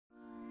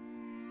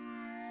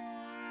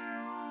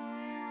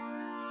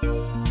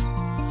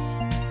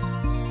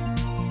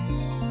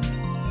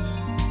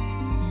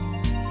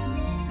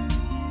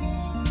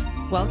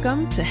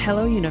Welcome to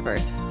Hello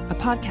Universe, a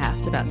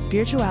podcast about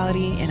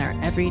spirituality in our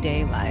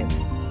everyday lives.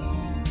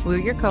 We're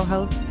your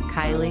co-hosts,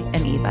 Kylie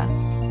and Eva.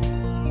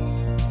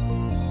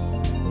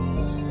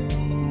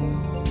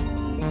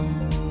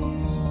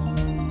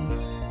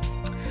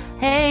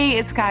 Hey,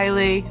 it's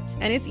Kylie.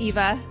 And it's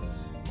Eva.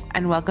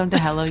 And welcome to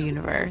Hello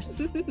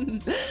Universe.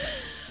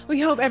 We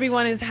hope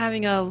everyone is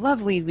having a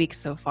lovely week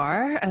so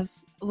far,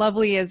 as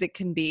lovely as it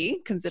can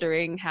be,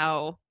 considering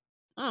how,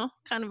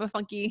 kind of a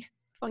funky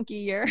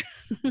year.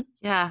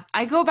 Yeah,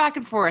 I go back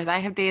and forth. I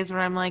have days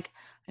where I'm like,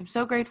 I'm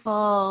so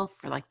grateful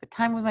for like the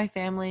time with my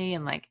family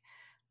and like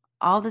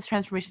all this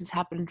transformations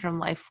happened from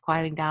life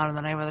quieting down. And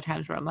then I have other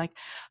times where I'm like,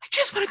 I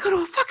just want to go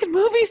to a fucking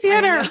movie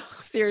theater.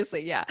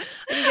 Seriously, yeah.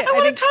 I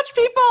want to touch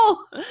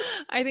people.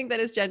 I think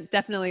that is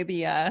definitely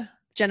the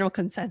general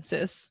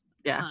consensus.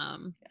 Yeah.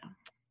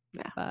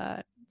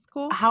 But it's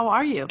cool. How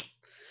are you?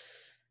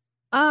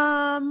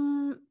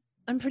 I'm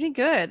pretty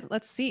good.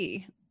 Let's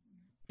see.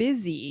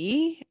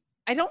 Busy.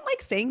 I don't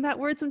like saying that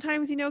word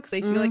sometimes, because I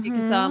feel like it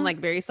can sound like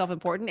very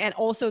self-important. And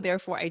also,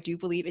 therefore, I do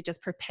believe it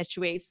just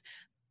perpetuates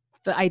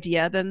the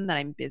idea then that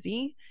I'm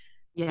busy.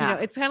 Yeah.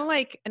 It's kind of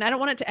like, and I don't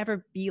want it to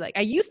ever be like,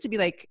 I used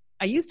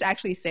to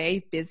actually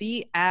say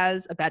busy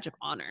as a badge of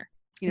honor.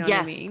 You know what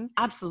I mean?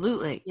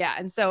 Absolutely. Yeah.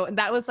 And so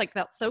that was like,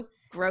 that's so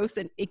gross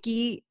and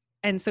icky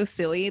and so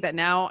silly that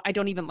now I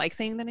don't even like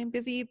saying that I'm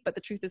busy. But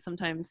the truth is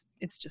sometimes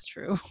it's just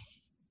true.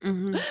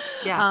 Mm-hmm.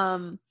 Yeah.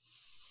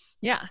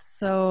 Yeah.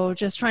 So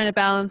just trying to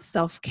balance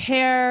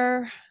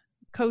self-care,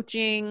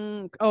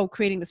 coaching,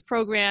 creating this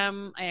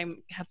program. I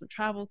have some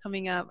travel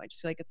coming up. I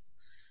just feel like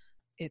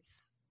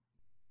it's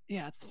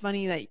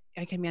funny that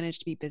I can manage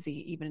to be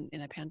busy even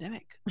in a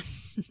pandemic.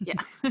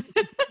 Yeah.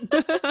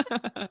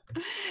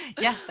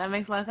 Yeah, that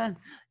makes a lot of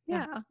sense.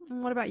 Yeah.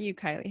 And what about you,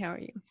 Kylie? How are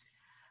you?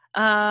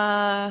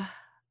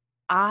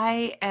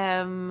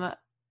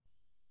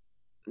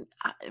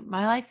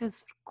 My life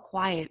is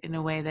quiet in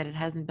a way that it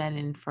hasn't been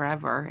in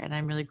forever. And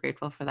I'm really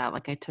grateful for that.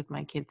 Like I took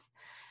my kids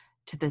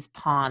to this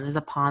pond. There's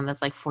a pond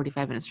that's like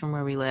 45 minutes from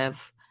where we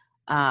live.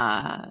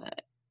 And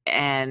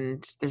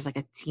there's like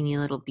a teeny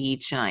little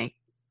beach and I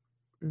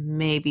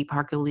maybe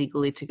park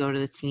illegally to go to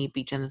the teeny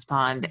beach in this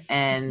pond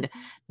and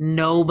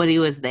nobody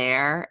was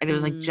there. And it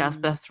was like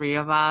just the three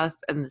of us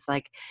and this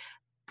like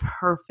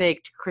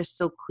perfect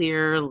crystal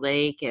clear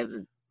lake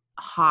and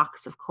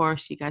hawks, of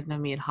course, you guys know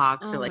me, and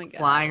hawks are like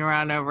flying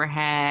around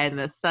overhead and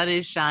the sun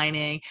is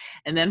shining.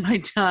 And then my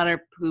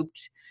daughter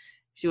pooped.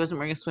 She wasn't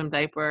wearing a swim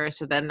diaper.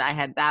 So then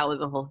that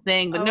was a whole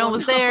thing, but no one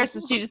was there.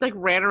 So she just like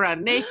ran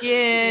around naked.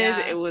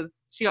 Yeah.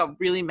 She got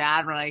really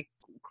mad when I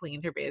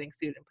cleaned her bathing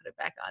suit and put it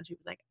back on. She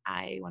was like,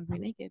 I want to be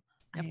naked.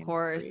 Of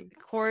course.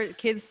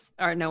 Kids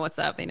know what's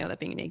up. They know that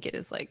being naked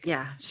is like,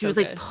 yeah. She was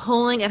like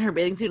pulling at her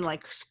bathing suit and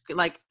like,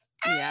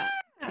 yeah.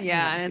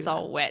 Yeah, and it's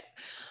all wet.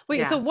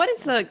 Wait, so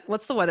what's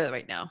the weather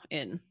right now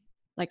in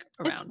like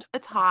around?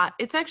 It's hot.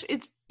 It's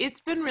actually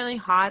it's been really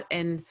hot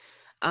and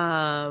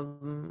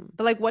but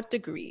like what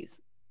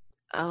degrees?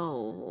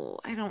 Oh,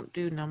 I don't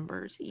do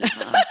numbers, Eva.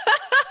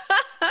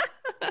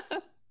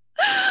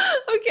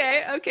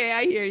 Okay,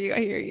 I hear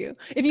you.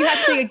 If you had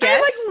to take a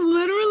guess,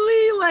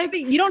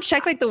 you don't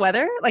check like the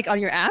weather like on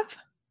your app?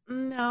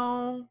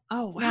 No.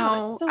 Oh wow.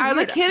 No. That's so I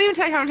weird. can't even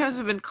tell you how many times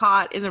I've been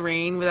caught in the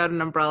rain without an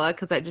umbrella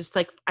because I just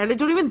like I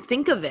don't even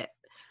think of it.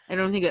 I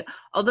don't think it.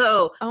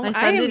 Although my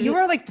son you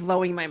are like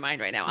blowing my mind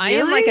right now. Really?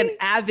 I am like an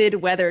avid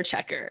weather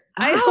checker.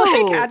 I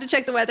like have to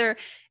check the weather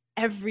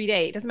every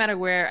day. It doesn't matter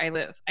where I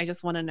live. I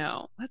just want to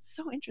know. That's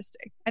so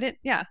interesting. That's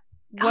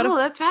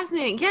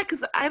fascinating. Yeah,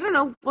 because I don't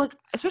know. Like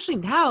especially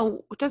now,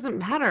 it doesn't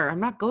matter. I'm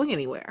not going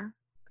anywhere.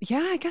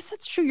 Yeah, I guess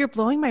that's true. You're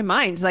blowing my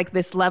mind. Like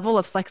this level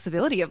of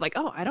flexibility of like,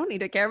 oh, I don't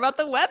need to care about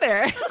the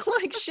weather.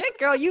 Like, shit,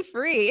 girl, you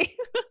free.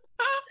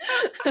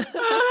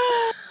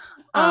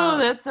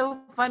 That's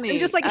so funny. I'm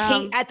just like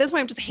hate at this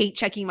point. I'm just hate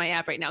checking my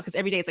app right now because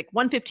every day it's like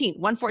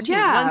 1:15, 1:14,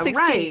 yeah, 1:16.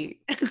 Right.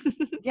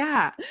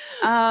 Yeah.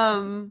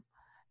 No,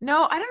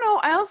 I don't know.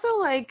 I also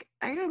like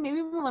I don't know. Maybe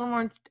I'm a little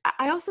more.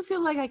 I also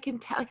feel like I can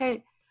tell. Like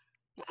I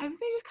maybe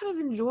just kind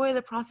of enjoy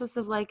the process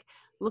of like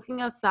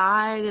looking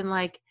outside and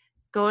like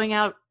going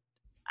out.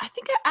 I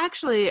think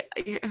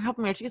you're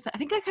helping me articulate. I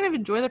think I kind of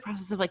enjoy the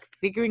process of like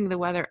figuring the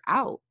weather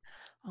out.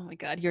 Oh my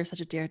God, you're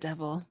such a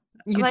daredevil.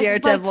 You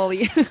daredevil.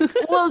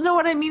 Well, no,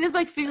 what I mean is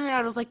like figuring it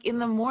out is like in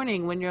the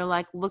morning when you're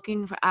like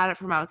looking at it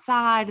from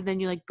outside and then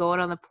you like go out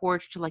on the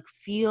porch to like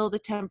feel the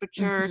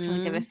temperature to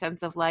like, get a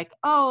sense of like,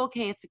 oh,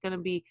 okay, it's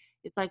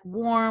like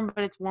warm,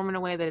 but it's warm in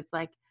a way that it's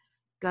like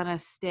gonna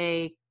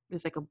stay.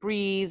 There's like a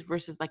breeze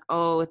versus like,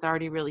 oh, it's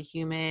already really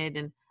humid.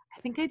 And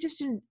I think I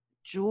just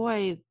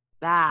enjoy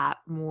that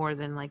more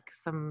than like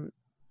some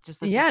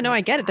just like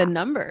I get it. The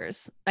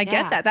numbers, I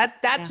get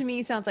that to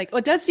me sounds like,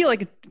 it does feel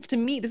like, to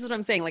me, this is what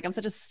I'm saying, like I'm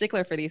such a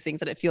stickler for these things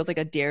that it feels like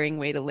a daring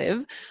way to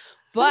live.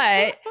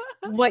 But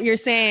what you're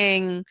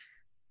saying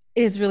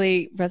is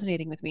really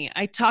resonating with me.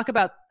 I talk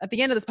about at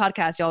the end of this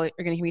podcast, y'all are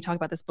going to hear me talk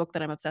about this book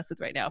that I'm obsessed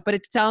with right now, but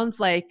it sounds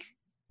like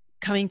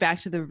coming back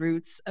to the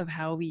roots of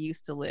how we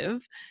used to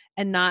live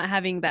and not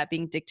having that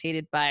being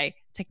dictated by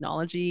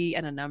technology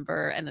and a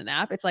number and an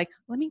app. It's like,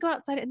 let me go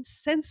outside and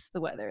sense the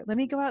weather. Let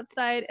me go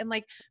outside and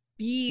like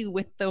be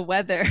with the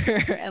weather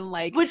and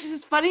like, which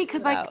is funny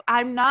because like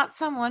I'm not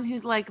someone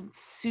who's like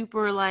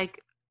super like,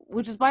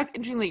 which is why it's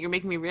interesting that you're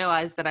making me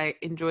realize that I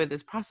enjoy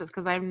this process,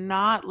 because I'm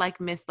not like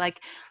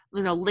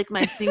lick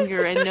my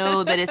finger and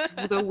know that it's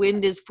the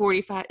wind is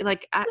 45.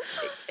 Like I'm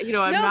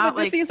no, not but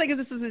this like, seems like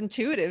this is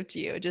intuitive to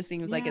you. It just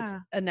seems like it's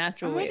a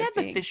natural way. My dad's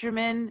a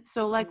fisherman,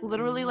 so like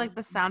literally like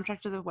the Mm. soundtrack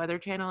to the Weather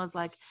Channel is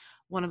like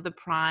one of the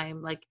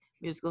prime like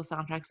musical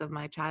soundtracks of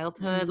my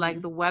childhood.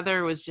 Like the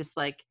weather was just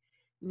like,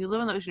 when you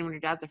live on the ocean, when your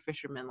dad's a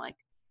fisherman, like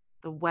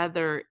the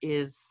weather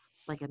is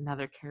like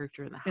another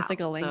character in the house. It's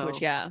like a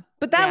language, yeah.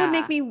 But that would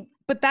make me,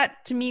 but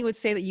that to me would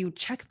say that you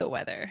check the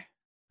weather.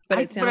 But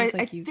it sounds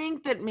like I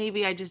think that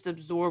maybe I just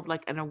absorbed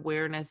like an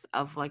awareness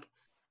of like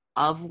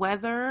of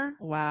weather.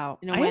 Wow.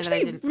 In a way that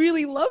I didn't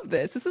really love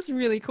this. This is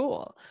really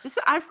cool.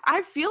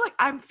 I feel like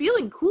I'm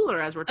feeling cooler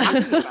as we're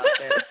talking about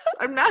this.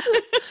 I'm not.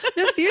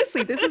 No,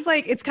 seriously, this is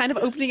like, it's kind of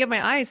opening up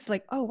my eyes to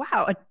like, oh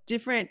wow, a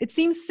different, it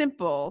seems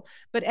simple,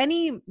 but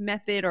any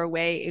method or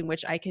way in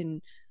which I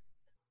can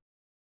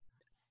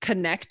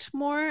connect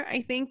more,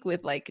 I think,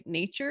 with like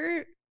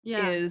nature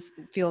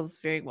feels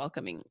very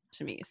welcoming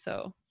to me.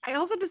 So I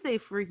also have to say,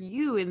 for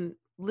you in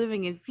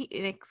living in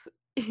Phoenix,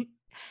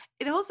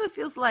 it also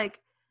feels like,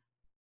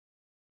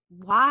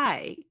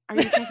 why are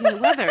you checking the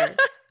weather?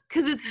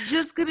 Because it's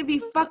just going to be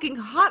fucking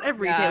hot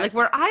every day. Like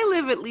where I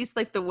live, at least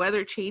like the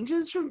weather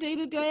changes from day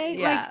to day.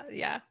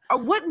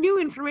 What new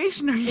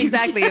information are you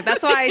getting?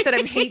 That's why I said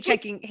I'm hate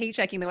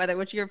checking the weather,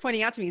 which you're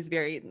pointing out to me is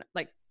very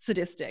like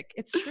sadistic.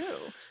 It's true.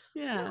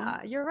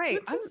 Yeah, you're right.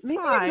 Maybe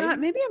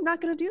I'm not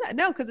going to do that.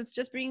 No, because it's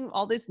just bringing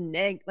all this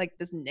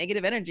this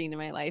negative energy into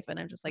my life, and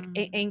I'm just like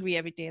angry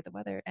every day at the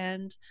weather,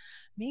 and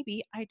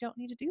maybe I don't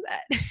need to do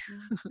that.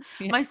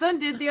 My son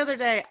did the other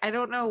day. I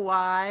don't know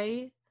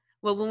why.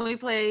 Well, when we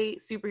play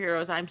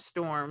superheroes, I'm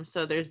Storm,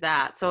 so there's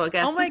that. So I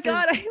guess. Oh my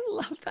God, I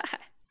love that.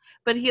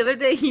 But the other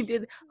day he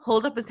did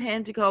hold up his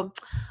hand to go,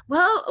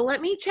 well,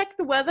 let me check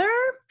the weather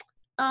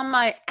on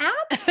my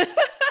app.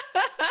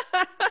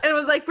 And it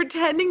was like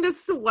pretending to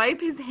swipe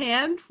his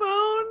hand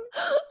phone.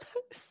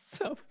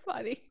 So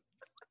funny.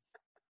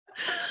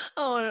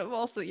 Oh, and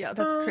also,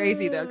 that's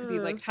crazy though, because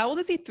he's like, how old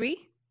is he? 3?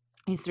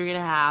 He's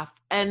 3.5.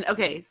 And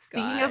okay,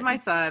 speaking of my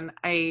son,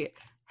 I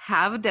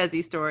have a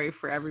Desi story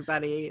for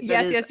everybody.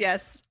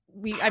 Yes.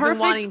 I've been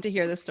wanting to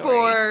hear this story.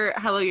 For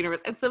Hello Universe.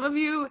 And some of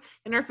you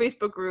in our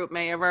Facebook group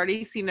may have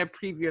already seen a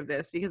preview of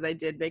this because I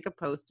did make a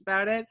post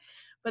about it.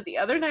 But the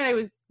other night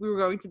we were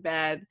going to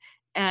bed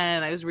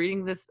and I was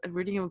reading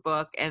a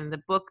book, and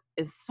the book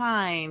is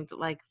signed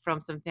like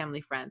from some family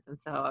friends. And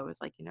so I was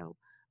like,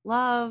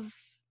 love,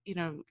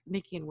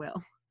 Nikki and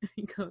Will.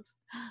 And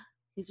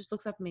he just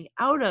looks up at me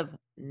out of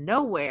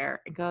nowhere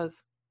and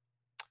goes,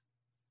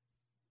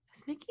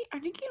 are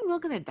Nikki and Will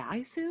gonna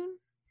die soon?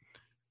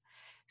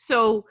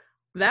 So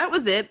that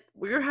was it.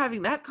 We were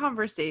having that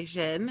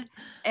conversation,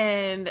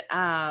 and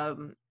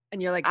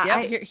you're like,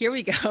 yeah, here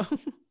we go.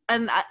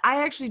 And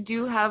I actually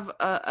do have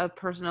a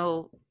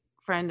personal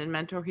friend and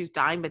mentor who's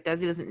dying, but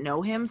Desi doesn't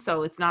know him,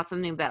 so it's not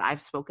something that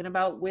I've spoken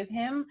about with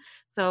him.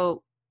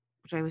 So,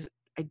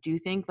 I do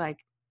think like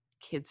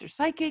kids are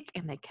psychic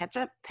and they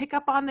pick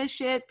up on this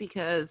shit,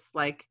 because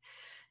like,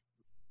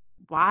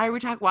 why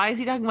is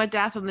he talking about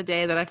death on the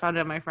day that I found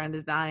out my friend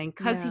is dying?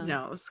 Because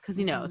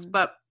he knows.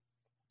 But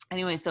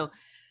anyway, so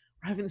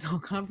we're having this whole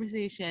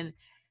conversation,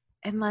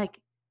 and like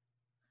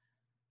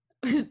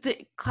the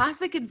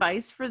classic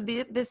advice for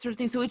this sort of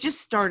thing. So it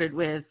just started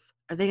with,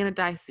 are they going to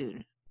die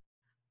soon?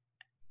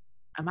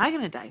 Am I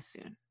going to die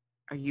soon?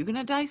 Are you going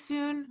to die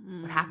soon?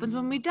 What happens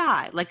when we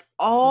die? Like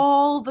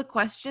all the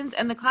questions.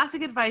 And the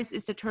classic advice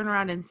is to turn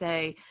around and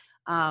say,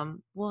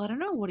 well, I don't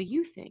know. What do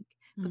you think?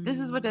 But this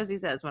is what Desi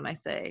says when I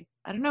say,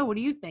 I don't know. What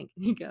do you think?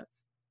 And he goes,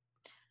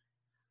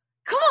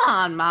 come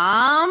on,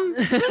 Mom.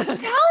 Just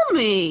tell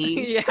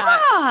me. Yeah. Come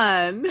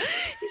on.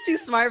 He's too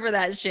smart for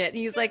that shit.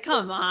 He's like,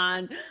 come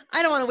on.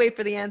 I don't want to wait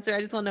for the answer.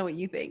 I just want to know what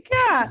you think.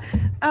 Yeah.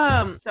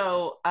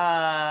 So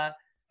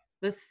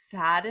the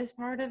saddest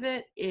part of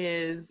it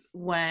is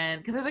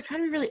because I was like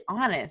trying to be really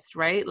honest,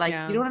 right? Like, you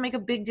don't want to make a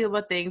big deal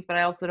about things, but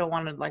I also don't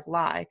want to like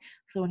lie.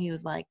 So when he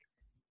was like,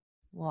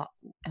 well,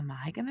 am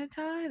I gonna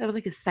die? That was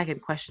like his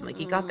second question. Like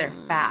he got there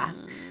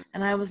fast.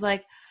 And I was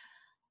like,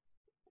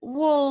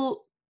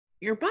 well,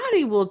 your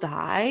body will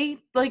die.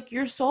 Like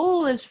your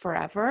soul is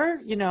forever,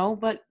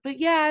 but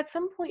yeah, at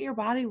some point your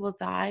body will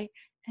die.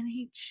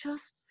 And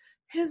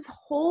his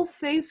whole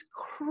face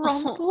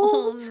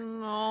crumpled.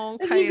 Oh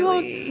no,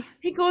 Kylie.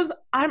 He goes,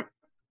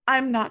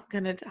 I'm not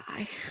gonna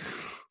die.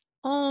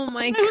 Oh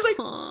my God. I was like,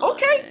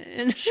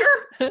 okay,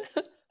 sure.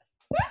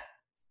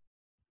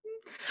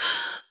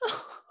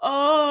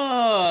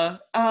 Oh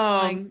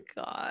my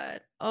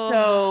God. Oh,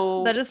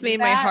 so that just made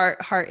my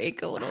heart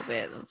ache a little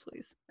bit. That's what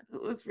he said.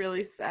 It was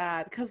really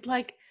sad because,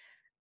 like,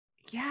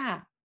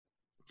 yeah,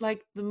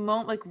 like the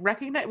moment, like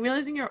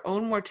realizing your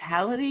own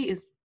mortality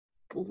is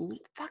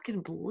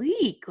fucking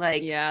bleak.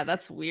 Like, Yeah,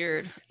 that's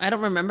weird. I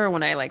don't remember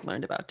when I like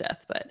learned about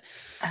death, but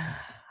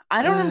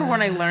I don't remember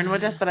when I learned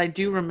about death, but I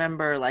do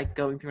remember like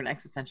going through an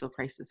existential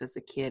crisis as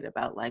a kid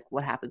about like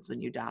what happens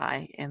when you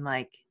die, and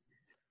like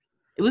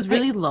it was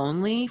really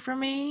lonely for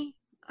me.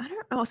 I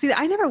don't know. See,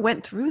 I never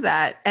went through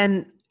that,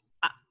 and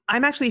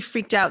I'm actually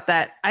freaked out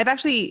that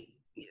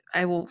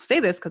I will say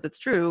this because it's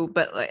true,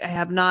 but like I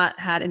have not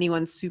had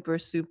anyone super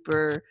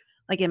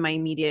like in my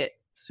immediate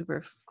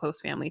super close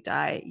family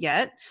die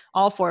yet.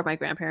 All 4 of my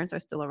grandparents are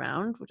still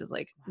around, which is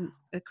like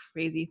a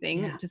crazy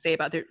thing to say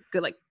about their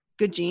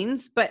good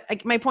genes. But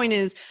like, my point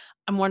is,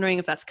 I'm wondering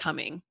if that's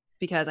coming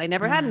because I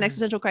never had an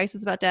existential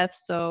crisis about death.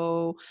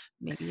 So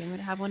maybe I'm going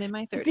to have one in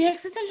my 30s. The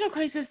existential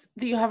crisis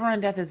that you have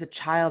around death as a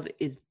child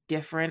is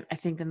different, I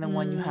think, than the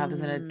one you have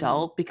as an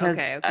adult, because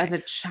as a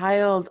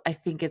child, I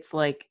think it's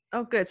like,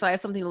 oh, good. So I have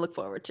something to look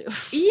forward to.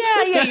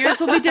 Yeah, yours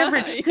will be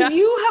different because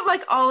you have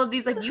like all of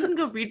these, like you can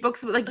go read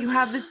books, but like you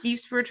have this deep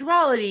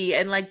spirituality,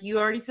 and like you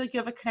already feel like you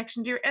have a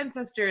connection to your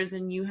ancestors,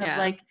 and you have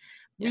like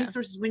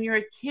resources. When you're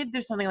a kid,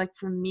 there's something like,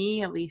 for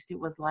me at least, it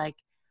was like,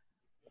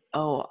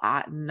 oh,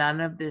 none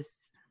of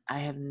this. I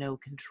have no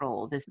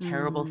control. This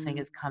terrible thing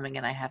is coming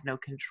and I have no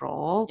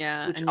control.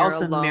 Yeah. Which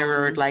also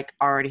mirrored like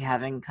already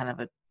having kind of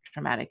a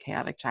traumatic,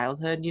 chaotic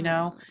childhood, you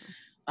know?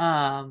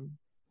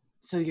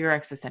 So your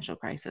existential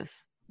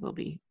crisis will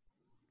be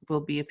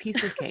a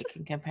piece of cake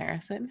in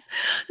comparison.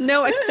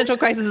 No existential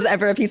crisis is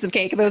ever a piece of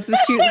cake. Those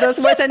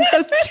words and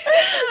those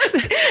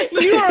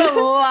you are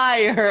a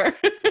liar.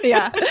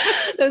 Yeah.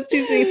 Those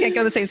two things can't go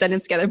in the same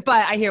sentence together.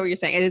 But I hear what you're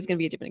saying. It is going to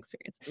be a different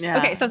experience. Yeah.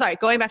 Okay, so sorry,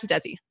 going back to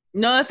Desi.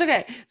 No, that's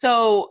okay.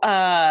 So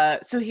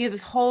he has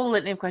this whole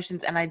litany of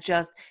questions, and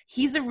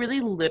he's a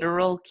really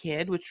literal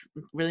kid, which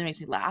really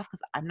makes me laugh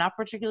because I'm not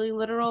particularly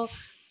literal.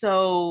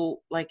 So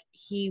like,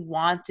 he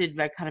wanted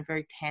kind of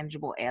very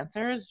tangible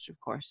answers, which of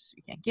course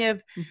you can't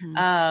give.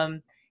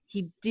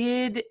 He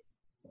did,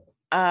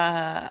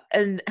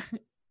 and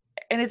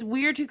it's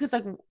weird too, because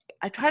like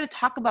I try to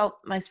talk about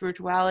my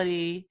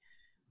spirituality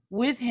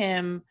with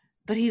him,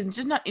 but he's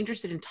just not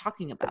interested in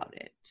talking about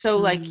it. So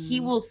like, he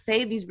will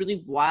say these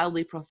really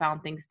wildly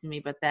profound things to me,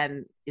 but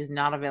then is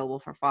not available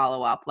for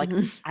follow-up. Like,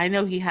 I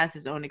know he has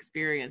his own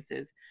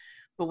experiences,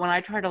 but when I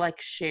try to like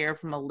share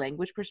from a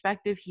language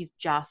perspective, he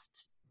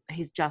just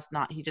is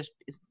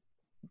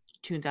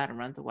tunes out and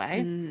runs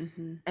away.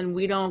 And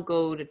we don't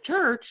go to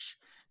church.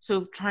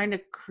 So trying to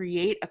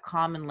create a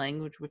common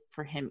language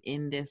for him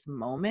in this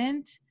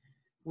moment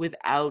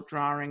without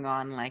drawing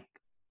on like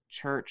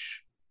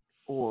church,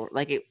 or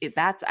like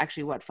that's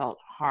actually what felt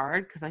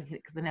hard, because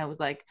then I was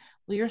like,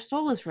 well, your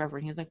soul is forever,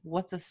 and he was like,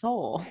 what's a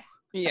soul?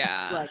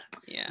 Yeah.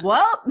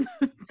 Well,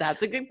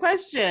 that's a good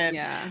question.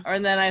 Yeah.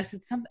 And then I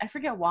said something, I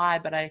forget why,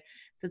 but I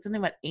said something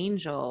about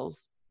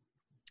angels,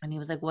 and he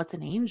was like, what's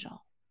an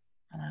angel?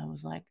 And I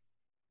was like,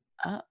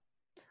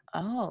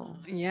 oh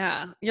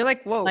yeah. You're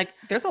like, whoa, like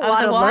there's a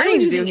lot of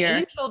learning to do here.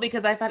 Angel,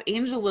 because I thought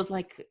angel was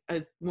like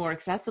a more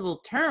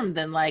accessible term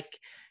than like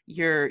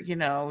your,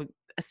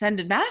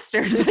 ascended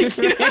masters. Like,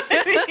 you know what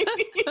I mean?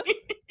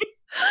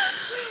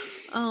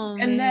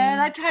 And then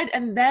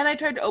I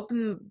tried to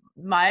open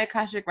my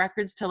Akashic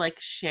records to like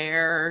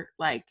share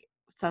like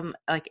some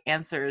like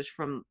answers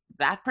from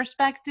that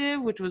perspective,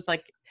 which was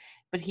like,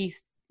 but he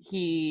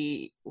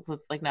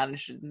was like not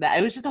interested in that.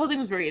 It was just, the whole thing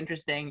was very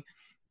interesting,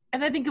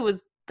 and I think it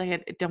was like,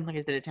 I don't think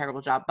I did a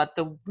terrible job, but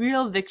the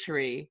real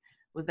victory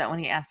was that when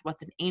he asked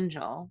what's an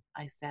angel,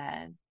 I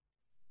said,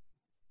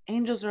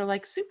 angels are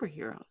like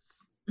superheroes.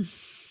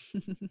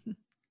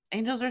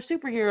 Angels are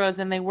superheroes,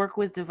 and they work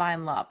with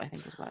divine love, I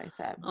think is what I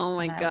said. Oh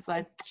my God.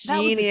 Like,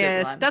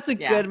 genius. That's a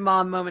good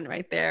mom moment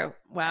right there.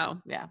 Wow.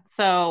 Yeah.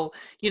 So,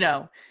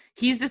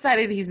 he's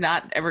decided he's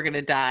not ever going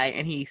to die,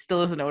 and he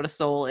still doesn't know what a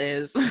soul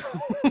is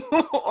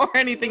or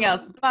anything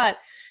else, but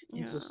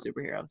he's just a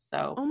superhero.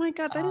 So, oh my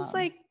God, that is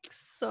like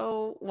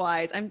so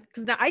wise.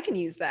 Because now I can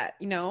use that,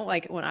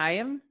 like when I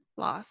am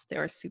lost,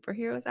 there are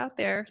superheroes out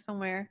there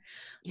somewhere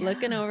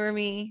looking over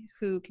me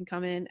who can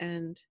come in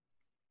and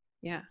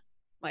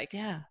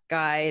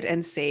guide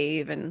and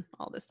save and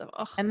all this stuff.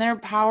 Oh. And their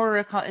power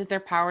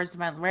is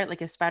right?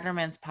 Like, a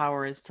Spider-Man's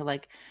power is to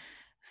like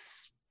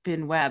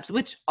spin webs,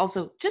 which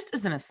also, just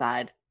as an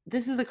aside,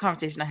 this is a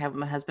conversation I have with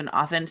my husband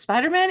often.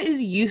 Spider-Man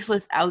is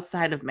useless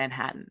outside of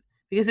Manhattan,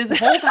 because his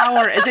whole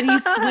power is that he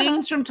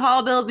swings from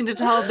tall building to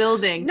tall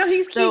building. No,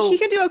 he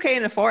can do okay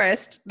in a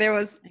forest. There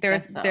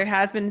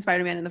has been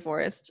Spider-Man in the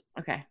forest.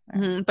 Okay.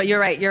 But you're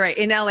right.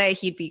 In LA,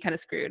 he'd be kind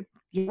of screwed.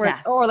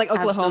 Yes, or like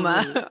Oklahoma,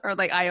 absolutely. or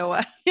like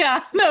Iowa.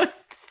 Yeah, no,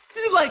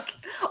 like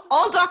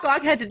all Doc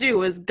Ock had to do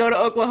was go to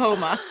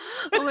Oklahoma.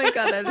 Oh my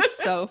God, that is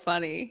so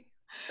funny.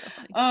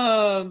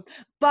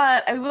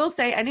 But I will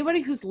say,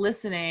 anybody who's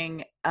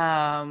listening,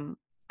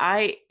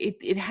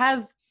 it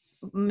has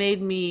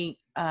made me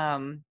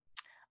on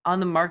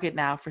the market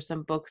now for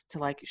some books to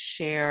like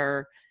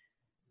share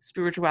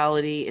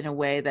spirituality in a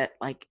way that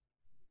like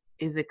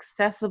is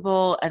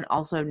accessible and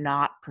also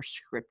not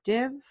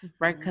prescriptive,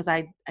 right? Because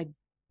I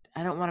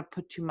don't want to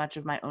put too much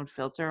of my own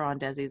filter on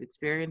Desi's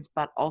experience,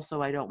 but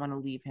also I don't want to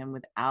leave him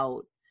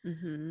without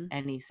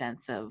any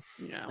sense of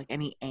like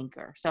any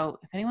anchor. So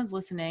if anyone's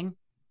listening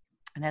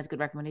and has good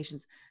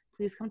recommendations,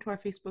 please come to our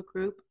Facebook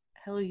group,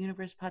 Hello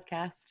Universe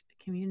Podcast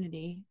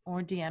Community,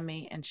 or DM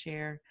me and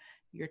share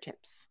your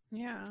tips.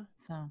 Yeah.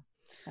 So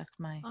that's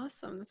my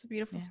awesome. That's a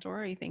beautiful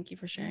story. Thank you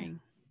for sharing.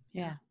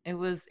 Yeah. It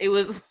was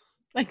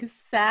like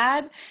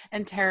sad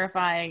and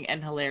terrifying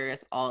and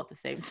hilarious all at the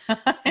same time.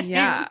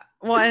 Yeah.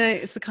 Well, and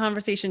it's a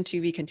conversation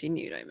to be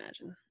continued, I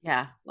imagine.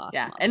 Yeah. Lots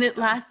and it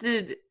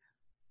lasted.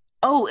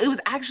 Oh, it was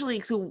actually,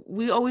 so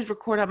we always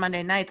record on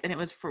Monday nights, and it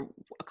was for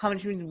a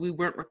competition we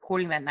weren't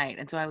recording that night.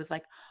 And so I was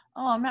like,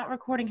 oh, I'm not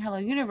recording Hello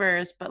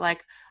Universe, but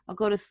like I'll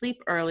go to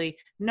sleep early.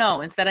 No,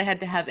 instead I had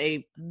to have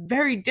a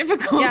very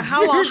difficult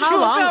how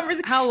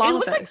long it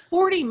was like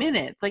 40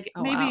 minutes, like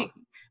maybe wow.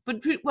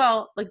 But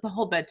well, like the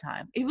whole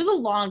bedtime. It was a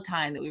long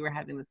time that we were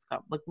having this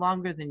like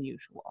longer than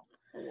usual.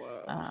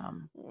 Whoa.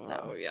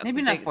 So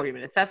maybe not 40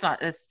 minutes. It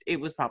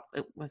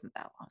wasn't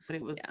that long, but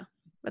it was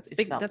that's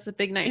a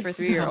big night for a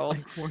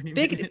 3-year-old.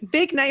 Like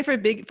big night for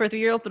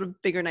 3-year-old, but a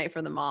bigger night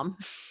for the mom.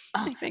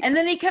 And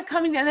then he kept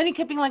coming, and then he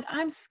kept being like,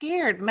 I'm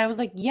scared. And I was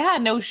like, yeah,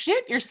 no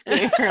shit, you're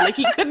scared. Like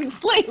he couldn't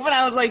sleep. And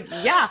I was like,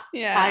 yeah,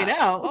 I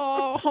know.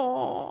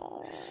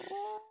 Oh,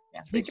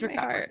 yeah, he's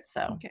recovered.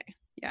 So okay.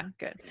 Yeah,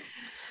 good.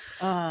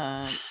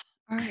 All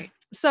right.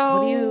 So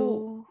what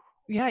do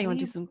you want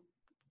to do some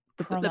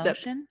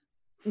promotion?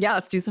 Yeah,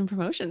 let's do some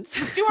promotions.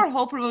 Let's do our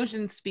whole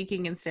promotion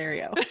speaking in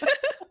stereo.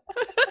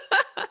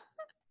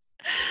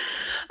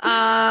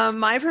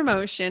 My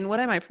promotion, what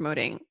am I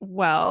promoting?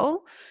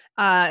 Well,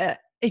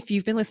 if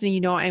you've been listening,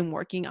 you know I'm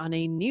working on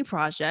a new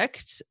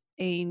project,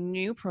 a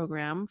new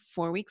program,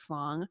 4 weeks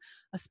long,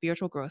 a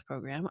spiritual growth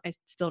program. I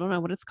still don't know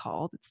what it's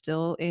called. I'm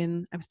still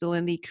in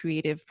the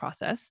creative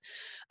process.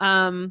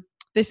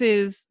 This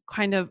is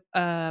kind of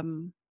a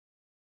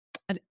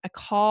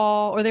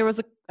call, or there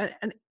was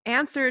an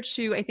answer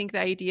to, I think, the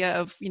idea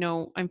of,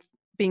 I'm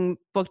being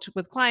booked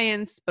with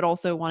clients, but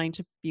also wanting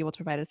to be able to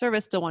provide a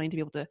service, still wanting to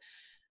be able to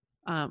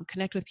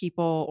connect with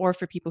people, or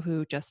for people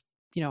who just,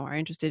 are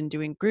interested in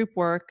doing group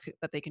work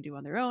that they can do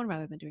on their own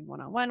rather than doing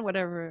one-on-one,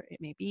 whatever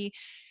it may be.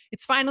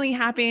 It's finally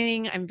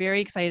happening. I'm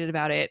very excited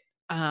about it.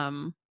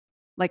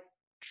 Like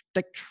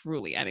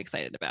truly, I'm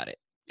excited about it.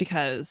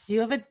 Because do you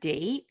have a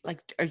date?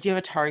 Or do you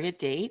have a target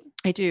date?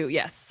 I do,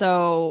 yes.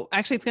 So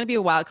actually it's going to be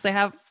a while because I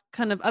have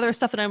kind of other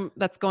stuff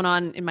that's going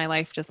on in my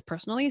life just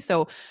personally.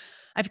 So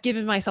I've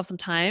given myself some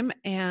time,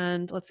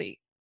 and let's see,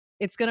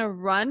 it's going to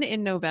run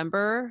in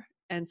November.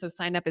 And so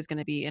sign up is going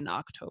to be in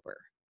October.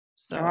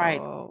 So all right,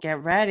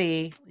 get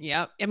ready.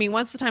 Yep. I mean,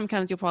 once the time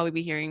comes, you'll probably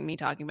be hearing me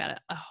talking about it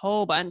a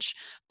whole bunch.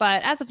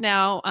 But as of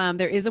now,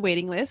 there is a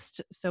waiting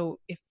list. So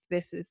if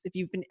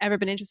you've ever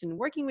been interested in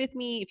working with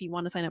me, if you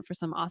want to sign up for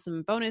some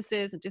awesome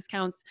bonuses and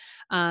discounts,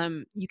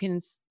 you can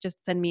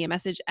just send me a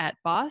message at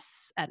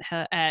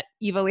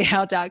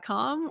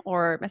boss@evaleal.com,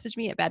 or message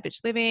me at Bad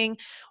Bitch Living,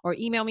 or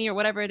email me, or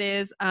whatever it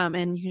is.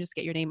 And you can just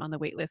get your name on the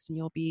wait list, and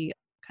you'll be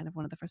kind of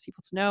one of the first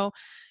people to know.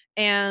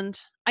 And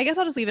I guess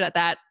I'll just leave it at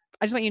that.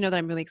 I just want you to know that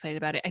I'm really excited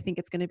about it. I think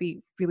it's going to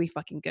be really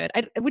fucking good.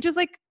 Which is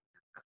like,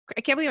 I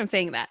can't believe I'm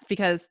saying that,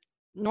 because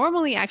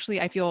normally actually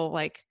I feel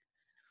like,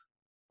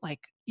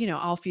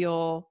 I'll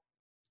feel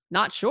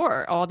not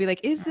sure. I'll be like,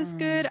 is this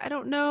good? I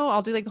don't know.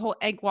 I'll do like the whole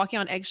walking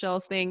on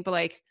eggshells thing, but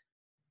like,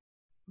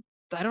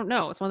 I don't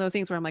know. It's one of those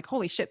things where I'm like,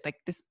 holy shit, like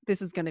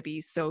this is going to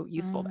be so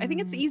useful. I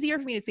think it's easier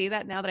for me to say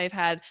that now that I've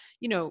had,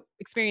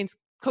 experience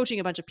coaching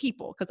a bunch of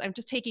people, because I'm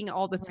just taking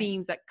all the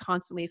themes that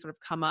constantly sort of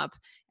come up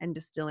and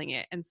distilling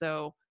it. And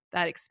so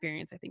that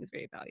experience, I think, is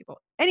very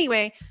valuable.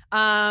 Anyway,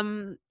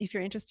 if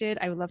you're interested,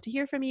 I would love to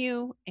hear from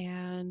you,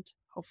 and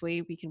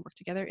hopefully we can work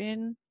together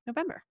in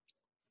November.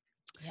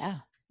 Yeah.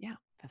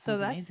 So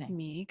that's amazing.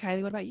 Me.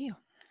 Kylie, what about you?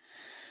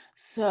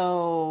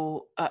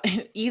 So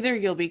either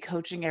you'll be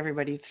coaching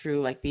everybody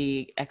through like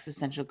the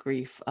existential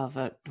grief of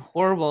a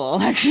horrible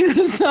election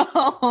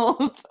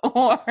result,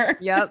 or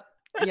Yep.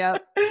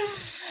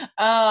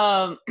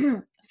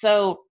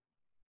 So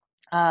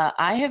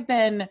I have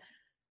been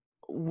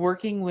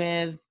working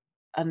with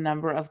a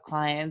number of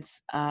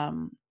clients.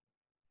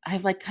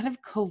 I've like kind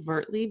of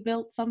covertly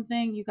built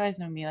something. You guys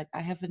know me, like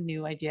I have a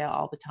new idea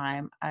all the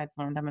time. I've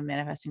learned I'm a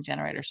manifesting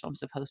generator, so I'm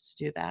supposed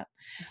to do that.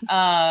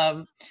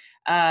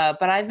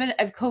 But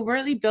I've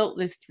covertly built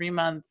this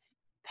 3-month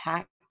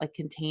pack, like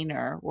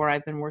container, where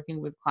I've been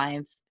working with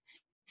clients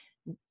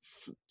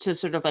to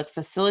sort of like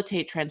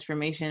facilitate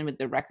transformation with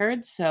the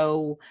records.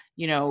 So,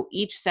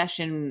 each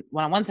session,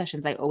 one-on-one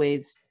sessions, I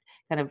always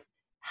kind of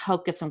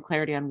help get some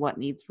clarity on what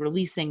needs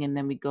releasing, and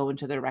then we go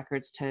into the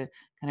records to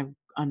kind of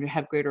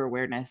have greater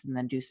awareness, and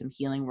then do some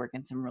healing work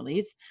and some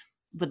release.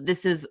 But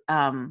this is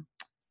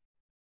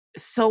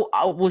so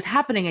what was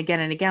happening again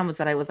and again was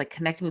that I was like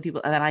connecting with people,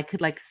 and then I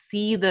could like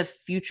see the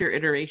future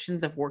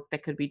iterations of work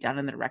that could be done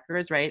in the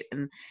records, right?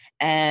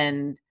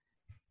 And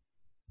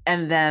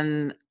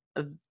then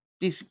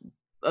these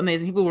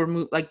amazing people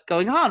were like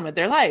going on with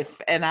their life.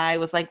 And I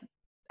was like,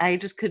 I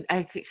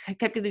kept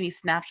getting these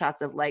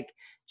snapshots of like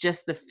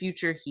just the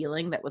future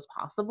healing that was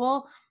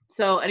possible.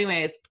 So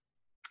anyways,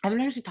 I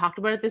haven't actually talked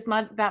about it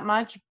that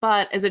much,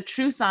 but as a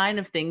true sign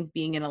of things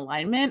being in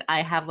alignment,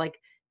 I have like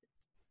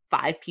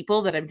 5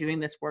 people that I'm doing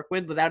this work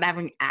with without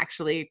having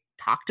actually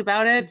talked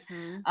about it.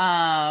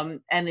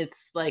 And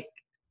it's like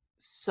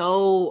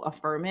so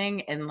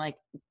affirming, and like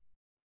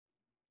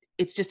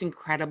it's just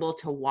incredible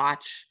to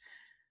watch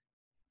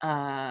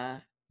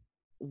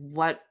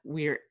what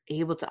we're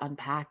able to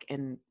unpack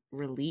and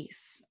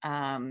release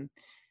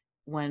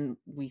when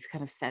we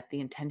kind of set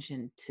the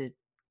intention to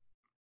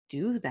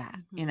do that,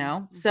 you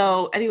know?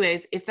 So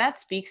anyways, if that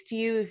speaks to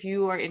you, if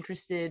you are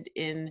interested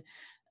in,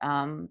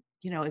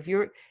 you know, if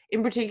you're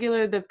in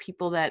particular, the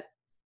people that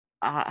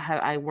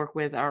I work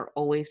with are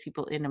always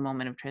people in a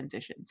moment of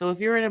transition. So if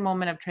you're in a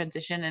moment of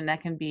transition, and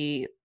that can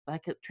be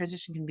like a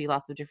transition can be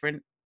lots of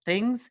different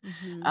things.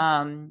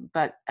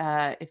 But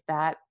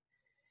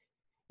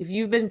if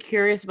you've been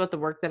curious about the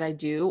work that I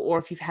do, or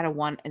if you've had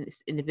an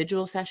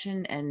individual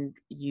session and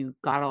you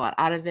got a lot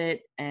out of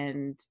it,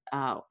 and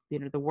you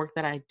know, the work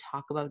that I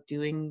talk about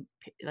doing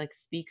like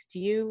speaks to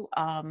you,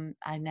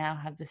 I now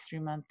have this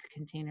 3-month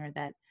container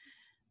that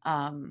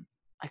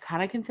I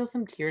kind of can feel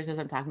some tears as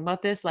I'm talking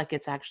about this. Like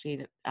it's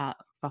actually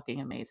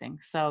fucking amazing.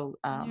 So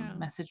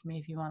message me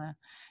if you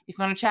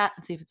wanna chat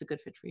and see if it's a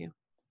good fit for you.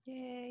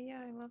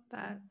 Yeah, I love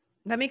that.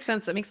 That makes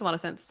sense. That makes a lot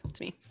of sense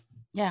to me.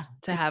 Yeah,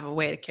 to have a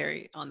way to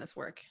carry on this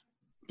work.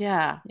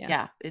 Yeah.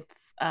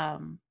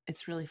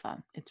 It's really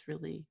fun. It's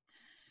really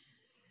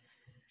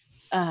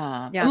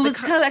it's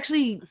kind of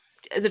actually,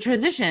 as a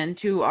transition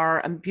to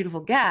our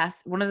beautiful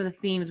guest, one of the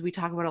themes we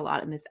talk about a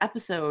lot in this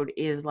episode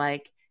is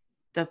like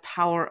the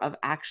power of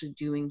actually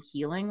doing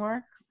healing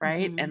work,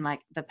 right? And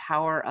like the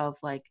power of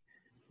like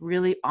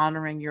really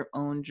honoring your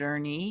own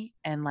journey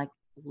and like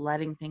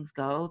letting things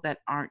go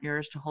that aren't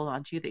yours to hold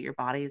on to, that your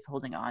body is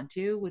holding on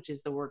to, which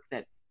is the work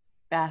that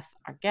Beth,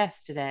 our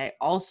guest today,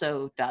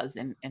 also does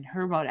in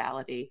her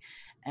modality.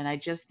 And I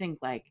just think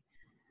like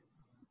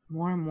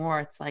more and more,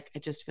 it's like, I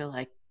just feel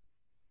like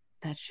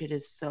that shit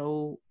is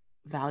so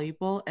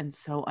valuable and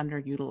so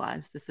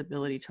underutilized. This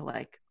ability to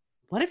like,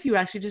 what if you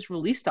actually just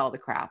released all the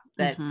crap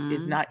that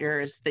is not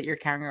yours, that you're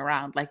carrying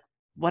around? Like,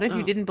 what if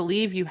you didn't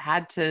believe you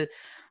had to,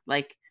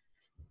 like,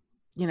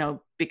 you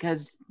know,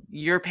 because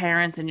your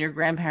parents and your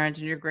grandparents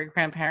and your great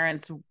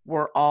grandparents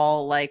were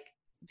all like,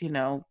 you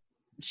know,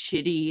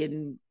 shitty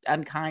and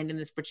unkind in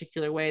this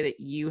particular way, that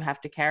you have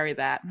to carry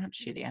that. Not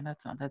shitty, and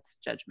that's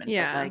judgment.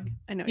 Yeah, but like,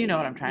 I know you know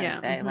what I'm trying to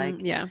say. Like,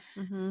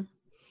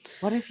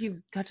 what if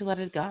you got to let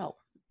it go?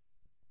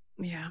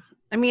 Yeah.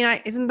 I mean,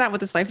 isn't that what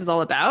this life is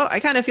all about?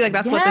 I kind of feel like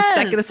that's what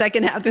the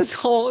second half, this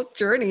whole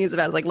journey is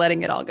about, is like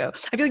letting it all go.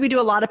 I feel like we do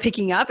a lot of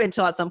picking up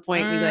until at some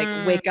point we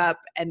like wake up,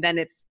 and then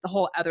it's the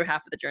whole other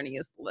half of the journey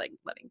is like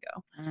letting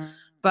go.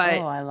 But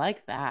I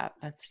like that.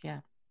 That's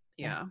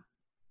yeah.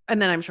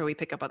 And then I'm sure we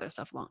pick up other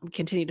stuff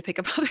continue to pick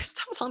up other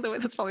stuff along the way.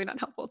 That's probably not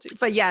helpful too.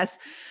 But yes,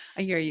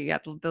 I hear you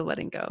got the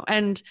letting go.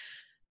 And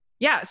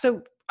yeah,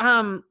 so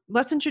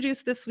let's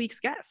introduce this week's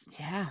guest.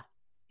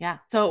 Yeah.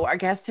 So our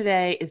guest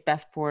today is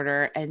Beth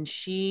Porter, and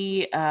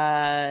she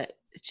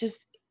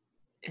just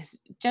is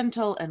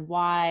gentle and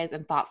wise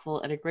and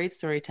thoughtful and a great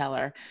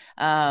storyteller.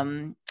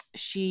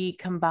 She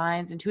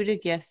combines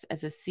intuitive gifts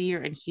as a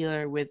seer and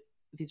healer with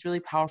these really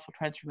powerful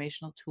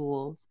transformational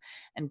tools,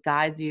 and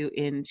guides you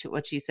into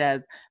what she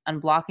says,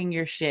 unblocking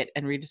your shit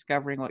and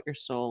rediscovering what your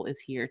soul is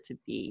here to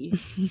be.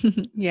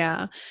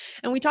 Yeah.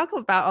 And we talk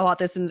about a lot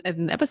this in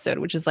the episode,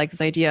 which is like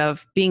this idea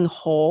of being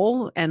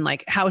whole, and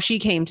like how she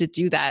came to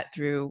do that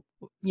through,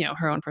 you know,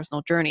 her own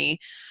personal journey.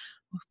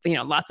 You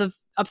know, lots of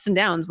ups and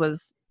downs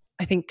was,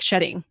 I think,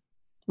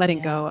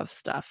 letting go of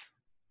stuff.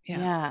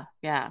 Yeah.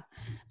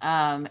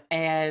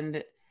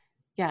 And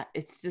yeah,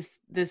 it's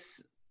just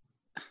this,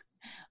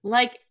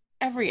 like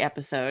every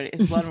episode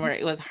is one where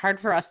it was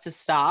hard for us to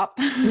stop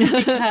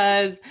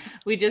because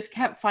we just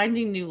kept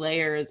finding new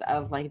layers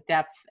of like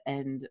depth.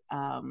 And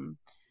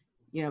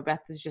you know,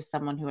 Beth is just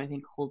someone who I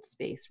think holds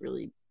space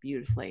really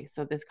beautifully.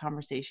 So this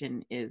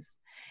conversation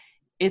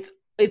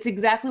it's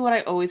exactly what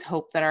I always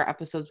hope that our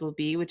episodes will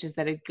be, which is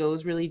that it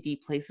goes really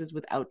deep places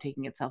without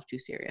taking itself too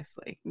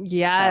seriously.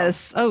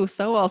 Yes.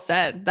 So well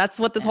said. That's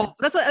what that's what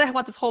I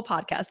want this whole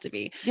podcast to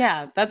be.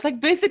 Yeah. That's like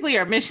basically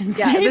our mission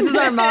statement. This is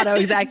our motto.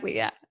 Exactly.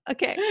 Yeah.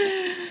 Okay.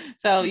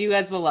 So you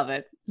guys will love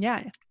it.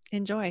 Yeah.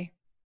 Enjoy.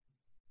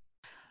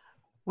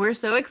 We're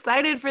so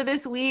excited for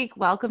this week.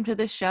 Welcome to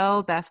the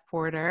show, Beth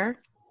Porter.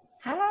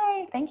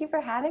 Hi. Thank you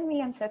for having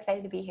me. I'm so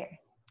excited to be here.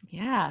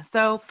 Yeah.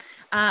 So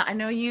I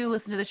know you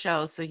listen to the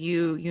show, so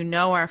you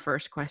know our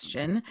first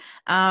question,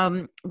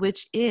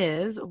 which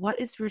is, what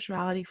is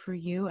spirituality for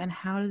you, and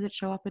how does it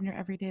show up in your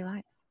everyday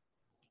life?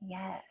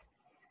 Yes.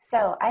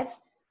 So I've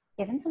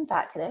given some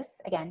thought to this,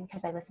 again,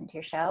 because I listen to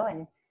your show,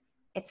 and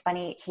it's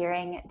funny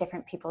hearing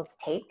different people's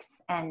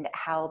takes and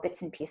how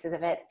bits and pieces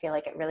of it feel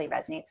like it really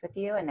resonates with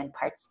you, and then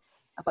parts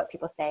of what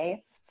people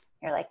say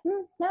you're like,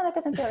 no, that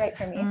doesn't feel right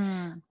for me.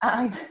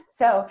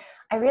 So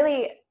I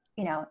really,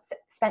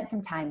 spent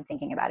some time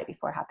thinking about it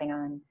before hopping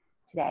on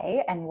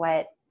today. And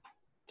what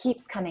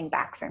keeps coming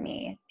back for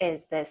me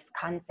is this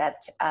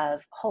concept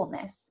of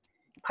wholeness.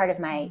 Part of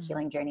my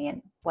healing journey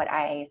and what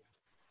I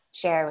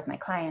share with my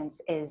clients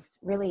is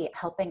really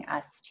helping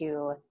us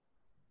to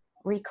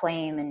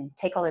reclaim and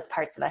take all those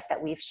parts of us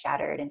that we've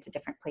shattered into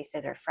different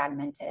places or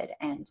fragmented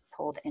and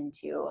pulled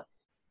into,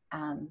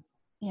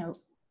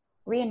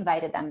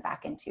 reinvited them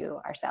back into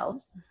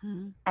ourselves.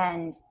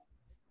 And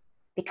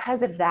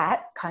because of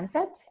that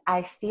concept,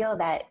 I feel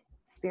that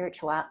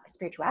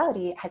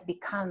spirituality has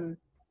become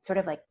sort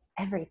of like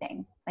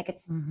everything. Like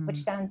it's, which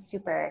sounds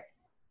super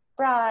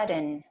broad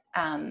and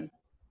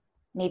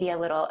maybe a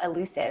little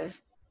elusive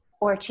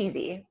or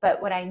cheesy.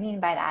 But what I mean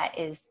by that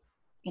is,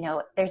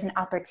 there's an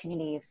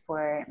opportunity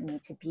for me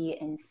to be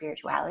in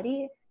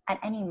spirituality at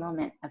any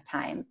moment of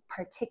time,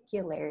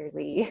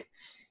 particularly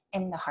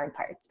in the hard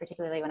parts,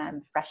 particularly when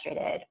I'm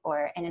frustrated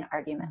or in an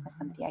argument with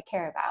somebody I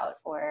care about,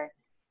 or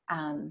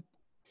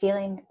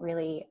feeling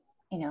really,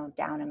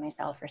 down on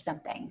myself or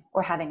something,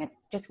 or having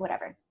just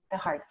whatever, the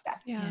hard stuff.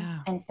 Yeah.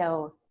 And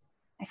so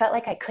I felt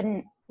like I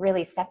couldn't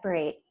really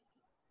separate.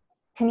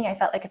 To me, I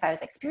felt like if I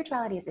was like,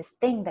 spirituality is this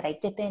thing that I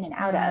dip in and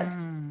out of,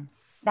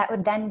 that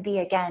would then be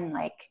again,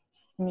 like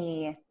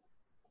me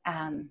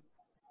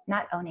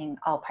not owning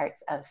all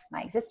parts of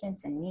my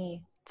existence and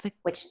me,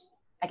 which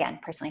again,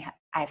 personally,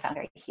 I found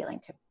very healing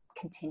to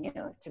continue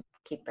to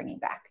keep bringing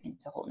back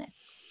into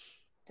wholeness.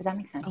 Does that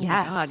make sense? Oh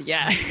my God,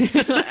 yeah.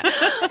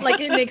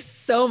 Like it makes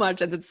so much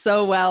sense. It's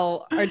so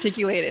well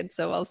articulated,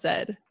 so well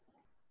said.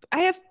 I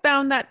have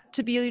found that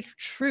to be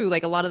true.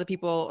 Like a lot of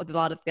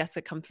the guests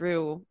that come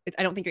through,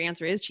 I don't think your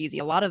answer is cheesy.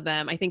 A lot of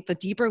them, I think the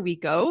deeper we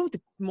go,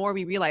 the more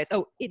we realize,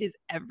 oh, it is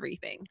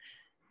everything.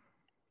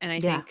 And I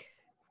think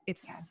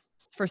it's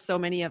for so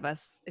many of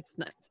us, it's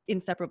not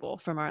inseparable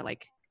from our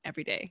like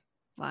everyday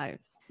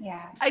lives.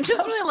 Yeah. I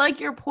just really like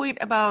your point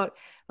about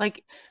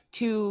like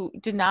to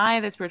deny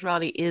that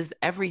spirituality is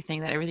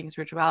everything, that everything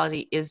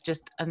spirituality is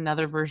just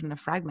another version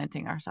of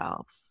fragmenting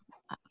ourselves.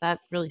 That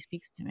really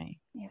speaks to me.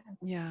 Yeah.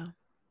 Yeah.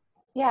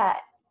 Yeah.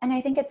 And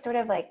I think it's sort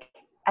of like,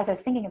 as I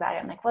was thinking about it,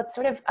 I'm like, well, it's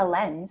sort of a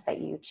lens that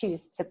you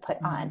choose to put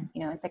on,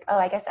 it's like, oh,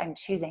 I guess I'm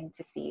choosing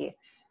to see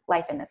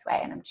life in this way.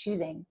 And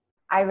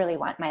I literally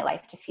want my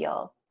life to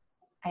feel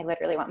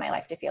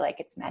like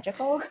it's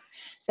magical.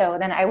 So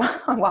then I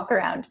walk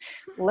around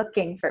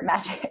looking for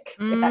magic,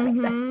 if that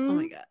makes sense. Oh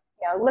my God.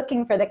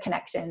 Looking for the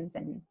connections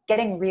and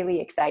getting really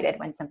excited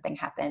when something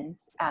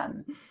happens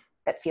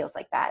that feels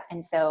like that.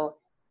 And so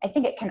I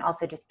think it can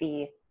also just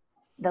be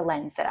the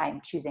lens that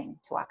I'm choosing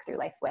to walk through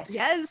life with.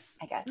 Yes.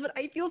 I guess. But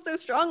I feel so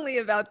strongly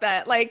about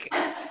that. Like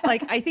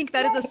I think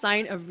that is a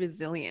sign of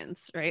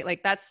resilience, right?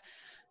 Like that's,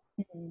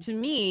 to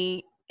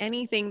me,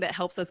 anything that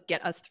helps us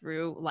get us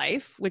through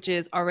life, which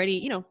is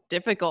already,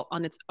 difficult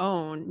on its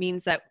own,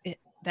 means that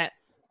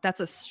that's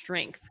a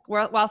strength.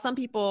 While some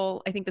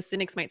people, I think the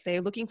cynics might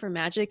say, looking for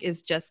magic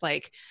is just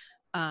like,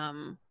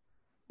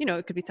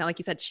 it could sound like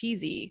you said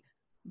cheesy,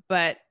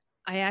 but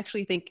I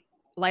actually think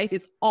life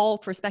is all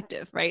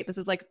perspective, right? This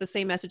is like the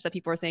same message that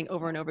people are saying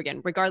over and over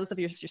again, regardless of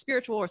if you're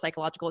spiritual or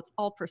psychological, it's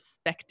all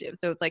perspective.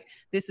 So it's like,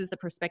 this is the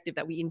perspective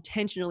that we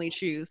intentionally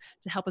choose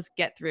to help us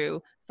get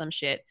through some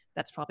shit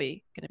that's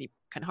probably going to be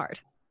kind of hard.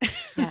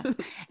 Yeah.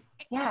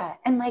 Yeah.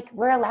 And like,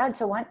 we're allowed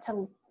to want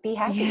to be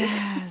happy.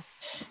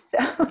 Yes. So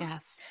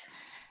yes.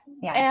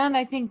 Yeah. And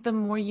I think the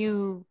more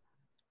you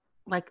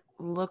like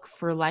look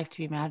for life to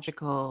be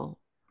magical,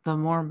 the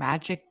more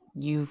magic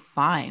you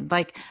find.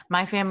 Like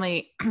my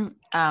family,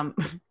 my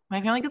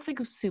family gets like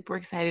super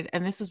excited,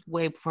 and this was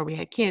way before we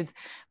had kids.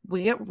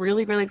 We get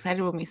really, really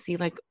excited when we see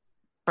like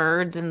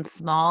birds and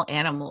small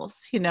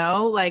animals,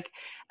 like,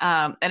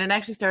 and it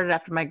actually started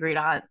after my great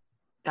aunt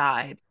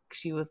died.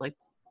 She was like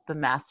the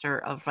master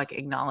of like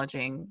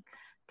acknowledging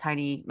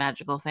tiny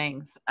magical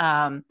things.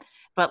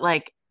 But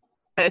like,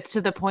 it's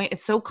to the point,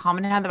 it's so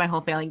common now that my whole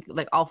family,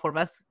 like all four of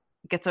us,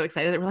 get so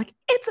excited that we're like,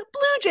 it's a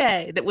blue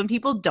jay, that when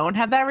people don't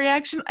have that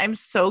reaction, I'm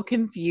so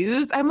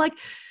confused. I'm like,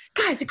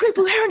 guys, a great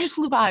blue heron just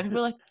flew by. And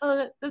we're like,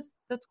 oh, that's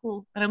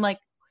cool. And I'm like,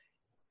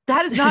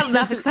 that is not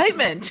enough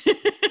excitement.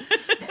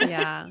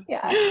 Yeah.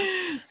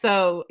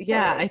 So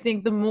yeah, I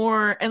think the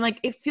more, and like,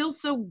 it feels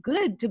so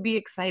good to be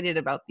excited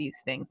about these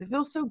things. It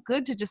feels so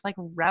good to just like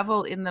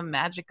revel in the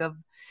magic of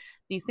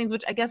these things,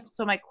 which I guess,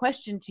 so my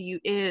question to you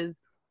is,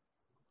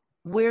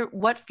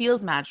 what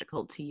feels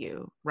magical to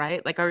you,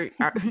 right? Like, are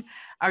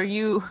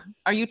you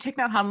Thich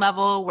Nhat Hanh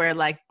level where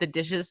like the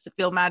dishes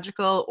feel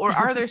magical, or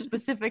are there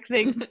specific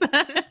things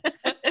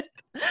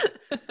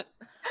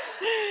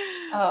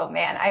Oh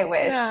man, I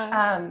wish.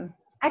 Yeah.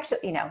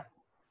 Actually,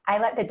 I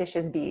let the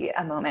dishes be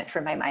a moment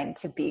for my mind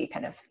to be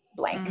kind of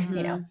blank,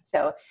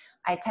 so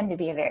I tend to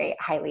be a very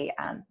highly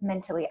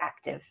mentally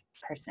active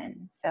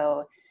person.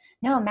 So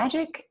no,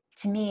 magic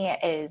to me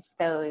is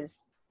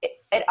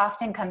it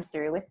often comes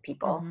through with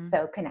people.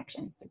 So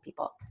connections through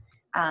people,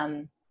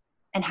 and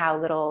how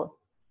little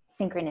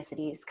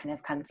synchronicities kind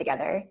of come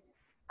together.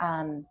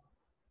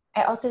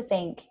 I also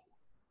think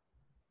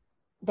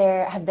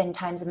there have been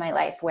times in my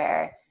life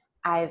where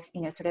I've,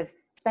 sort of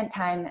spent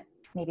time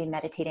maybe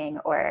meditating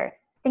or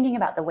thinking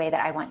about the way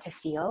that I want to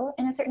feel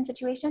in a certain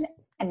situation,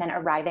 and then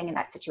arriving in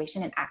that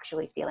situation and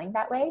actually feeling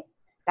that way.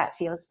 That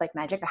feels like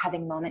magic, or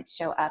having moments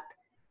show up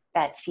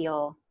that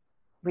feel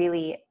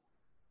really,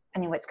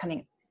 what's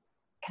coming.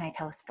 Can I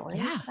tell a story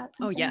about something?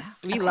 Oh, yes.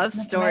 We love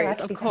stories.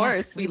 Of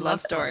course. We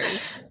love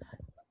stories.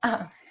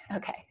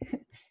 Okay.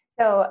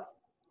 So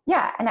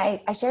yeah. And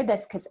I shared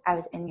this because I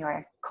was in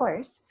your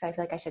course. So I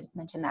feel like I should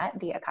mention that,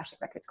 the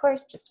Akashic Records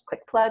course. Just a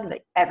quick plug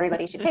that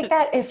everybody should take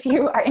that if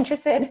you are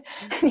interested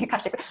in the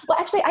Akashic. Well,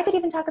 actually, I could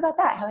even talk about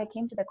that, how I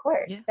came to the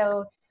course. Yeah.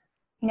 So,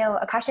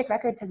 Akashic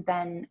Records has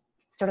been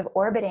sort of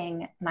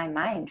orbiting my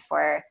mind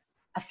for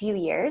a few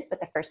years, but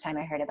the first time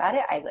I heard about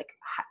it, I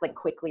like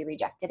quickly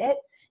rejected it.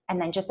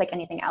 And then just like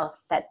anything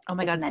else that oh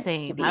my God,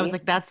 same. I was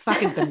like, that's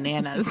fucking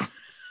bananas.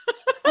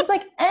 I was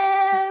like,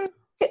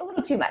 a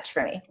little too much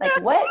for me.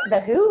 Like, what? The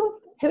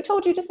who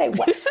told you to say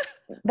what?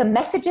 The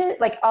messages,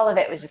 like all of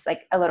it was just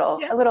like a little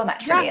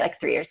much for me, like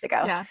 3 years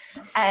ago. Yeah.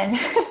 And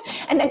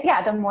then,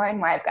 the more and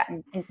more I've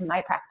gotten into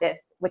my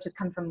practice, which has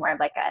come from more of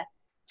like a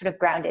sort of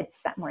grounded,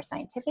 more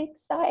scientific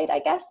side, I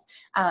guess,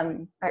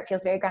 or it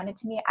feels very grounded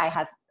to me. I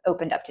have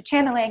opened up to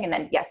channeling. And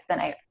then, then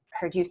I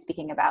heard you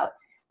speaking about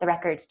the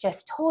records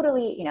just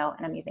totally,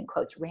 and I'm using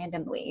quotes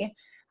randomly.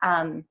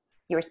 You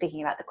were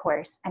speaking about the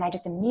course, and I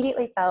just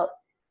immediately felt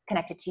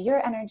connected to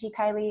your energy,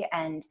 Kylie.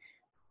 And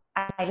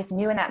I just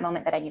knew in that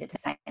moment that I needed to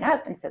sign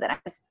up. And so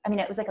that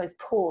it was like I was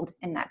pulled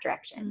in that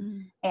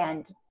direction.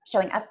 And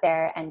showing up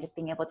there and just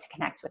being able to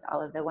connect with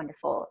all of the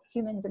wonderful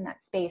humans in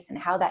that space and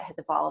how that has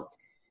evolved.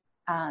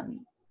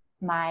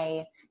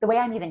 The way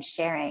I'm even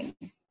sharing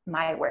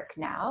my work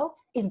now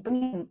is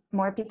bringing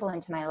more people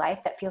into my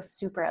life that feel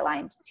super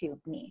aligned to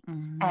me,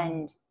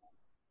 and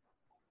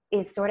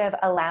is sort of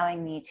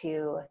allowing me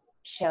to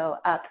show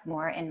up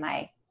more in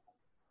my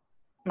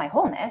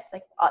wholeness,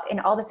 like in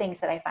all the things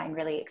that I find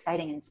really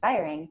exciting and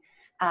inspiring,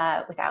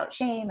 without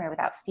shame or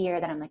without fear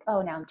that I'm like,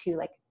 oh, now I'm too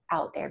like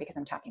out there because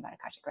I'm talking about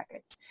Akashic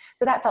Records.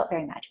 So that felt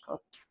very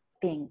magical,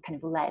 being kind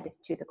of led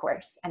to the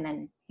course. And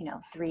then,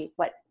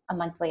 a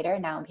month later,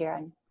 now I'm here,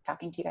 I'm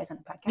talking to you guys on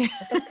the podcast.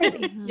 Like, that's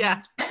crazy.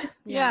 Yeah.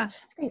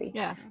 It's crazy.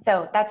 Yeah.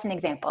 So that's an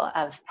example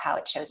of how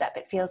it shows up.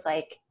 It feels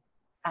like,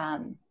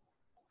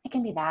 it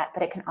can be that,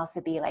 but it can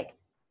also be like,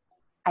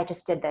 I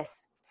just did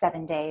this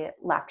 7-day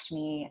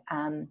Lakshmi,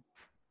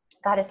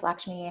 Goddess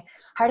Lakshmi,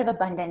 Heart of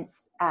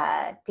Abundance,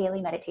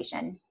 daily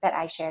meditation that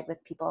I shared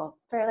with people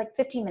for like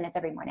 15 minutes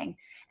every morning.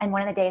 And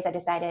one of the days I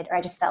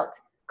just felt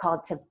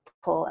called to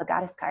pull a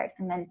goddess card.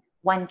 And then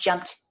one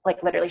jumped,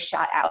 like literally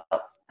shot out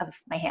of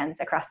my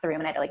hands across the room,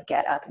 and I had to like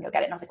get up and go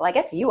get it. And I was like, well, I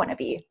guess you want to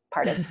be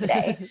part of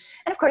today.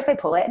 And of course I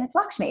pull it, and it's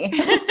Lakshmi.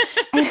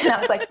 And I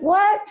was like,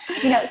 what?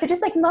 So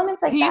just like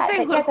moments like that.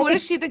 Can you say, what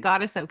is she the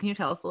goddess of? Can you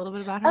tell us a little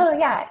bit about her? Oh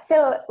yeah.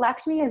 So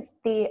Lakshmi is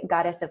the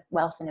goddess of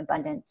wealth and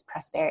abundance,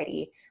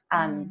 prosperity.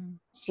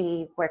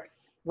 She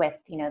works with,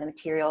 the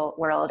material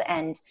world,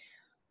 and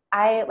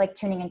I like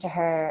tuning into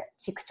her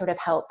to sort of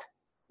help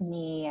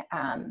me.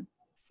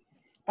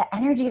 The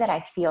energy that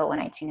I feel when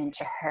I tune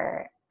into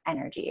her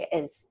energy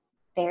is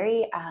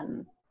very,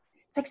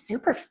 it's like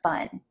super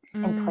fun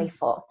and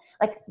playful.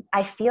 Like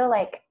I feel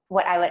like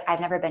I've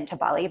never been to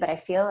Bali, but I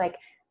feel like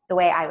the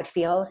way I would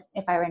feel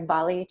if I were in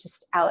Bali,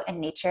 just out in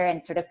nature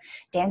and sort of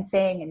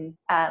dancing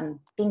and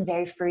being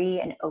very free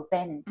and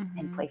open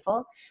and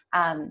playful.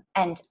 And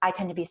I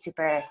tend to be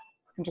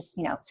I'm just,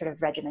 sort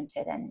of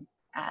regimented and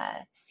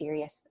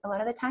serious a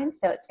lot of the time.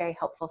 So it's very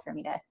helpful for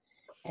me to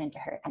get into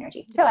her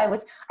energy. So I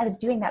was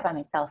doing that by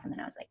myself, and then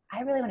I was like,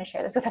 I really want to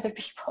share this with other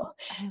people.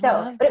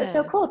 But it was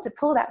so cool to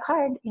pull that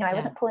card. I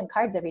wasn't pulling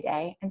cards every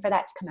day, and for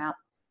that to come out,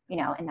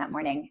 in that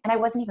morning. And I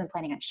wasn't even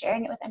planning on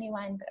sharing it with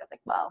anyone, but I was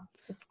like, well,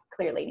 this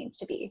clearly needs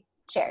to be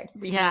shared.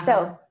 Yeah.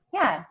 So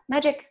yeah,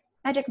 magic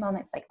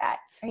moments like that.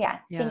 Or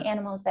seeing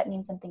animals that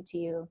mean something to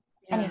you,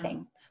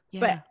 anything. Yeah.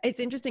 But it's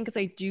interesting because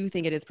I do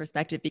think it is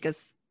perspective,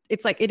 because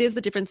it's like, it is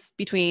the difference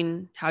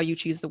between how you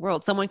choose the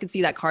world. Someone could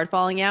see that card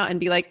falling out and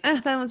be like,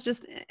 that was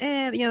just,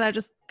 that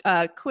just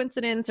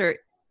coincidence, or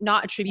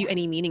not attribute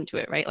any meaning to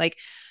it, right? Like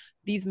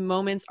these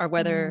moments are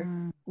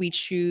whether we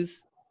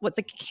choose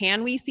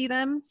can we see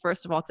them,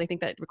 first of all, because I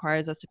think that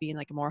requires us to be in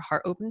like a more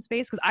heart open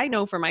space. Because I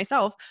know for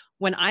myself,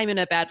 when I'm in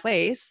a bad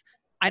place,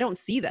 I don't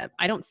see them.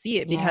 I don't see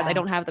it because I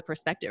don't have the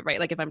perspective, right?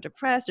 Like if I'm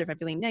depressed, or if I'm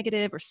feeling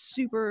negative or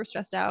super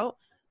stressed out,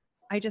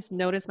 I just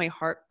notice my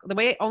heart,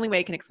 only way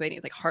I can explain it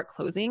is like heart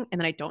closing,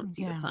 and then I don't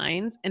see the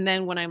signs. And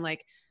then when I'm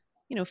like,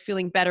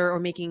 feeling better or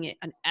making it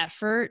an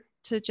effort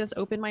to just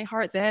open my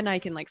heart, then I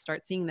can like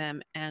start seeing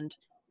them, and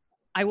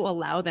I will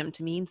allow them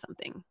to mean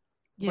something.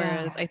 Yeah.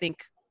 Whereas I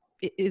think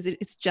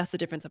it's just a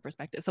difference of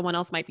perspective. Someone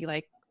else might be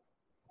like,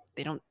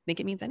 they don't think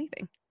it means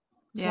anything.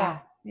 Yeah.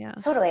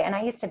 Totally. And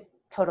I used to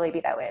totally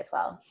be that way as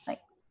well. Like,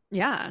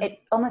 it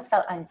almost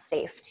felt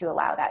unsafe to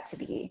allow that to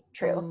be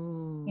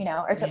true,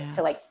 or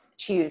to like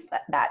choose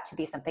that to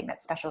be something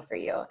that's special for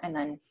you. And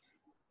then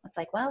it's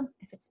like, well,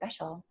 if it's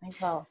special, might as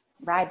well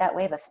ride that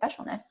wave of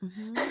specialness.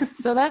 Mm-hmm.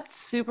 So that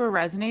super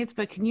resonates,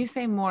 but can you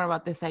say more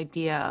about this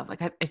idea of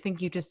like, I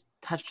think you just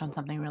touched on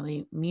something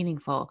really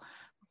meaningful.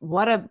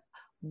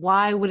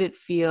 Why would it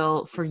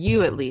feel, for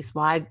you at least,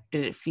 why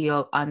did it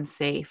feel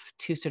unsafe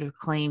to sort of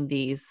claim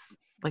these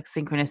like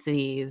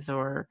synchronicities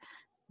or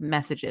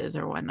messages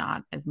or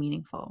whatnot as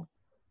meaningful?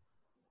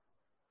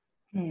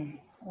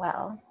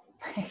 Well,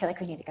 I feel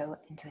like we need to go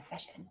into a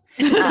session.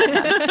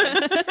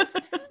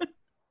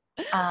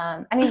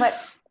 I mean, what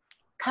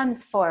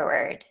comes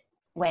forward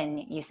when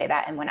you say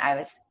that and when I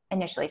was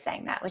initially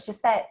saying that was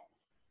just that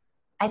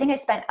I think I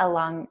spent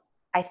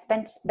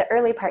the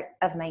early part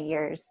of my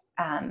years,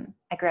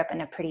 I grew up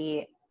in a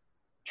pretty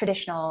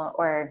traditional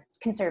or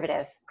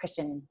conservative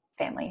Christian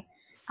family,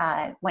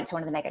 went to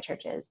one of the mega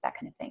churches, that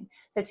kind of thing.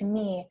 So to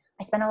me,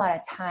 I spent a lot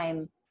of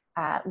time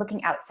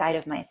looking outside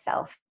of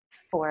myself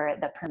for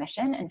the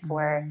permission and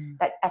for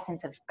that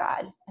essence of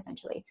God,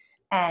 essentially.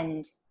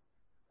 And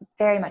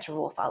very much a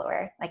rule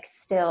follower, like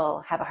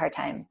still have a hard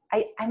time.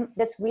 I'm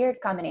this weird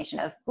combination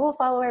of rule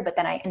follower, but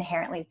then I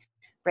inherently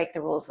break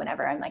the rules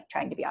whenever I'm like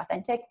trying to be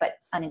authentic, but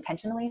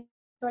unintentionally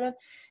sort of.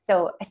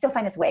 So I still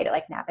find this way to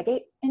like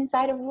navigate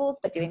inside of rules,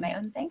 but doing my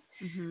own thing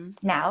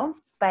now.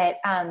 But,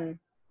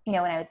 you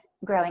know, when I was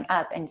growing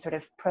up and sort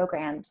of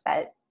programmed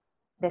that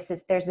there's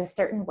this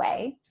certain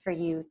way for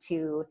you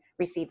to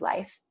receive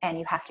life and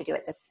you have to do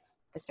it this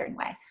certain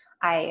way.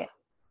 I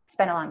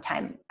spent a long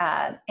time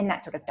in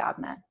that sort of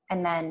dogma.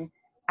 And then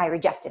I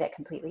rejected it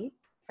completely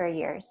for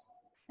years.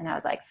 And I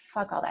was like,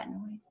 fuck all that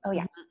noise. Oh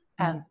yeah.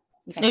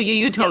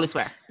 You totally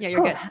swear. Yeah,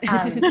 you're good.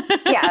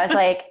 Yeah, I was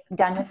like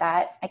done with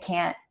that. I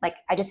can't, like,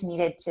 I just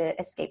needed to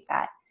escape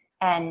that.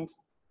 And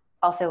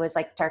also was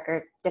like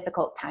darker,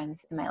 difficult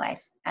times in my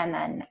life. And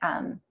then,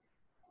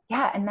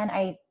 and then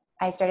I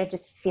started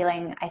just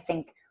feeling, I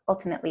think,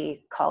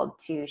 ultimately called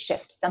to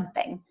shift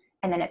something.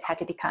 And then I've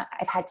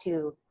had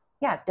to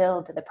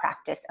build the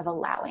practice of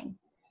allowing.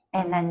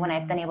 And then when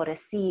I've been able to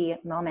see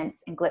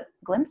moments and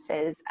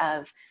glimpses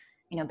of,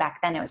 you know,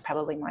 back then it was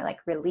probably more like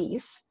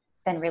relief,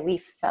 then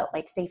relief felt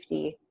like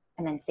safety.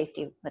 And then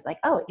safety was like,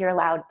 oh, you're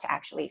allowed to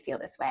actually feel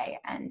this way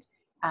and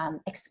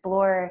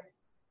explore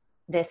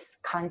this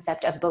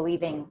concept of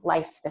believing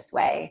life this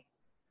way,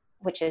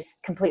 which is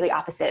completely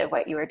opposite of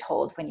what you were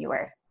told when you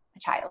were a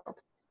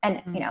child.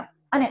 And,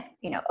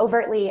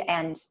 overtly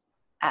and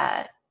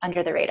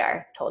under the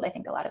radar told. I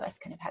think a lot of us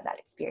kind of had that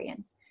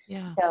experience.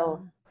 Yeah.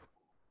 So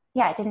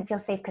it didn't feel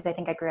safe because I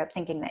think I grew up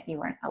thinking that you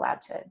weren't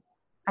allowed to,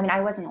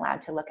 I wasn't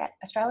allowed to look at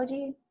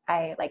astrology.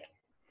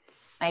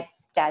 My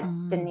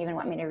dad didn't even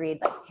want me to read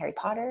like Harry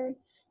Potter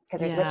because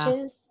there's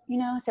witches, you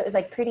know? So it was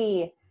like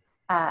pretty,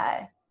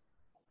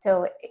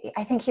 so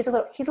I think he's a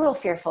little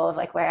fearful of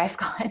like where I've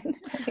gone.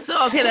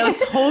 So, okay, that was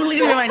totally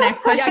gonna be my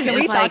next question. Yeah, can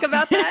we talk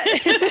about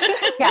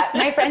that? Yeah,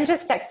 my friend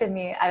just texted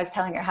me. I was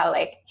telling her how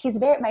like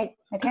my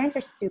parents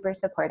are super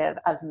supportive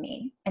of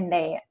me and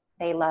they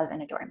love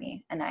and adore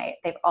me and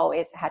they've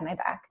always had my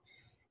back.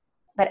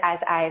 But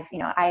as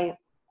I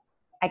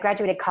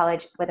graduated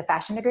college with a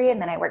fashion degree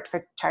and then I worked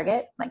for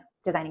Target, like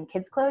designing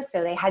kids' clothes.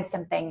 So they had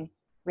something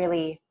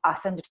really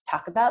awesome to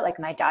talk about. Like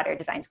my daughter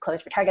designs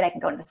clothes for Target. I can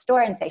go into the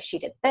store and say, she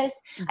did this.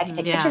 I can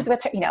take pictures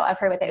with her, of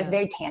her with it. It was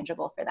very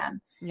tangible for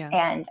them. Yeah.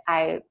 And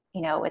I,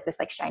 was this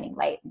like shining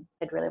light and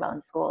did really well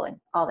in school and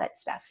all that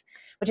stuff,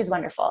 which is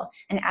wonderful.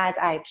 And as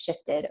I've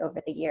shifted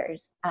over the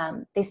years,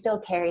 they still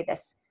carry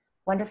this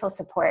wonderful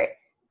support.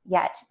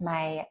 Yet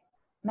my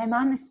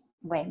mom is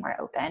way more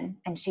open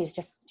and she's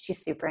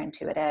super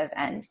intuitive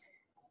and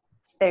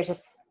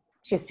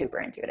she's super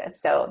intuitive.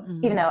 So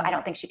even though I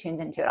don't think she tunes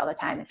into it all the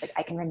time, it's like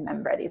I can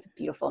remember these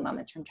beautiful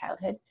moments from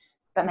childhood.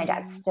 But my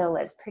dad still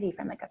lives pretty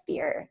from like a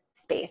fear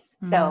space.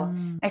 So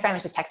my friend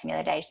was just texting the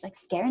other day. She's like,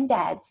 scaring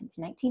dad since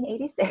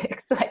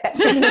 1986. Like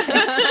that's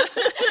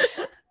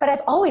But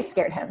I've always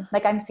scared him.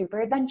 Like I'm super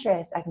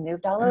adventurous. I've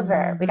moved all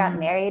over. We got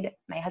married.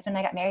 My husband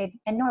and I got married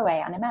in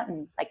Norway on a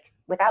mountain, like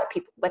without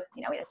people. We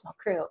had a small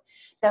crew.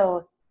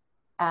 So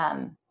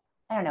I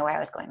don't know where I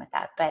was going with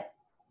that, but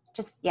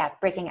just,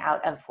 breaking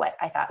out of what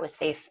I thought was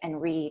safe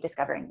and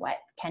rediscovering what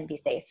can be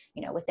safe,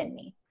 within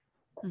me.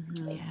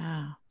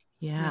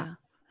 Yeah.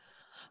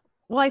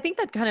 Well, I think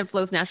that kind of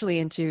flows naturally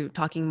into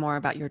talking more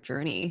about your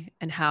journey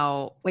and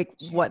how,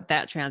 what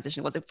that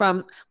transition was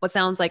from what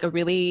sounds like a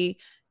really,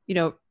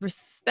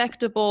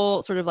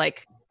 respectable sort of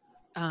like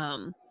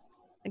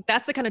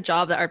that's the kind of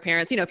job that our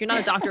parents, if you're not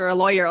a doctor or a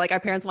lawyer, like our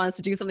parents want us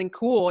to do something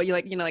cool. You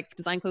like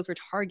design clothes for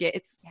Target.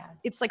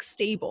 It's like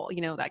stable,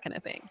 that kind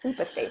of thing.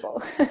 Super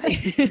stable.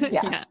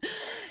 Yeah.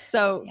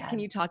 So can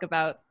you talk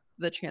about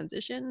the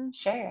transition?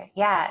 Sure.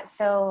 Yeah.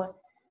 So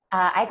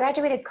I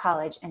graduated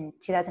college in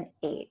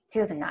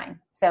 2009.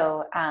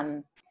 So,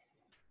 and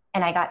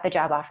I got the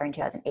job offer in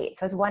 2008.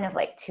 So I was one of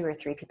like 2 or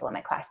 3 people in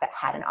my class that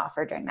had an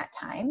offer during that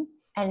time.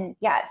 And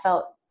it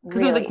felt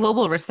because it was a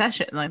global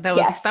recession. Like that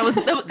was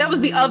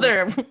the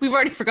other, we've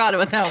already forgot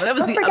about that, but that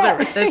was the other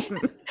recession.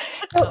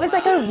 So it was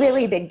like a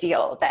really big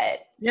deal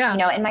that,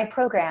 and my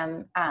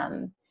program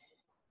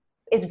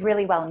is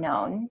really well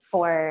known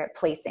for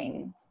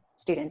placing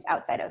students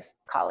outside of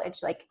college.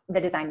 Like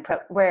the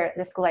where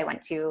the school I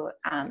went to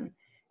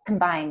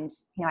combined,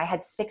 I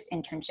had 6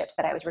 internships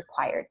that I was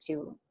required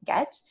to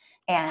get.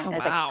 And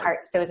it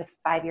was so it was a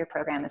 5-year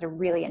program. It was a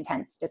really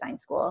intense design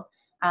school.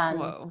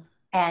 Whoa.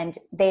 And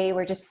they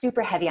were just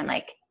super heavy on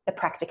like the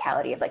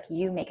practicality of like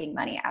you making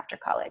money after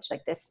college.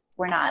 Like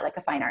we're not like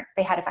a fine arts.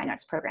 They had a fine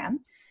arts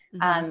program.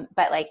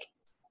 But like,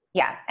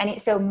 yeah.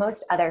 And so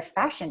most other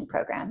fashion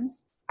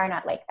programs are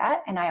not like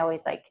that. And I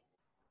always like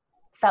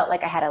felt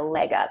like I had a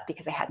leg up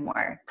because I had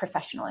more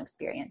professional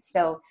experience.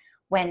 So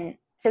going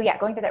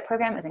through that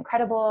program was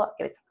incredible.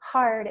 It was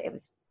hard. It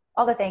was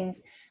all the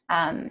things.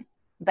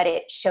 But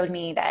it showed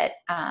me that,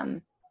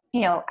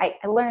 I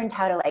learned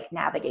how to like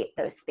navigate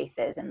those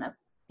spaces and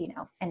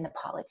the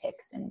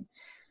politics, and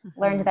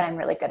learned that I'm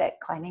really good at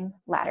climbing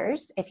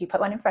ladders if you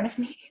put one in front of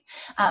me.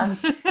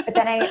 But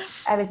then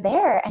I was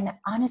there, and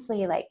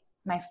honestly, like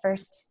my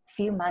first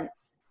few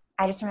months,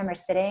 I just remember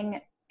sitting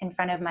in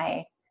front of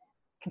my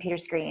computer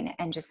screen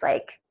and just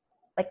like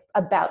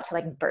about to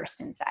like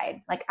burst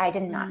inside. Like I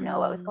did not know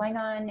what was going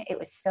on. It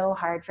was so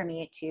hard for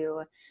me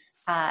to,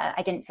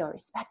 I didn't feel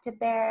respected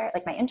there.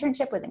 Like my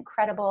internship was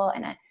incredible.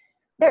 And I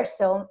just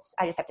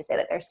have to say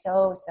that there's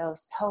so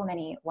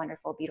many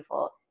wonderful,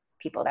 beautiful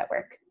people that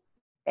work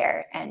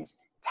there and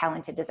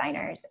talented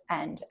designers.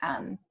 And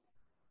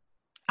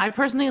I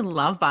personally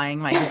love buying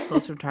my kids'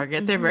 clothes from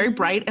Target. They're very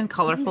bright and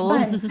colorful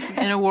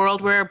in a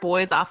world where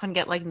boys often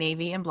get like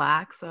navy and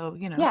black. So,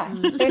 Yeah,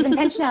 there's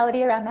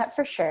intentionality around that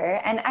for sure.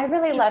 And I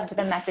really loved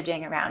the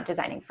messaging around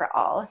designing for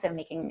all. So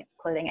making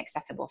clothing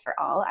accessible for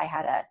all. I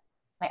had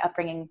my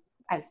upbringing,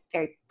 I was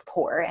very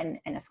poor and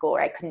in a school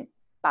where I couldn't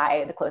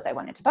buy the clothes I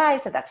wanted to buy.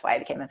 So that's why I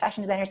became a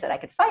fashion designer, so that I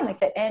could finally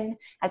fit in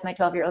as my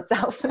 12-year-old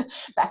self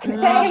back in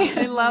the day.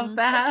 I love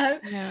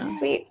that. Yeah.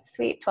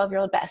 Sweet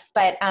 12-year-old Beth.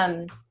 But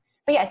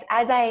yes,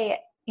 as I,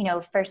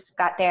 first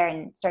got there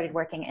and started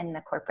working in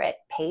the corporate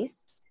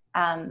pace,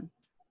 I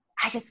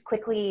just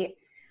quickly,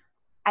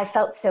 I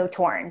felt so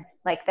torn,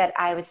 like that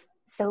I was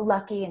so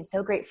lucky and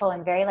so grateful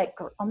and very like,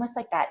 almost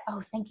like that,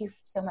 oh, thank you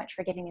so much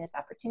for giving me this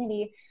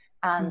opportunity.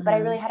 But I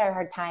really had a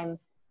hard time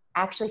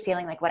actually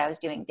feeling like what I was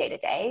doing day to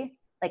day,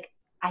 like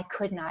I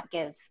could not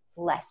give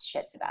less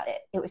shits about it.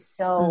 It was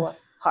so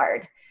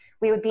hard.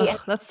 We would be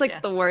that's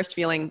like the worst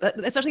feeling,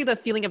 especially the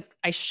feeling of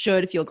I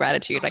should feel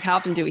gratitude. Like how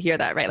often do we hear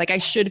that, right? Like I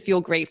should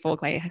feel grateful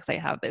because I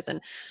have this,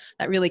 and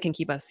that really can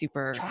keep us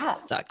super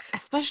stuck.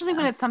 Especially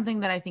when it's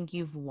something that I think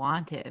you've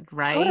wanted,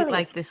 right? Totally.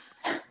 Like this.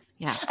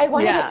 Yeah. I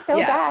wanted it so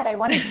bad. I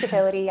wanted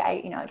stability.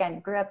 I, again,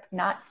 grew up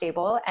not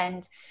stable,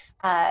 and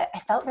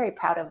I felt very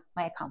proud of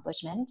my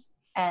accomplishment.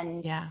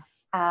 And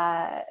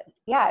I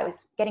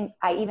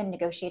even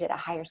negotiated a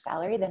higher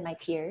salary than my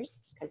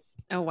peers because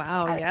oh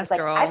wow, yes, like,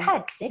 girl. I've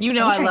had 6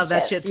 I love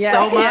that shit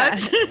so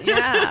much.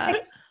 Yeah.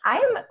 Like,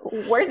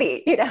 I'm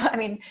worthy, I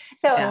mean,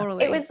 so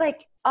It was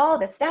like all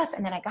the stuff.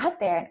 And then I got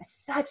there and it was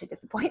such a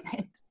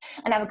disappointment.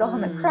 And I would go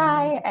home and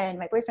cry. And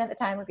my boyfriend at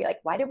the time would be like,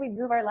 why did we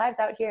move our lives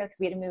out here? Because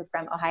we had to move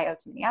from Ohio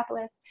to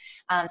Minneapolis.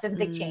 So it's a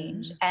big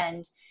change.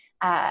 And,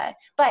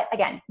 but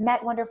again,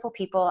 met wonderful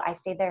people. I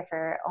stayed there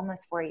for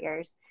almost 4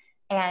 years.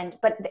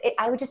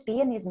 I would just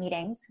be in these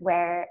meetings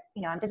where,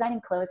 I'm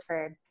designing clothes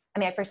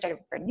I first started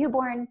for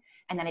newborn,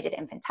 and then I did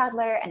infant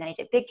toddler, and then I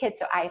did big kids.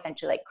 So I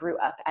essentially like grew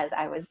up as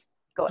I was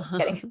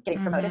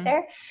getting promoted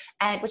there,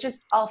 and which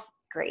was all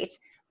great.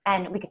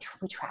 And we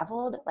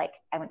traveled, like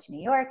I went to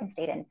New York and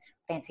stayed in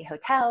fancy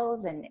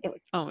hotels, and it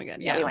was, oh my God.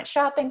 we went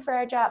shopping for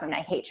our job. I mean,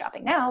 I hate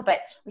shopping now,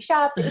 but we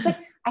shopped. It was like,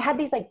 I had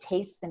these like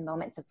tastes and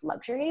moments of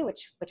luxury,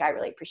 which I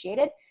really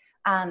appreciated.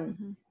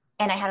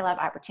 And I had a lot of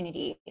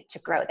opportunity to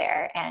grow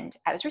there, and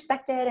I was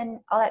respected and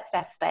all that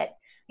stuff. But,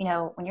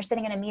 when you're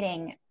sitting in a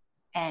meeting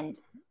and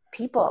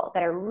people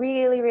that are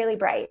really, really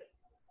bright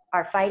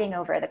are fighting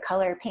over the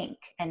color pink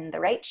and the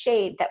right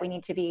shade that we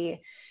need to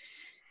be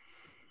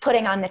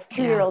putting on this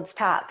 2-year-old's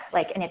top,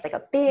 like, and it's like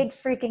a big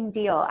freaking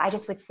deal. I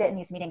just would sit in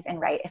these meetings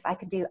and write. I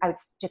would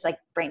just like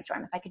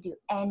brainstorm. If I could do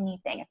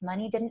anything, if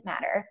money didn't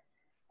matter,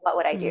 what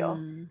would I do?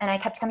 And I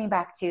kept coming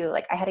back to,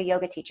 like, I had a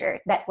yoga teacher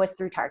that was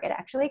through Target,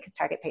 actually, because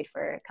Target paid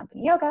for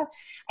company yoga.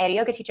 I had a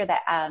yoga teacher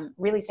that I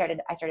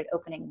started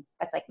opening,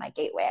 that's like my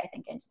gateway, I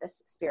think, into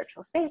this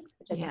spiritual space,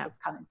 which I think is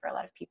common for a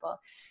lot of people.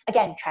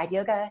 Again, tried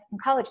yoga in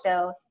college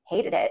though,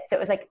 hated it. So it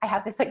was like, I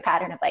have this like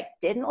pattern of like,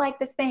 didn't like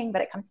this thing,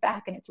 but it comes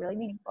back and it's really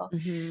meaningful.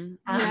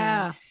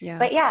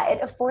 But yeah,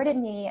 it afforded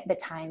me the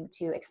time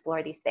to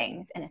explore these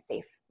things in a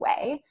safe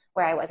way,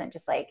 where I wasn't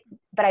just like,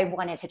 but I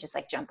wanted to just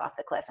like jump off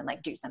the cliff and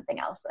like do something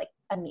else like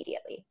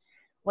immediately.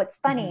 What's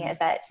funny is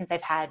that since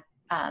I've had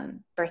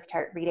birth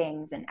chart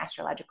readings and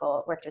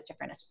worked with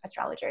different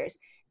astrologers,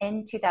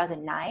 in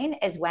 2009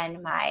 is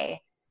when my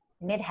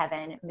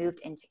midheaven moved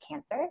into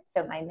Cancer.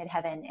 So my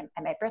midheaven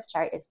and my birth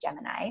chart is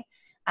Gemini,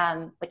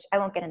 which I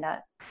won't get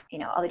into,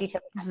 all the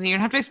details. So you're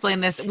gonna have to explain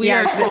this. We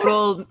are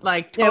total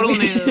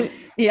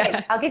news.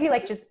 I'll give you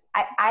like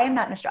I am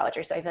not an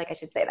astrologer, so I feel like I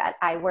should say that.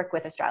 I work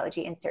with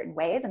astrology in certain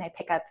ways, and I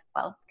pick up,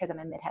 because I'm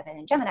a midheaven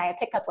in Gemini, I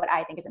pick up what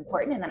I think is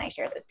important, and then I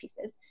share those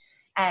pieces.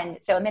 And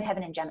so a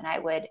midheaven in Gemini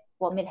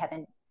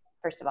midheaven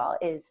first of all,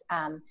 is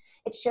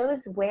it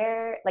shows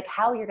where, like,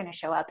 how you're going to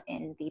show up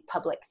in the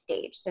public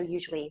stage. So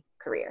usually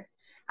career.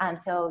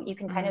 So you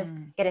can kind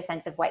of get a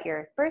sense of what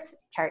your birth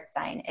chart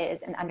sign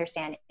is and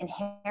understand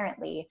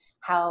inherently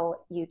how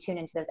you tune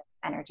into those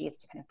energies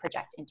to kind of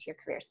project into your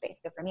career space.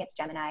 So for me, it's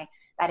Gemini.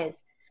 That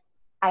is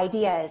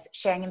ideas,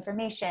 sharing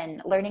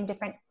information, learning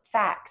different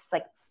facts,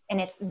 like,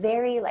 and it's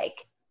very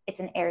like, it's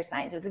an air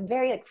sign. So it's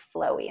very like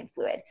flowy and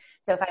fluid.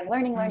 So if I'm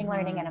learning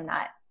and I'm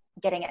not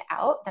getting it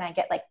out, then I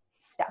get like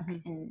stuck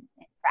and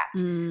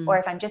trapped. Or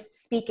if I'm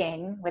just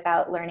speaking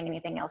without learning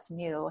anything else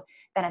new,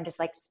 then I'm just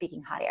like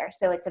speaking hot air.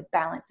 So it's a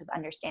balance of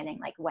understanding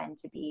like when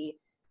to be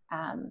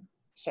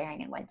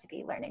sharing and when to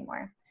be learning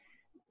more.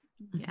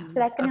 Yeah. So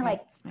that's going to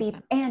like be,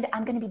 and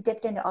I'm going to be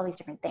dipped into all these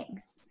different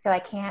things. So I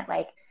can't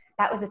like,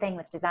 that was the thing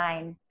with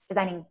designing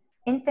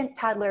infant,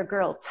 toddler,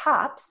 girl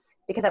tops,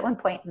 because at one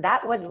point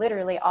that was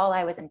literally all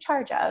I was in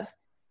charge of.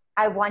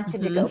 I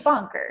wanted to go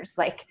bonkers,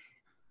 like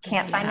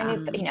can't find a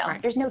new, you know,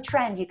 there's no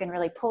trend you can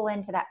really pull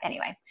into that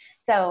anyway.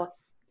 So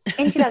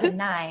in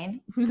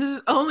 2009, this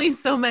is only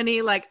so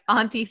many like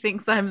auntie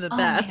thinks I'm the best.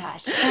 Oh my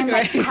gosh. And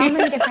like how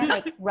many different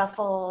like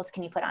ruffles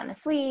can you put on the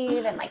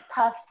sleeve and like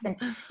puffs, and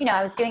you know,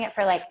 I was doing it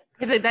for like,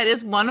 that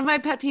is one of my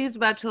pet peeves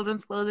about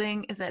children's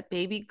clothing, is that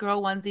baby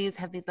girl onesies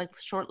have these like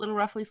short little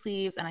ruffly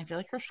sleeves, and I feel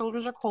like her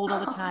shoulders are cold all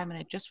the time, and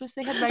I just wish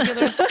they had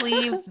regular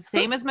sleeves the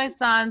same as my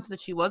son, so that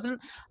she wasn't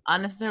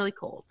unnecessarily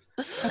cold.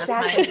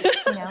 Exactly.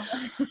 You know.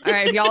 All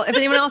right, y'all, if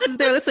anyone else is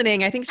there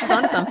listening, I think she's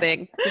on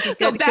something. This is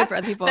good for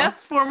other people.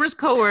 That's Formers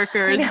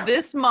coworkers.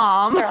 This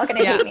mom, they're all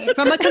gonna hate me.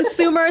 From a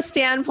consumer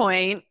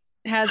standpoint,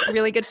 has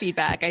really good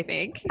feedback, I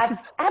think.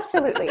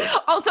 Absolutely.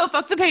 Also,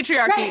 fuck the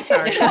patriarchy. Right.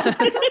 Sorry.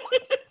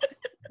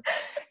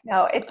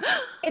 No,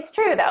 it's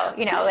true though,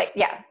 you know, like,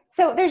 yeah.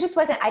 So there just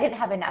wasn't, I didn't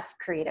have enough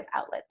creative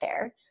outlet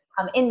there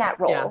in that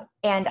role.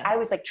 Yeah. And I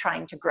was like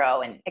trying to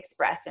grow and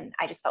express, and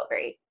I just felt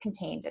very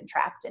contained and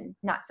trapped and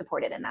not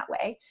supported in that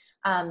way.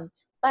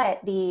 But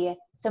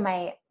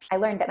I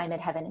learned that my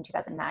midheaven in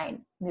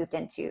 2009 moved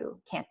into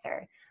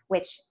Cancer,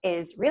 which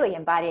is really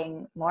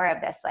embodying more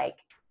of this like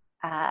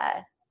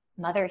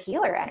mother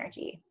healer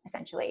energy,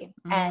 essentially.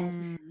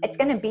 And it's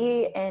going to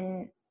be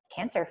in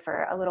Cancer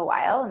for a little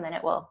while, and then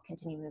it will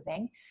continue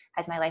moving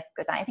as my life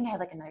goes on. I think I have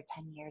like another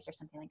 10 years or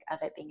something like of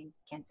it being in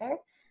Cancer.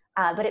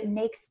 But it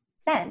makes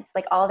sense.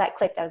 Like all that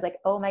clicked. I was like,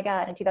 oh my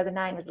God. And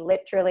 2009 was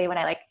literally when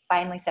I like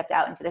finally stepped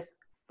out into this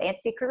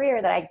fancy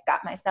career that I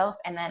got myself.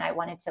 And then I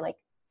wanted to like,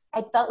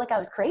 I felt like I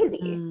was crazy.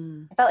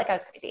 I felt like I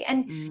was crazy.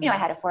 And, you know, I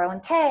had a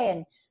 401k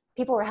and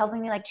people were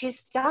helping me like choose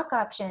stock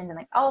options and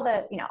like all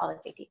the, you know, all the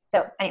safety.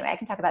 So anyway, I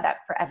can talk about that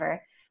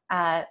forever.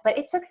 But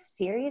it took a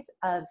series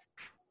of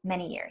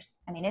many years.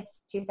 I mean,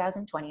 it's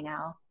 2020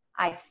 now.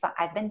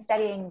 I've been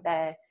studying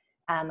the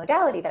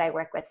modality that I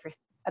work with for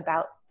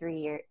about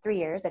 3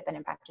 years. I've been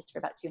in practice for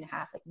about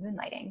 2.5, like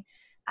moonlighting.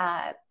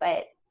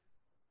 But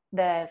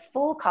the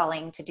full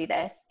calling to do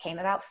this came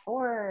about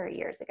 4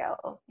 years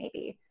ago,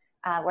 maybe,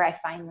 where I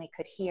finally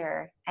could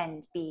hear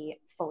and be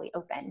fully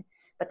open.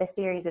 But the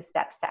series of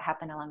steps that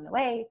happened along the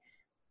way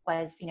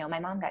was, you know, my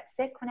mom got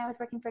sick when I was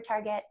working for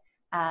Target,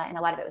 and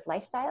a lot of it was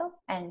lifestyle.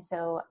 And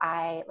so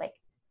I like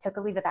took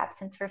a leave of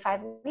absence for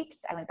 5 weeks.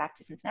 I went back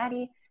to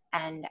Cincinnati,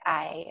 and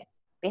I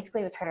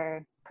basically was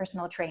her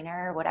personal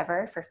trainer or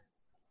whatever for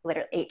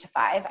literally 8 to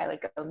 5. I would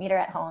go meet her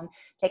at home,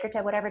 take her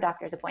to whatever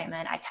doctor's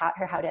appointment. I taught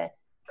her how to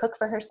cook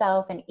for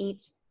herself and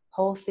eat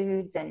whole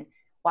foods, and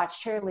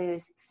watched her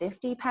lose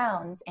 50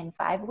 pounds in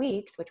 5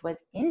 weeks, which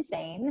was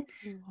insane.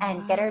 Wow.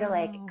 And get her to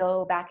like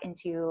go back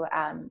into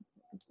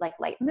like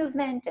light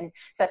movement. And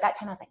so at that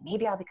time I was like,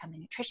 maybe I'll become a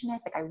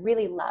nutritionist. Like I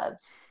really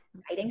loved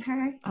guiding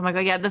her. Oh my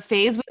God. Yeah. The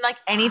phase when like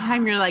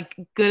anytime you're like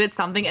good at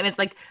something and it's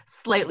like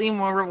slightly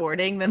more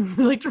rewarding than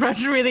like the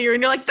rest of the year,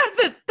 and you're like, that's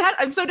it.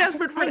 I'm so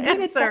desperate for an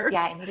answer.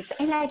 I needed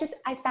to, and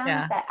I found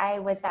that I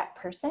was that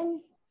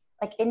person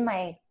like in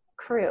my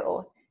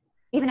crew,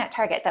 even at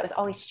Target, that was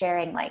always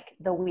sharing like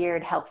the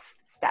weird health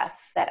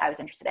stuff that I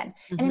was interested in.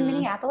 And in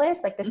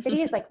Minneapolis, like the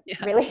city is like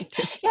really,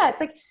 it's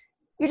like,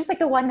 you're just like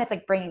the one that's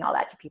like bringing all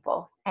that to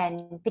people.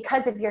 And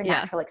because of your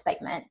natural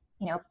excitement,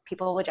 you know,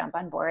 people will jump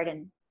on board,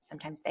 and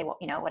sometimes they will,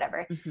 you know,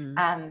 whatever.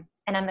 And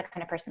I'm the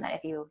kind of person that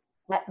if you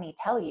let me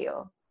tell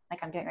you,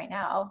 like I'm doing right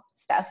now,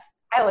 stuff,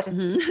 I will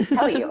just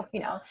tell you,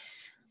 you know?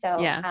 So,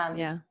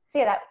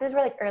 those were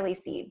like early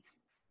seeds.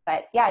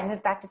 But yeah, I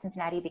moved back to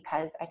Cincinnati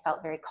because I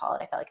felt very called.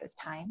 I felt like it was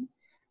time.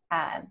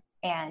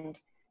 And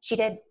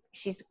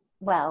she's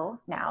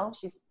well now,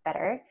 she's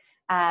better.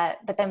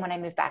 But then when I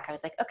moved back, I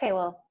was like, okay,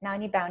 well now I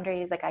need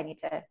boundaries. Like I need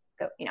to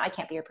go, you know, I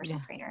can't be your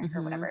personal trainer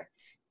or whatever,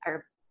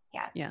 or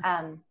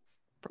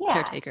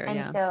caretaker.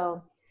 And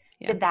so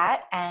did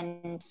that.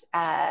 And,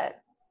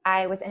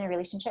 I was in a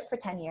relationship for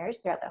 10 years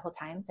throughout that whole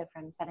time. So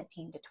from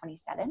 17 to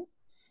 27.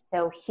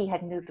 So he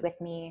had moved with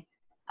me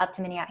up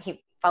to Minneapolis.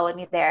 He followed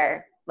me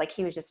there. Like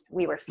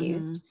we were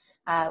fused,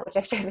 which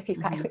I've shared with you,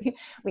 Kylie.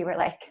 We were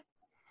like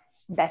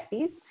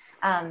besties.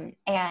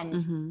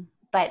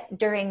 But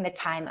during the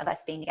time of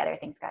us being together,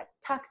 things got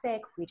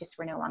toxic. We just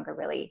were no longer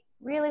really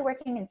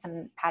working, and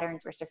some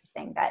patterns were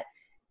surfacing that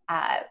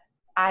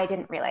I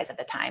didn't realize at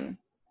the time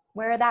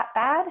were that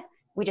bad.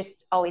 We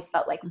just always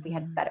felt like we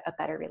had a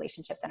better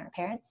relationship than our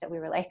parents. So we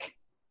were like,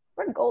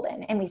 we're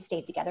golden, and we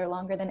stayed together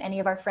longer than any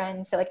of our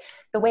friends. So like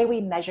the way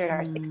we measured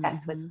our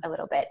success was a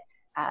little bit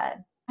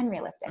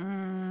unrealistic.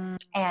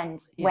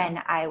 And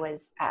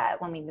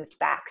when we moved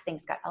back,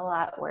 things got a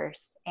lot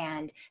worse,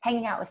 and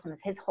hanging out with some of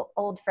his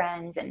old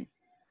friends and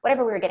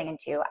whatever we were getting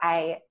into,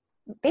 I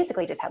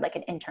basically just had like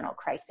an internal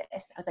crisis.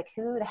 I was like,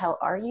 who the hell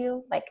are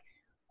you? Like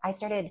I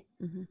started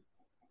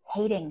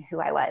hating who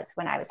I was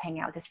when I was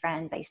hanging out with his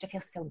friends. I used to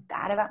feel so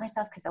bad about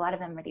myself because a lot of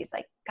them were these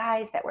like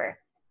guys that were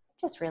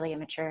just really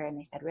immature, and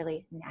they said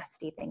really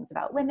nasty things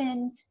about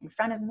women in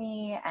front of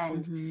me,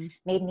 and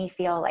made me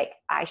feel like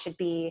I should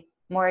be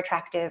more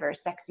attractive or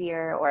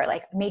sexier, or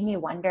like made me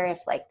wonder if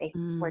like they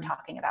were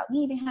talking about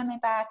me behind my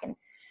back. And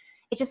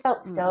it just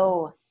felt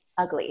so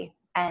ugly.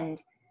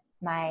 And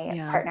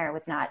my partner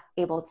was not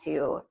able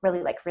to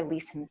really like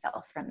release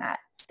himself from that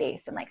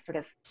space and like sort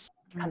of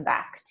come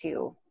back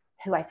to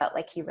who I felt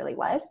like he really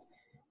was.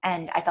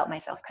 And I felt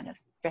myself kind of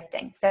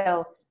drifting.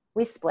 So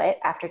we split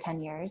after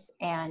 10 years,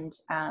 and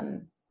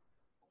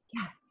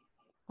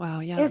wow.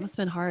 Yeah. It must have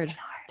been hard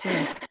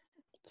too.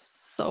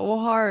 So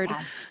hard.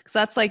 Cause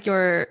that's like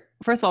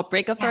first of all,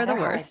 breakups are the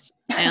worst.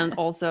 And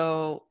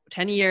also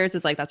 10 years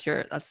is like, that's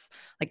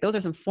like, those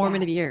are some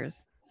formative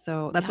years.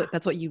 So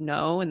that's what you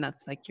know. And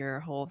that's like your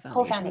whole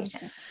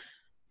foundation.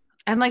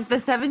 And like the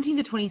 17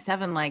 to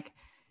 27, like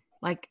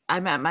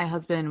I met my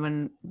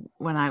husband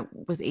when I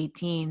was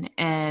 18,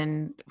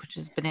 and which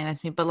is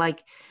bananas to me, but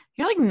like,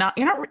 you're not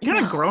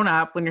grown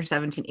up when you're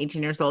 17,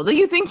 18 years old. Like,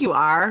 you think you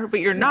are, but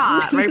you're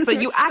not, right?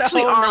 But you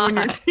actually are when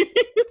you're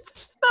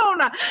so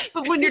not.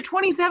 But when you're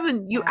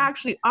 27, you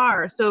actually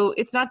are. So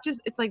it's not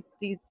just, it's like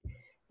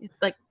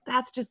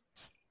it's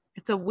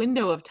a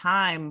window of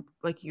time.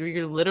 Like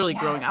you're literally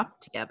growing up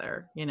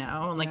together,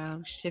 and like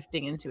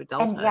shifting into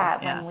adulthood.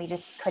 And when we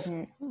just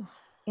couldn't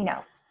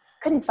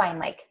find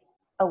like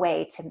a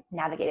way to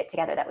navigate it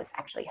together that was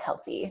actually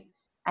healthy.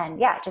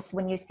 And just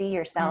when you see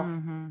yourself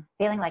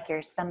feeling like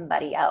you're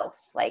somebody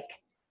else, like,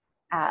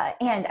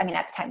 and I mean,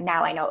 at the time,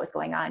 now I know what was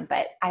going on,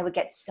 but I would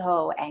get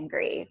so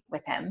angry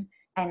with him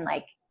and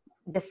like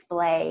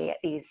display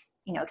these,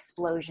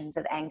 explosions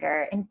of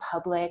anger in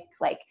public.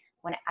 Like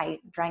when I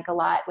drank a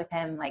lot with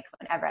him, like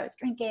whenever I was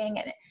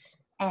drinking,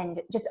 and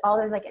just all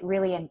those like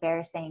really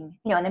embarrassing,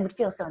 and then would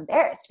feel so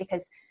embarrassed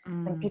because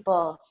when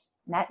people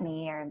met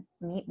me or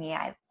meet me,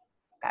 I've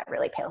got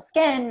really pale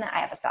skin.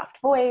 I have a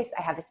soft voice.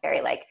 I have this very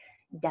like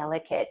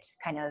delicate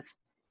kind of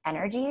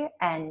energy.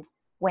 And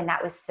when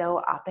that was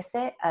so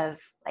opposite of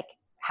like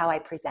how I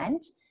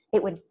present,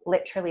 it would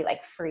literally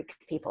like freak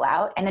people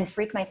out and then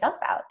freak myself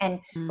out. And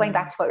going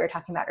back to what we were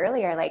talking about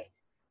earlier, like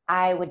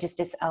I would just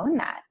disown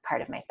that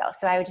part of myself.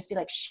 So I would just be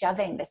like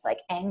shoving this like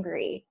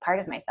angry part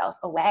of myself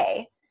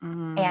away.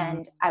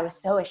 And I was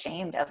so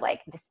ashamed of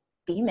like this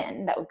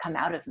demon that would come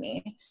out of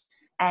me.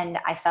 And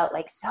I felt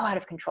like so out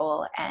of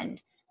control.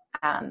 And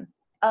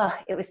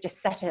it was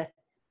just such a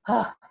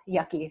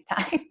yucky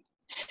time.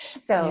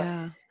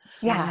 So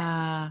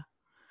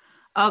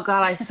oh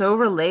God, I so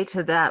relate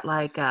to that.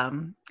 Like,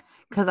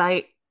 cause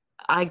I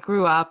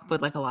grew up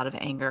with like a lot of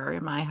anger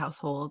in my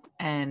household,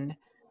 and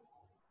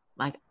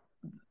like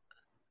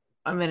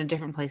I'm in a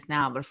different place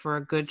now, but for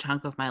a good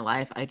chunk of my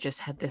life, I just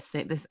had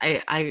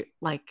I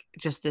like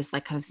just this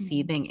like kind of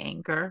seething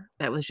anger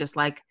that was just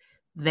like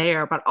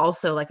there, but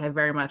also like I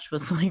very much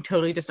was like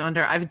totally disowned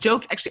her. I've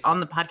joked actually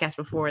on the podcast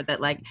before that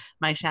like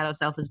my shadow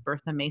self is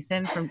Bertha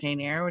Mason from Jane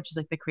Eyre, which is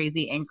like the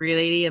crazy angry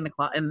lady in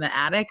the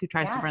attic who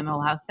tries to burn the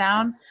whole house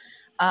down.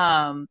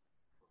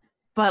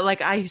 But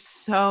like I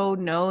so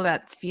know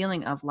that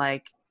feeling of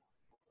like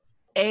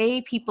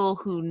people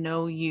who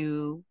know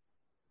you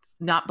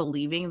not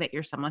believing that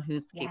you're someone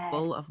who's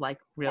capable of like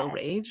real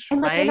rage,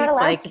 and like right? you're not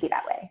allowed like, to be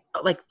that way,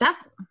 like that.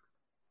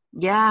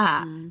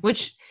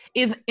 Which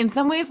is in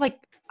some ways like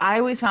I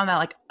always found that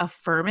like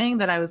affirming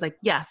that I was like,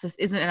 yes, this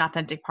isn't an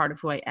authentic part of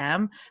who I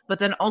am, but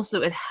then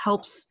also it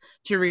helps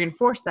to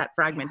reinforce that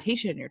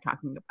fragmentation you're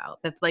talking about.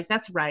 That's like,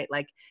 that's right.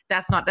 Like,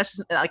 that's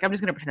just like, I'm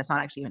just going to pretend it's not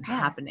actually even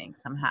happening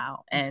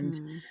somehow.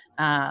 And,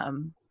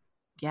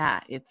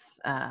 it's,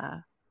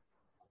 I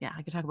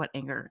could talk about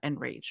anger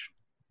and rage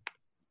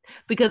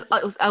because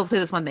I'll say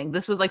this one thing.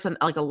 This was like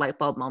a light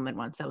bulb moment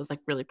once that was like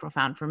really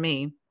profound for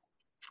me.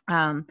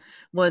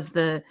 Was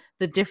the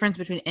difference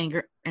between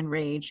anger and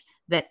rage,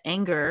 that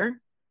anger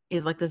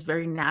is like this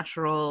very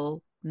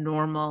natural,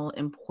 normal,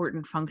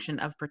 important function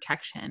of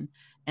protection,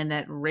 and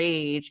that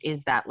rage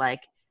is that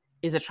like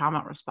is a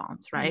trauma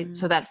response, right?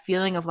 So that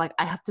feeling of like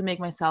I have to make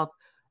myself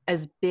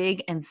as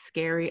big and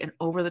scary and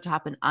over the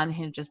top and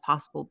unhinged as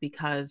possible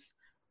because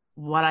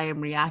what I am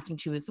reacting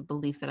to is a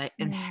belief that I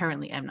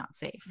inherently am not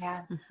safe.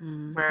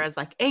 Whereas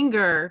like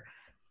anger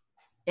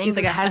it's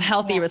like a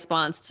healthy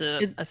response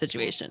to a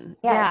situation.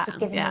 It's just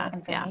giving you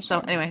information.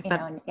 So anyway,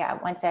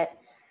 once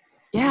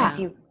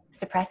you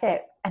suppress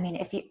it, I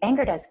mean,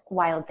 anger does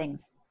wild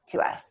things to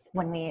us.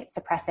 When we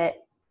suppress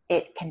it,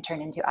 it can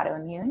turn into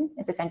autoimmune.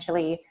 It's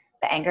essentially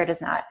the anger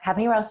does not have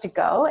anywhere else to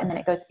go, and then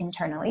it goes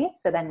internally.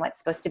 So then what's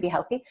supposed to be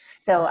healthy?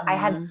 So I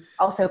had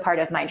also, part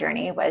of my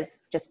journey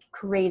was just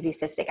crazy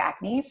cystic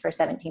acne for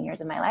 17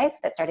 years of my life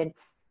that started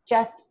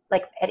just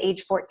like at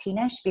age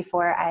 14ish,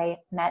 before I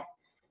met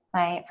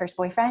my first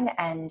boyfriend.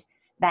 And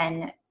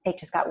then it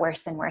just got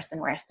worse and worse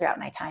and worse throughout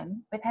my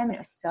time with him. And it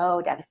was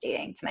so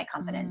devastating to my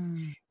confidence.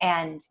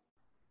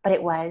 But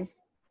it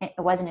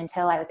wasn't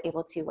until I was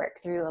able to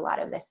work through a lot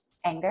of this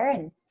anger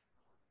and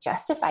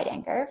justified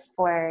anger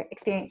for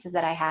experiences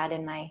that I had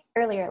in my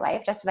earlier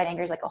life. Justified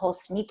anger is like a whole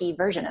sneaky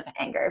version of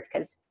anger,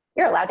 because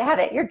you're allowed to have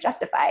it. You're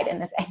justified in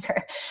this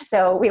anger.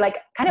 So we like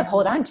kind of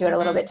hold on to it a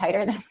little bit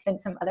tighter than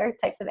some other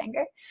types of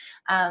anger.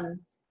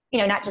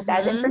 Not just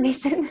as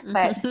information,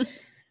 but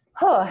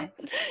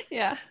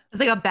yeah. It's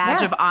like a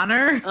badge of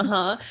honor.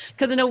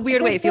 Because in a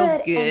weird way, it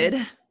feels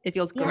good. It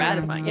feels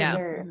gratifying. It's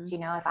deserved.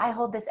 If I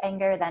hold this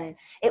anger, then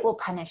it will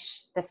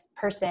punish this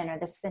person or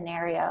this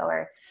scenario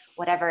or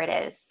whatever it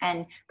is.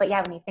 But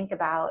when you think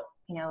about,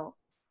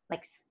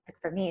 like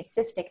for me,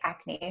 cystic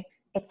acne,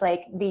 it's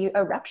like the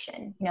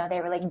eruption,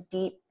 they were like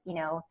deep,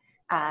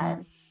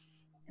 that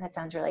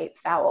sounds really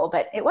foul,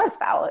 but it was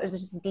foul. It was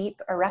just deep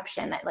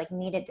eruption that like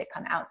needed to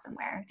come out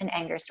somewhere. And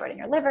anger is stored in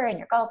your liver and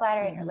your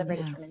gallbladder, and your liver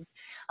determines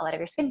a lot of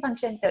your skin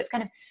function. So it's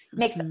kind of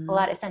makes a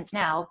lot of sense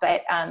now,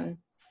 but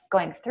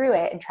going through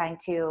it and trying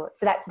to,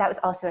 so that was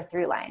also a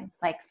through line,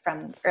 like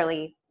from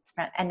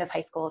end of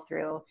high school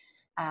through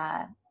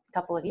a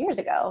couple of years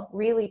ago,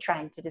 really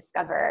trying to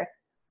discover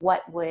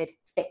what would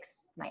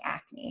fix my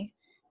acne,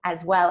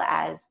 as well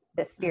as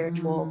the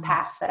spiritual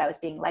path that I was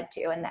being led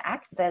to. And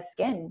the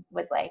skin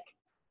was like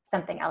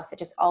something else that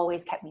just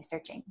always kept me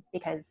searching,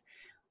 because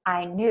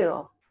I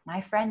knew my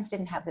friends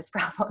didn't have this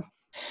problem.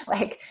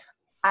 Like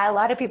a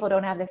lot of people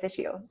don't have this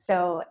issue.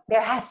 So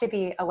there has to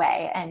be a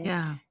way.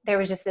 And there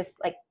was just this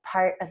like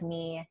part of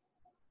me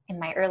in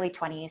my early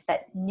 20s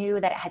that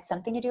knew that it had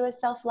something to do with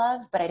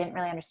self-love, but I didn't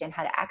really understand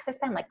how to access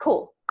them. Like,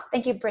 cool.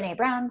 Thank you, Brene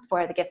Brown,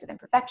 for the gifts of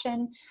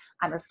imperfection.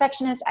 I'm a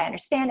perfectionist. I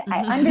understand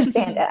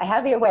it. I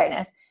have the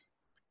awareness.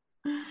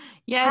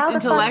 Yes, how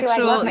the fuck do I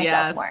love myself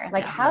yes, more?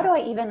 Like, how do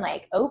I even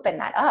like open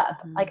that up?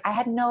 Like, I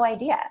had no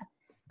idea,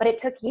 but it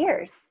took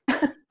years.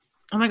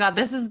 Oh my God,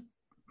 this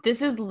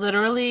is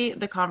literally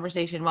the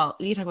conversation. Well,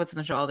 we talk about this on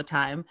the show all the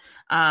time,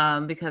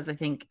 because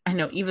I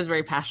know Eva's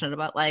very passionate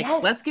about like,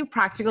 let's give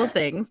practical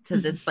things to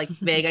this like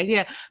vague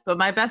idea. But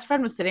my best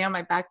friend was sitting on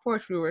my back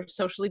porch. We were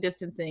socially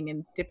distancing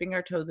and dipping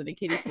our toes in a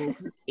kiddie pool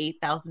because it's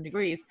 8,000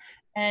 degrees.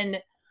 And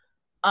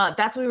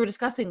that's what we were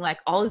discussing, like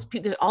all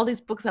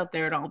these books out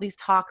there and all these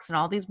talks and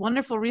all these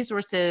wonderful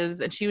resources.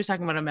 And she was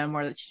talking about a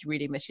memoir that she's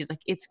reading that she's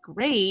like, it's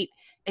great,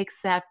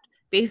 except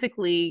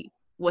basically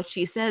what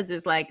she says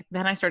is like,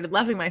 then I started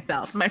loving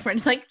myself. My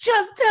friend's like,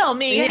 just tell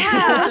me. What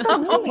does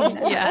that mean?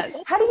 Yes.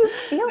 How do you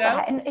feel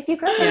that? And if you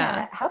grew up in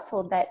a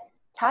household that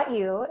taught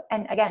you,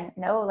 and again,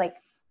 no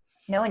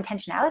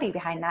intentionality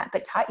behind that,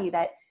 but taught you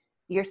that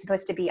you're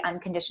supposed to be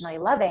unconditionally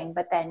loving,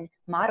 but then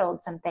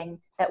modeled something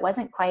that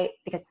wasn't quite,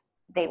 because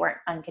they weren't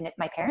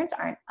my parents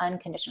aren't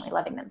unconditionally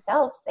loving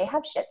themselves. They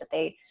have shit that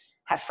they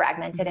have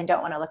fragmented and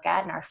don't want to look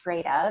at and are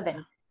afraid of.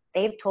 And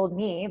they've told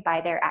me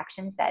by their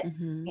actions that,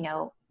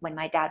 when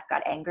my dad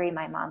got angry,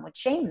 my mom would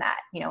shame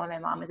that. When my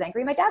mom was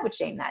angry, my dad would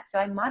shame that. So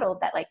I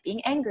modeled that like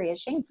being angry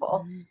is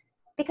shameful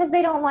because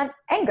they don't want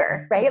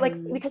anger, right? Like,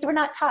 because we're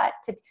not taught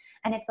to,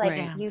 and it's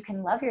like, you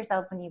can love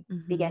yourself when you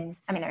begin.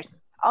 I mean,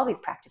 there's all these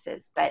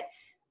practices, but,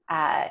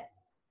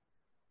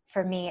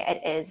 for me,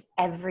 it is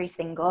every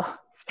single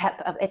step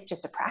of, it's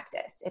just a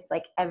practice. It's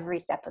like every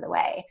step of the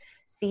way,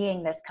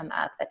 seeing this come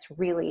up that's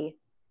really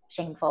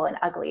shameful and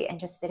ugly, and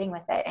just sitting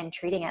with it and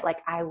treating it like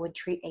I would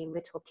treat a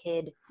little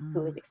kid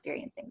who is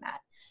experiencing that,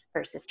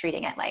 versus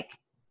treating it like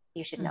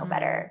you should know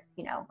better,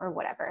 or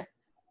whatever.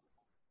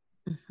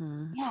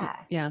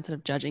 Yeah, instead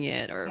of judging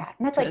it or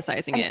and that's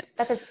criticizing it.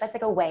 That's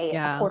like a way,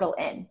 a portal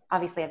in.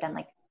 Obviously, I've done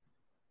like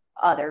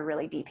other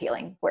really deep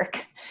healing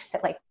work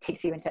that like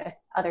takes you into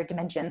other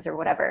dimensions or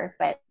whatever,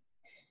 but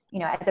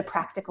as a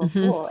practical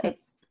tool, it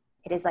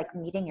is like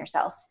meeting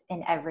yourself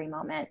in every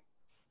moment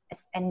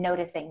and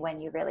noticing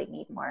when you really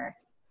need more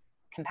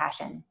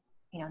compassion,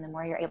 and the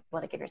more you're able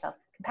to give yourself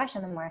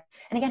compassion, the more,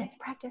 and again, it's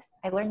practice.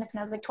 I learned this when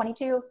I was like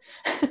 22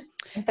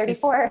 and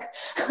 34,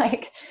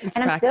 and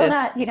I'm still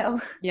not, there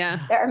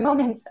are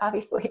moments,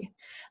 obviously.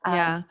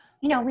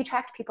 We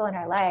tracked people in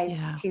our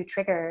lives to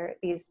trigger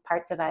these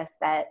parts of us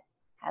that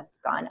have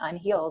gone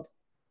unhealed,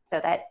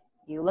 so that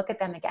you look at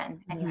them again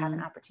and you have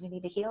an opportunity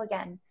to heal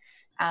again,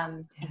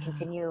 and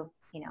continue,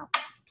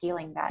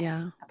 peeling that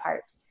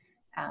apart.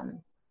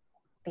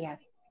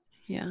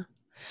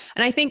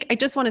 And I think I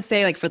just want to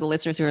say, like, for the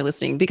listeners who are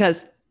listening,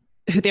 because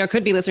there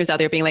could be listeners out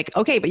there being like,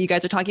 okay, but you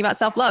guys are talking about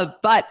self-love,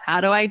 but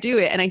how do I do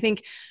it? And I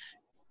think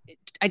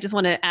I just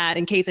want to add,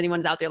 in case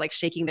anyone's out there like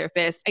shaking their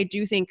fist, I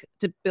do think,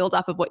 to build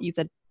off of what you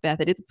said Beth,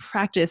 it is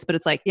practice, but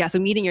it's like, yeah, so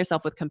meeting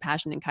yourself with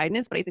compassion and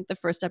kindness. But I think the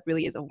first step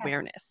really is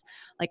awareness.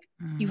 Like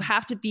you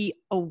have to be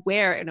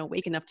aware and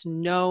awake enough to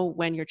know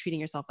when you're treating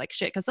yourself like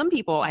shit. Because some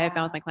people I have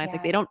found with my clients,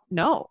 like they don't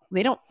know.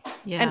 They don't.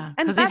 Yeah.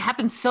 Because it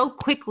happens so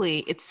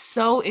quickly. It's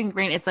so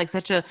ingrained. It's like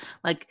such a,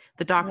 like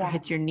the doctor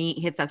hits your knee,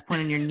 hits that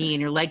point in your knee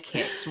and your leg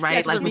kicks, right?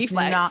 It's like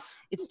reflex.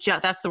 It's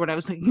just, that's the word I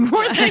was looking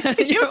for. Thanks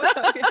to you.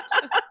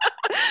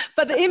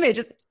 But the image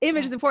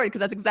is important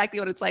because that's exactly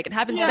what it's like. It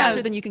happens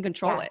faster than you can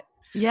control it.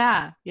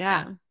 Yeah.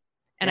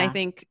 And I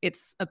think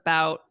it's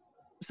about,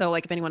 so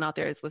like if anyone out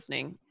there is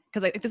listening,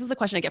 because this is a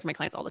question I get from my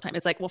clients all the time.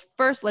 It's like, well,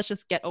 first let's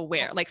just get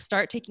aware, like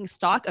start taking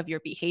stock of your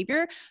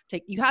behavior.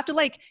 You have to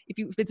like, if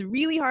it's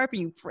really hard for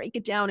you, break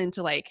it down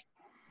into like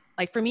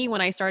for me, when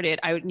I started,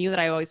 I knew that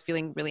I was always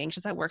feeling really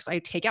anxious at work. So I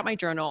would take out my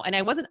journal, and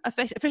I wasn't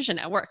efficient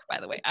at work,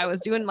 by the way. I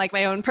was doing like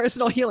my own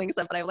personal healing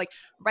stuff, but I would like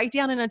write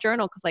down in a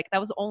journal because like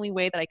that was the only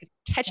way that I could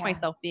catch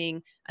myself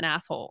being an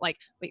asshole. Like,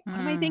 wait, what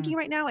am I thinking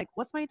right now? Like,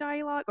 what's my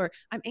dialogue? Or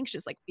I'm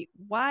anxious. Like, wait,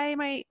 why am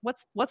I,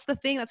 what's the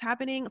thing that's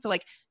happening? So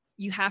like,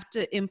 you have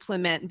to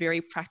implement very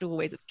practical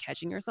ways of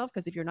catching yourself,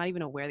 because if you're not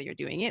even aware that you're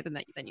doing it,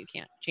 then you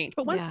can't change.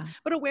 But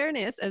but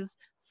awareness, as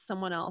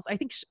someone else, I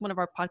think one of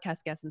our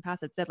podcast guests in the past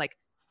had said, like,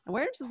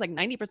 awareness is like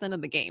 90%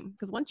 of the game,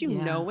 because once you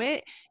know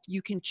it,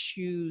 you can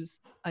choose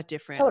a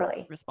different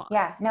response.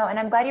 Yeah, no, and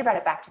I'm glad you brought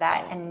it back to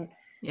that. And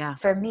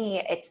for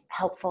me, it's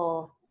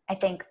helpful, I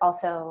think,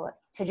 also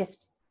to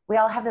just, we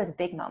all have those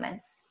big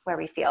moments where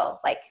we feel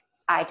like,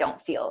 I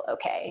don't feel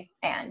okay.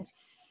 And,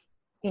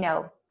 you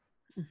know,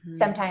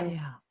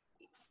 sometimes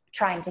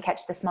trying to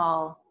catch the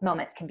small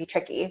moments can be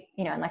tricky,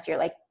 you know, unless you're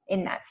like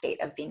in that state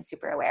of being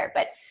super aware.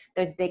 But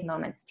those big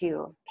moments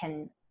too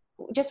can,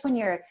 just when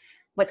you're,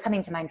 what's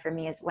coming to mind for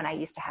me is when I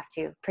used to have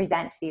to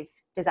present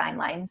these design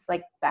lines,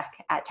 like back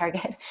at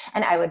Target,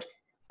 and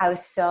I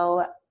was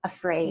so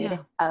afraid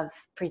of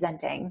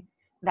presenting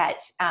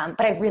that,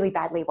 but I really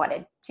badly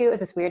wanted to. It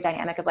was this weird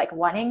dynamic of like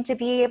wanting to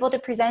be able to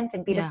present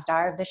and be the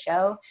star of the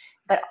show,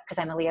 but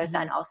because I'm a Leo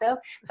sun also,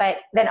 but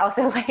then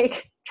also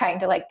like trying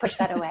to like push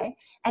that away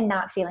and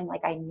not feeling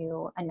like I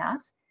knew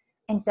enough.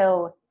 And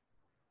so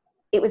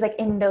it was like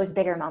in those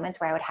bigger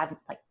moments where I would have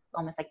like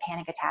almost like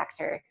panic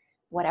attacks or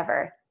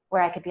whatever,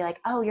 where I could be like,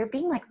 oh, you're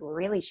being like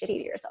really shitty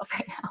to yourself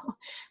right now.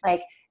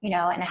 Like, you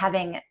know, and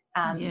having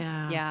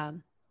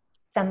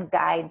some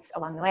guides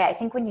along the way. I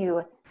think when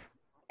you,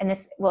 and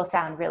this will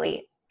sound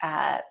really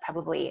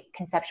probably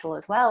conceptual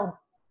as well,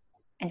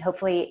 and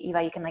hopefully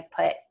Eva, you can like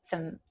put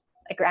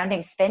a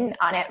grounding spin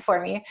on it for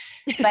me.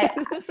 But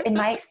in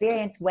my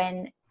experience,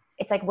 when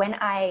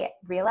I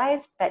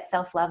realized that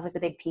self-love was a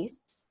big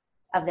piece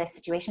of this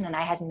situation and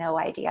I had no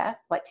idea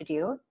what to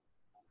do,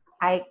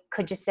 I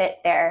could just sit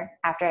there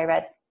after I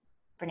read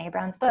Brene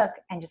Brown's book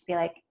and just be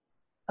like,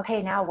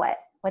 okay, now what?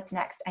 What's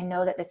next? I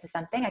know that this is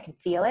something, I can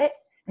feel it.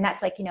 And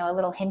that's like, you know, a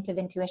little hint of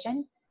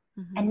intuition.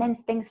 And then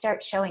things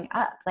start showing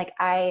up. Like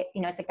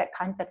it's like that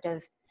concept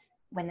of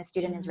when the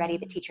student is ready,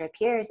 the teacher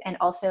appears. And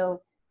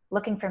also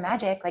looking for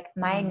magic. Like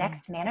my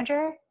next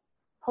manager,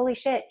 holy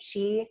shit,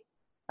 she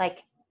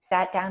like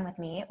sat down with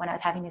me when I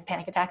was having these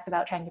panic attacks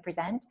about trying to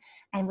present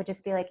and would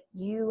just be like,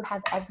 you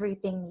have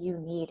everything you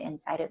need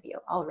inside of you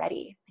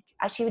already.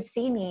 Like, she would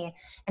see me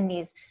in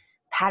these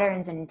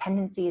patterns and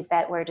tendencies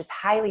that were just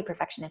highly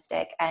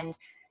perfectionistic. And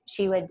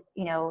she would,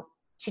 you know,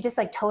 she just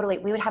like totally,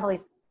 we would have all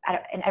these,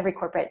 in every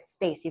corporate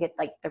space, you get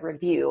like the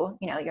review,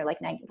 you know, you're like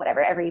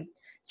whatever, every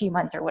few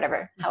months or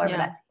whatever, however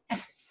that,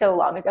 so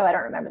long ago, I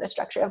don't remember the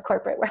structure of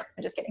corporate world.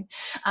 I'm just kidding.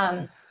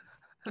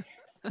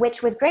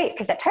 Which was great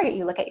because at Target,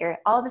 you look at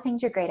all the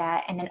things you're great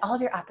at and then all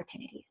of your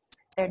opportunities.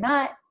 They're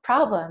not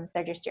problems.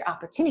 They're just your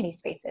opportunity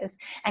spaces.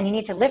 And you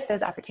need to lift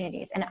those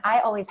opportunities. And I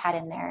always had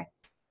in there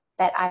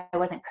that I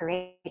wasn't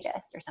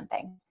courageous or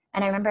something.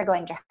 And I remember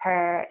going to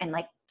her and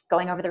like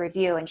going over the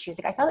review, and she was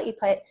like, I saw that you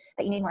put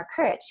that you need more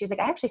courage. She was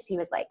like, I actually see you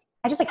as like,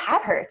 I just like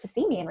had her to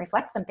see me and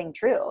reflect something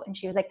true. And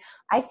she was like,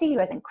 I see you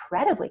as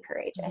incredibly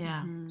courageous.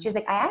 She was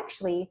like, I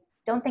actually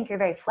don't think you're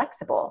very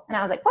flexible. And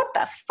I was like, what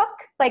the fuck?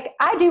 Like,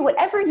 I do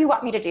whatever you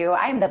want me to do.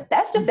 I am the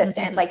best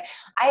assistant. Like,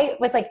 I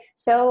was like,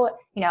 so,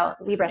 you know,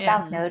 Libra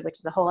South Node, which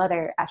is a whole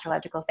other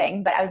astrological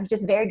thing, but I was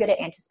just very good at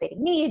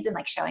anticipating needs and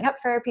like showing up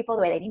for people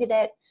the way they needed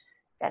it.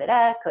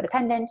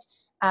 Codependent.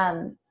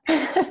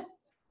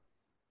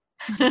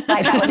 Just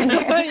slide that one in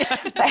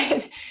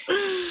there.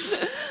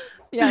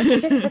 But she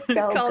just was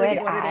so good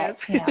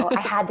at, you know,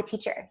 I had the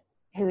teacher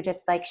who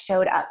just like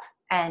showed up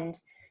and,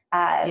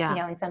 you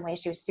know, in some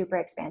ways she was super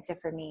expansive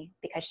for me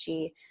because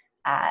she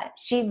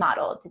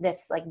modeled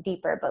this like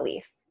deeper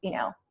belief, you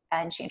know,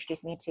 and she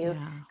introduced me to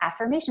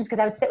affirmations because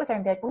I would sit with her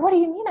and be like, well, what do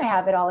you mean I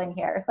have it all in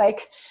here?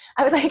 Like,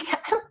 I was like,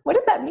 what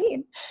does that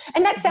mean?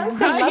 And that sounds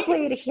so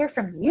lovely to hear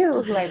from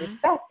you, who I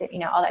respect, and, you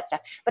know, all that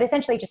stuff. But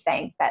essentially just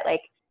saying that,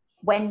 like,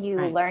 when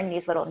you learn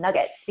these little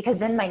nuggets, because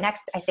then my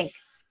next, I think,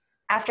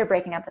 after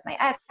breaking up with my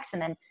ex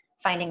and then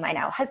finding my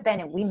now husband,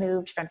 and we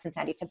moved from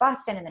Cincinnati to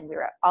Boston, and then we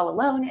were all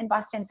alone in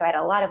Boston. So I had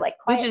a lot of like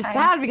quiet Which is time.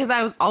 sad because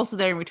I was also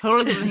there and we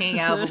totally couldn't hang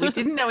out, but we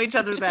didn't know each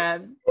other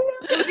then.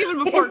 It was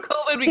even before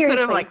COVID. We could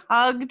have like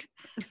hugged.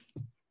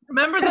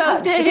 Remember Could those have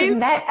hugged. We could have days?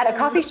 met at a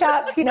coffee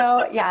shop, you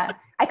know? Yeah.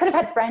 I could have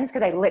had friends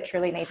because I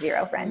literally made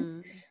 0 friends.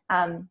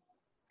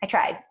 I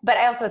tried, but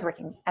I also was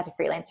working as a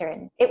freelancer,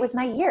 and it was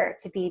my year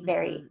to be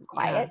very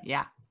quiet.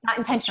 Yeah. Not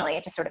intentionally.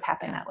 It just sort of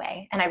happened that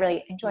way. And I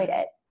really enjoyed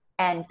it.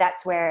 And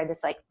that's where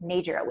this like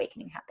major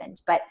awakening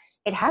happened. But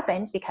it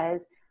happened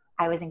because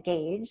I was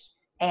engaged,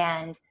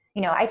 and,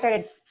 you know, I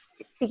started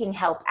seeking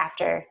help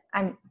after.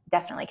 I'm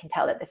definitely can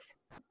tell that this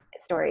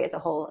story is a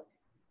whole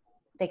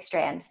big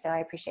strand. So I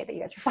appreciate that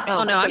you guys are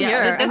following. Oh no, I'm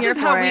here. I'm here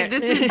for it.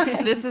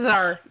 This is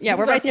our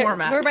we're right there.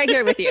 Format. We're right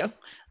here with you.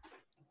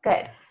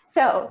 Good.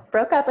 So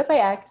broke up with my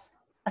ex.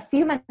 A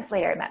few months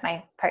later, met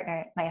my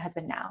partner, my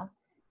husband now.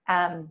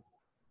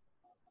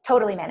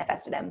 Totally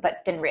manifested him,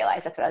 but didn't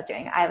realize that's what I was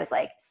doing. I was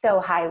like so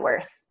high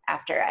worth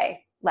after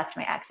I left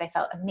my ex. I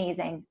felt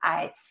amazing.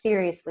 I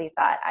seriously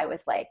thought I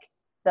was like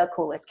the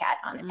coolest cat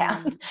on the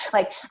town.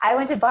 Like I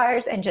went to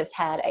bars and just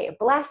had a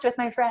blast with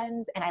my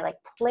friends, and I like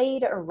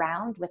played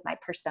around with my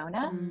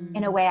persona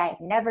in a way I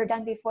had never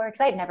done before,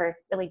 because I had never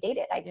really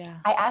dated.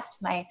 I asked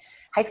my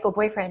high school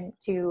boyfriend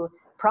to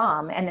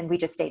prom, and then we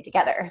just stayed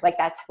together. Like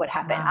that's what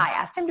happened. Wow. I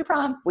asked him to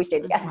prom, we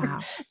stayed together. Wow.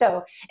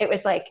 So it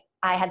was like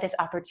I had this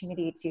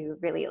opportunity to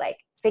really like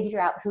figure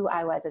out who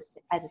I was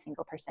as a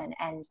single person,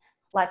 and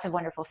lots of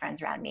wonderful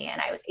friends around me. And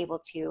I was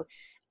able to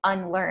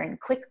unlearn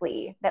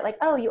quickly that like,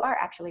 oh, you are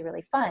actually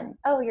really fun.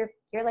 Oh, you're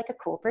like a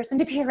cool person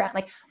to be around.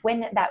 Like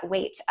when that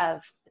weight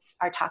of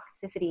our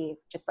toxicity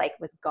just like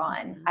was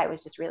gone, I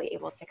was just really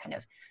able to kind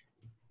of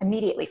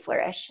immediately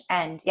flourish.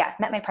 And yeah,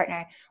 met my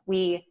partner.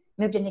 We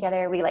moved in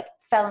together. We like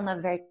fell in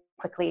love very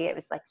quickly. It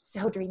was like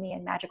so dreamy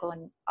and magical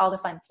and all the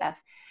fun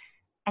stuff.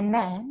 And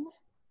then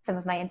some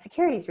of my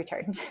insecurities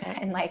returned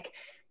and like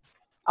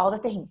all the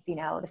things, you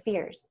know, the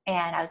fears.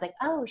 And I was like,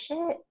 oh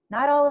shit,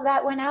 not all of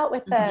that went out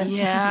with the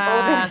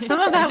old some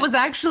of that was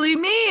actually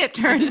me, it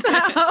turns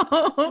out.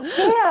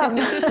 Damn.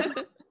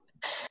 And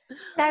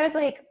I was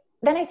like,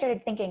 then I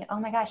started thinking, oh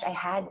my gosh,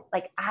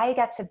 I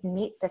got to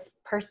meet this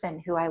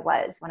person who I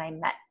was when I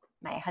met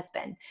my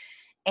husband.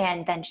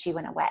 And then she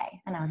went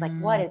away. And I was like,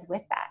 what is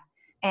with that?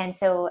 And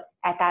so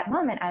at that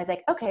moment, I was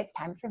like, okay, it's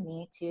time for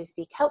me to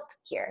seek help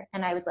here.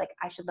 And I was like,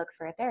 I should look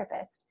for a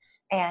therapist.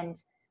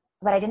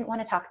 But I didn't want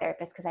to talk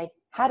therapist because I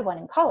had one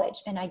in college,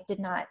 and I did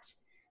not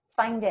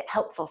find it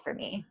helpful for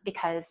me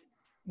because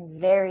I'm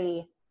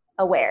very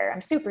aware.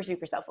 I'm super,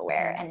 super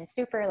self-aware and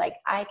super like,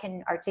 I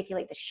can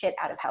articulate the shit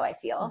out of how I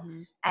feel.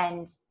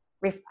 And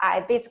I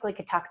basically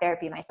could talk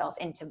therapy myself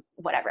into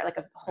whatever, like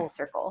a whole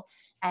circle.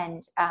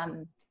 And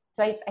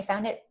so I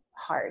found it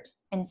hard.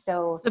 And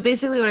so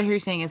basically what I hear you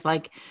saying is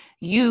like,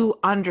 you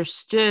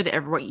understood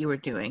what you were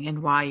doing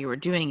and why you were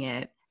doing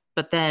it.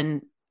 But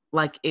then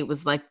like, it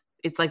was like,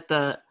 it's like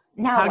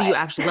how do you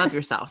actually love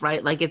yourself?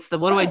 Right? Like it's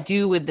what do I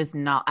do with this?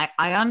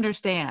 I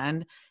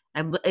understand.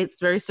 It's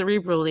very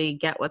cerebrally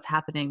get what's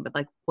happening, but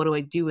like, what do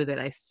I do with it?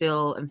 I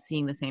still am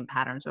seeing the same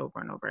patterns over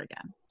and over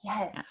again.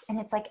 Yes. Yeah. And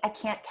it's like, I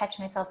can't catch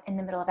myself in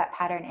the middle of that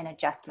pattern and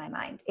adjust my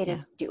mind. It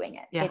is doing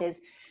it. Yeah. It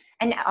is.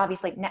 And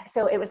obviously,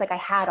 so it was like I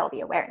had all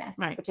the awareness,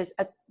 which is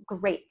a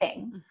great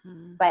thing,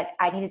 but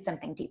I needed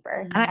something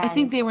deeper. And I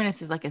think the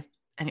awareness is like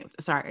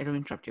sorry, I don't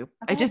interrupt you.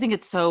 Okay. I just think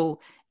it's so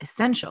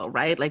essential,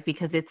 right? Like,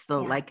 because it's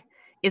the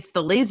it's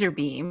the laser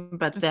beam,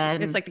 but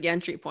then it's like the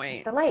entry point.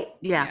 It's the light.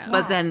 Yeah.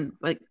 But then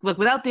like, look,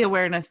 without the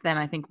awareness, then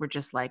I think we're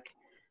just like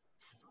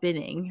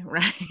spinning,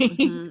 right?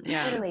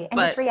 Yeah. Totally. And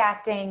just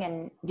reacting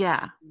and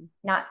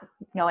not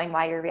knowing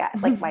why you're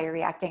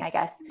reacting, I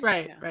guess.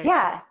 Right.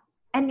 Yeah.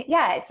 And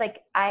yeah, it's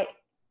like,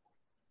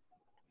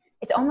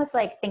 it's almost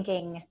like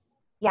thinking,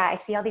 I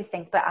see all these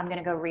things, but I'm going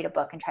to go read a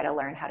book and try to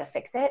learn how to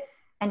fix it.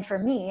 And for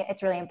me,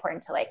 it's really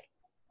important to like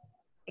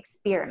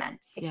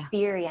experiment,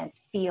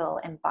 experience, feel,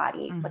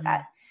 embody with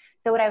that.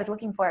 So what I was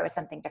looking for was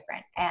something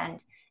different,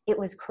 and it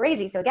was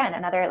crazy. So again,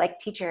 another like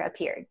teacher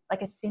appeared.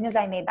 Like as soon as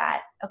I made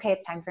that, okay,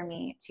 it's time for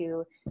me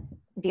to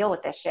deal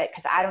with this shit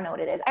because I don't know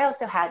what it is. I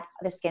also had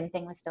the skin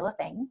thing was still a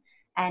thing.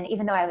 And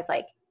even though I was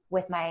like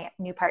with my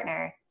new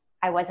partner,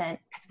 I wasn't,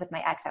 because with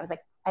my ex, I was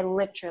like, I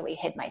literally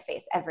hid my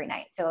face every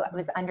night. So I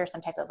was under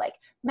some type of like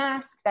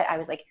mask that I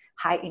was like,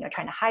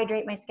 trying to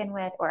hydrate my skin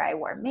with, or I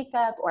wore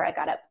makeup, or I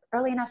got up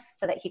early enough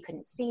so that he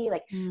couldn't see.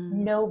 Like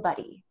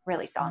nobody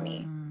really saw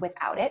me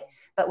without it.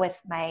 But with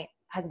my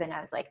husband,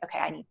 I was like,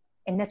 okay,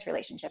 in this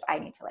relationship, I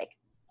need to like,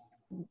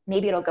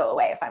 maybe it'll go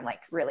away if I'm like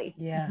really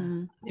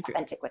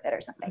authentic with it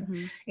or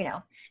something, you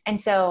know?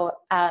 And so,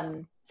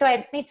 so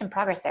I made some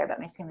progress there, but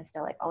my skin was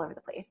still like all over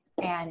the place.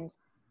 And,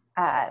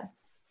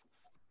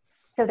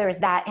 so there was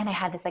that, and I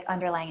had this like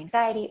underlying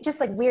anxiety, just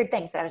like weird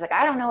things that I was like,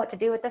 I don't know what to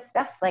do with this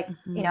stuff. Like,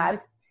 you know,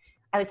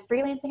 I was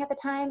freelancing at the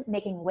time,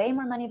 making way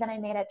more money than I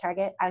made at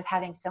Target. I was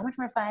having so much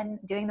more fun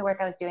doing the work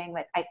I was doing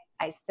with,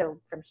 so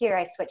from here,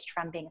 I switched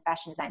from being a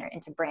fashion designer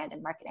into brand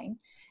and marketing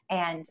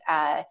and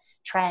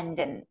trend.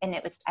 And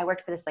I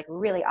worked for this like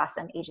really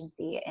awesome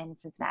agency in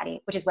Cincinnati,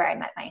 which is where I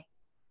met my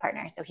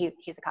partner. So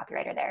he's a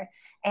copywriter there.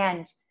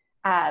 And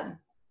I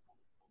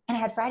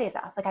had Fridays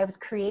off. Like I was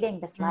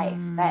creating this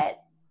life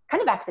that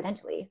kind of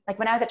accidentally. Like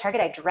when I was at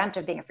Target, I dreamt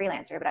of being a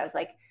freelancer, but I was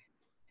like,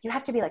 you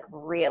have to be like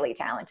really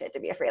talented to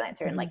be a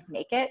freelancer and like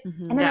make it.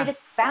 And then I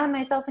just found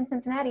myself in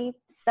Cincinnati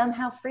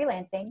somehow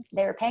freelancing.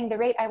 They were paying the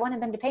rate I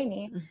wanted them to pay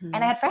me, and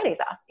I had Fridays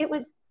off. It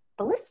was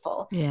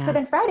blissful. So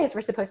then Fridays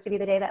were supposed to be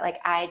the day that like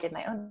I did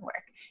my own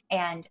work.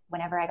 And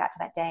whenever I got to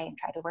that day and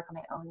tried to work on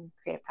my own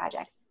creative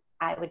projects,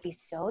 I would be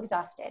so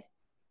exhausted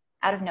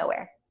out of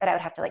nowhere that I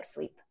would have to like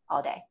sleep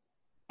all day.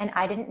 And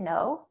I didn't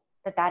know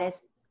that that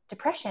is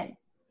depression.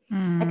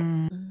 Like,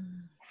 I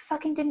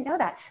fucking didn't know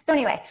that. So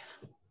anyway,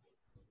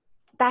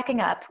 backing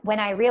up, when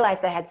I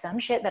realized that I had some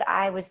shit that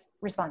I was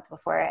responsible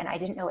for and I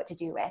didn't know what to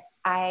do with,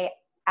 I,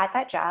 at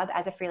that job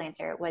as a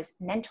freelancer, was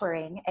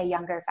mentoring a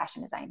younger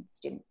fashion design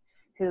student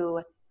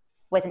who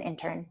was an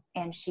intern.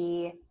 And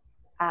she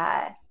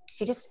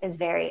just is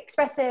very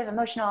expressive,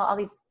 emotional, all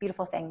these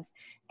beautiful things.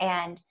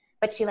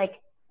 But she like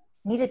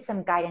needed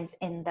some guidance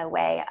in the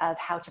way of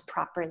how to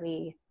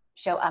properly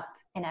show up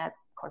in a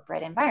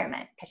corporate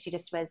environment, because she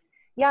just was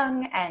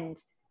young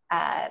and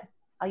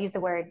I'll use the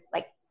word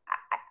like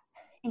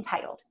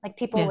entitled. Like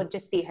people would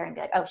just see her and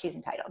be like, oh, she's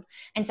entitled.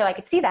 And so I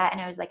could see that.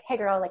 And I was like, hey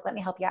girl, like, let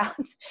me help you out.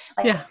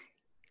 Like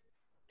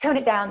tone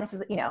it down. This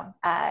is, you know,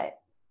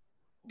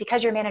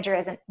 because your manager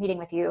isn't meeting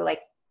with you,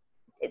 like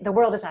the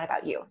world is not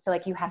about you. So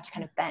like you have to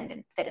kind of bend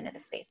and fit into the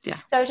space.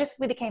 So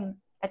we became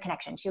a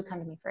connection. She would come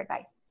to me for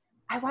advice.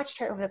 I watched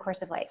her over the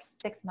course of like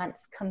 6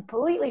 months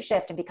completely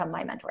shift and become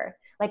my mentor.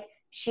 Like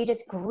she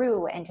just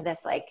grew into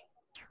this like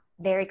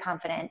very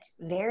confident,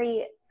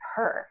 very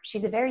her.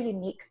 She's a very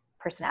unique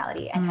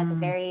personality and has a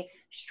very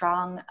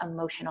strong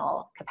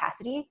emotional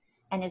capacity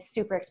and is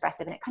super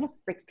expressive, and it kind of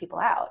freaks people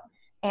out.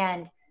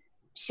 And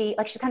she's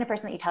the kind of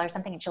person that you tell her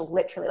something and she'll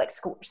literally like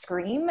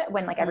scream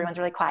when like everyone's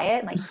really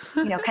quiet and like,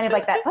 you know, kind of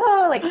like that,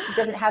 oh, like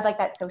doesn't have like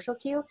that social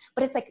cue,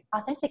 but it's like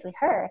authentically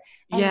her.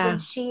 And when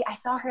I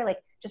saw her like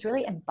just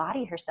really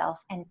embody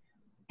herself and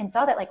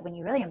saw that like when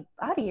you really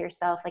embody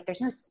yourself, like there's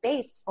no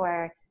space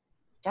for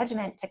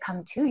judgment to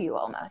come to you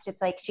almost.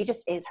 It's like she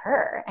just is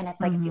her. And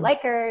it's like if you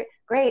like her,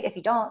 great. If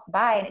you don't,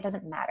 bye. And it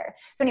doesn't matter.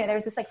 So anyway, there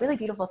was this like really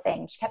beautiful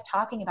thing. She kept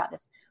talking about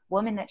this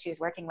woman that she was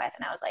working with.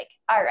 And I was like,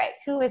 all right,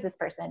 who is this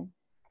person?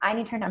 I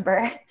need her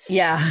number.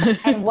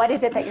 And what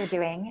is it that you're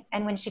doing?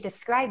 And when she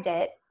described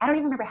it, I don't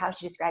even remember how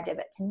she described it,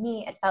 but to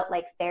me, it felt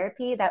like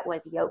therapy that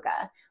was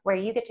yoga, where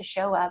you get to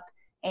show up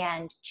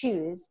and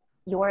choose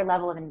your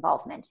level of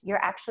involvement.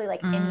 You're actually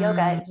like in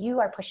yoga, you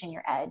are pushing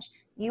your edge.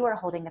 You are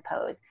holding the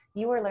pose.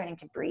 You are learning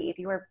to breathe.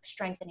 You are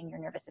strengthening your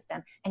nervous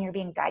system, and you're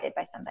being guided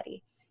by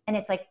somebody. And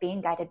it's like being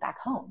guided back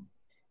home.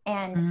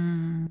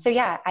 And so,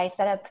 yeah, I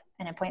set up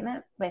an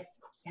appointment with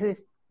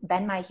who's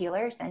been my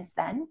healer since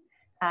then.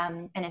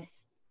 And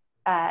it's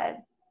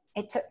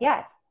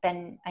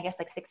been, I guess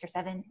like 6 or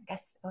 7, I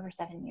guess over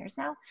 7 years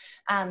now.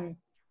 And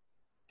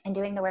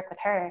doing the work with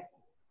her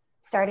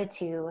started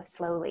to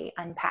slowly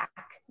unpack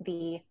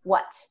the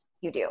what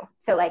you do.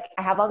 So like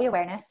I have all the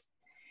awareness.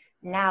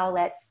 Now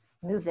let's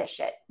move this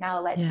shit.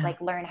 Now let's like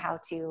learn how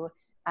to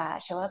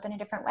show up in a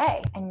different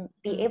way and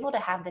be able to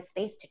have the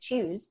space to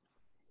choose,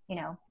 you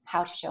know,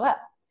 how to show up.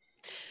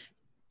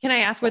 Can I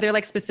ask, were there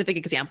like specific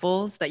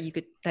examples that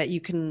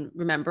you can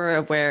remember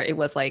of where it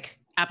was like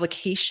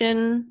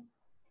application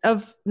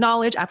of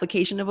knowledge,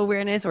 application of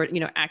awareness, or, you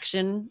know,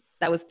 action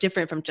that was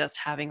different from just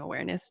having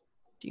awareness?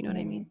 Do you know what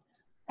I mean?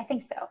 I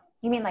think so.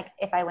 You mean like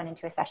if I went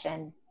into a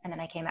session and then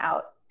I came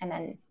out, and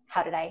then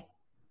how did I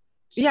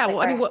how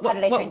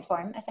did I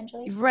transform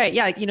essentially? Right.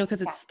 Yeah. You know,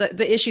 because it's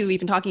the issue we've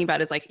been talking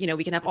about is like, you know,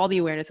 we can have all the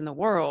awareness in the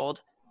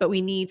world, but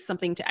we need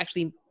something to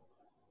actually,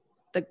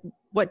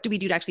 what do we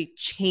do to actually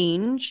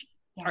change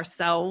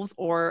ourselves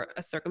or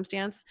a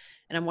circumstance?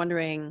 And I'm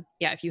wondering,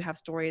 if you have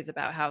stories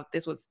about how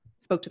this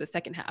spoke to the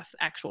second half,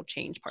 actual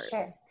change part.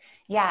 Sure.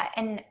 Yeah.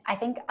 And I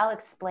think I'll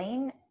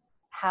explain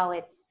how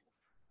it's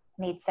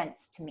made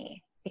sense to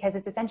me, because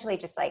it's essentially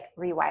just like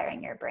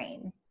rewiring your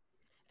brain.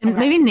 And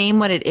maybe name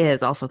what it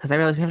is also, because I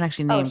realize we haven't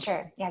actually named. Oh,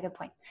 sure. Yeah, good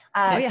point.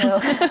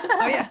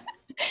 The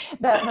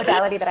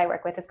modality that I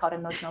work with is called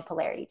emotional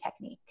polarity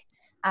technique.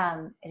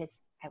 It is,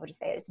 I would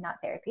say it's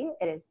not therapy.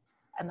 It is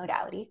a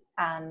modality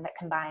that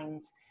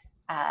combines,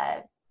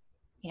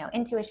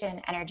 intuition,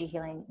 energy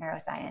healing,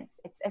 neuroscience.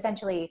 It's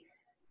essentially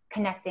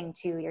connecting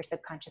to your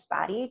subconscious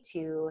body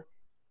to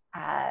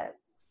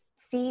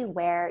see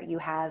where you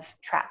have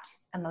trapped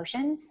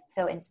emotions,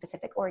 so in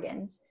specific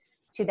organs,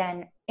 to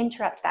then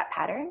interrupt that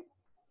pattern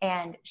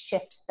and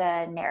shift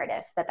the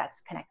narrative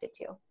that's connected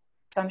to.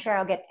 So I'm sure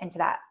I'll get into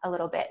that a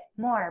little bit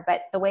more,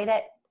 but so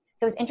it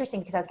was interesting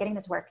because I was getting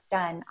this work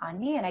done on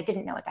me and I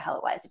didn't know what the hell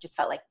it was. It just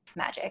felt like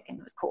magic and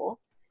it was cool.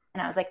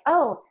 And I was like,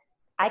 oh,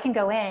 I can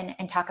go in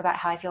and talk about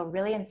how I feel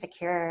really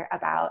insecure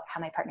about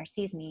how my partner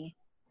sees me.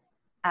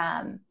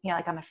 I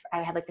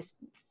had like this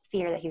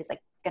fear that he was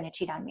like going to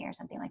cheat on me or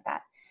something like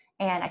that.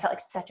 And I felt like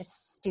such a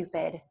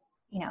stupid,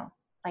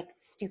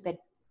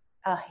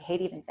 I hate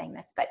even saying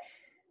this, but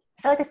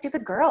I felt like a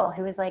stupid girl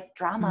who was like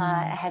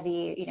drama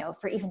heavy,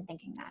 for even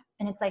thinking that.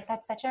 And it's like,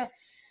 that's such a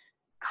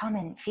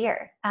common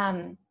fear.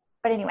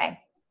 But anyway,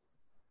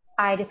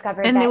 I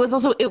discovered and that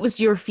it was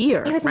your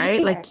fear, it was my right?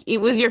 fear. Like it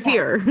was your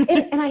fear.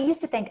 And I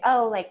used to think,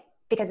 oh, like,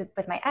 because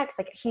with my ex,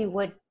 like he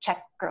would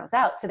check girls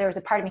out. So there was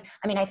a part of me,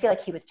 I mean, I feel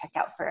like he was checked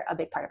out for a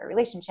big part of a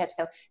relationship.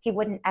 So he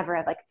wouldn't ever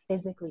have like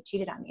physically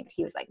cheated on me, but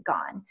he was like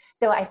gone.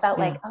 So I felt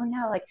like, oh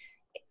no, like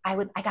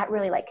I got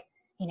really like,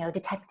 you know,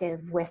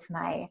 detective with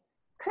my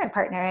current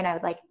partner, and I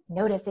would like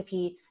notice if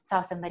he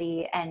saw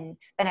somebody, and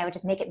then I would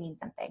just make it mean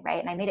something. Right.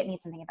 And I made it mean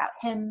something about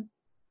him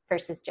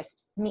versus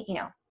just me, you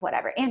know,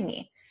 whatever, and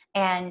me.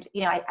 And,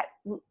 you know, I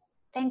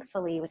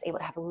thankfully was able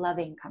to have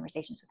loving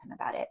conversations with him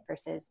about it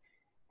versus,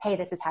 hey,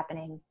 this is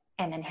happening.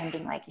 And then him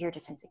being like, you're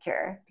just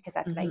insecure, because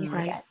that's what I used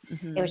to get.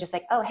 It was just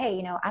like, oh, hey,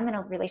 you know, I'm in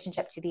a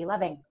relationship to be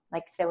loving.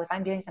 Like, so if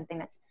I'm doing something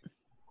that's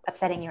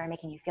upsetting you or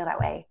making you feel that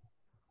way,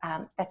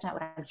 that's not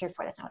what I'm here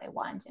for. That's not what I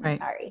want. And I'm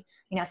sorry.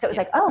 You know, so it was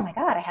like, oh my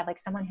God, I have like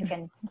someone who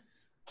can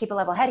keep a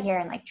level head here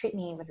and like treat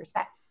me with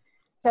respect.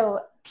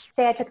 So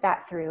say I took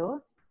that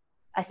through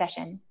a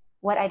session,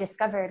 what I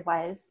discovered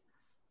was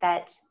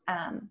that,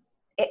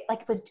 it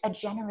like was a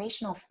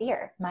generational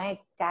fear. My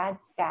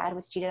dad's dad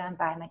was cheated on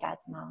by my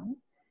dad's mom.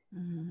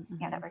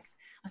 Yeah, that works.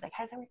 I was like,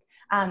 how does that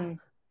work?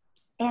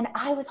 And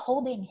I was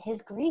holding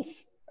his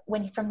grief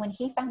from when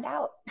he found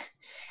out.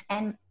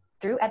 And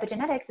through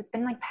epigenetics, it's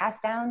been like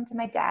passed down to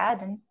my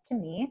dad and to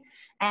me.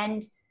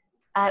 And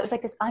it was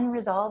like this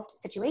unresolved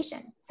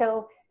situation.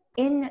 So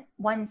in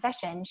one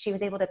session, she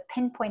was able to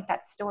pinpoint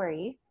that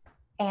story.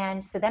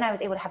 And so then I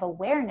was able to have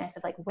awareness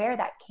of like where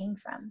that came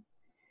from.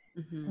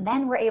 And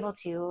then we're able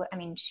to, I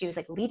mean, she was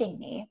like leading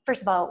me.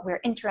 First of all,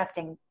 we're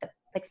interrupting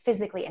like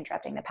physically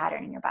interrupting the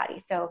pattern in your body.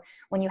 So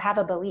when you have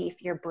a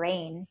belief, your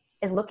brain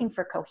is looking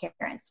for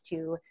coherence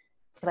to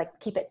like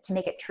keep it, to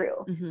make it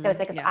true. So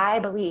it's like, if I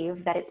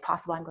believe that it's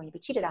possible I'm going to be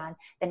cheated on,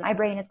 then my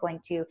brain is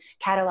going to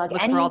catalog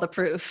Look any for all the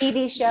proof.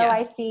 TV show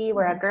I see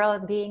where a girl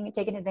is being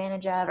taken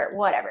advantage of or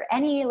whatever.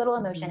 Any little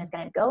emotion is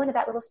going to go into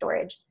that little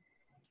storage.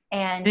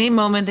 And any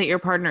moment that your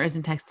partner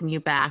isn't texting you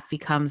back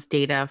becomes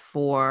data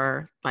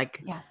for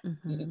like,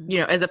 you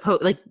know, as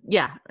opposed like,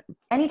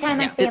 anytime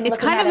I see him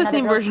looking at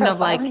another girl's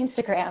profile on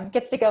Instagram,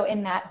 gets to go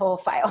in that whole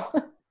file.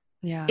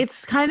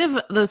 It's kind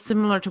of the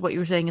similar to what you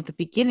were saying at the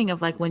beginning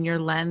of like, when your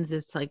lens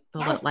is like the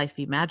let life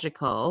be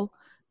magical,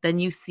 then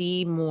you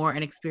see more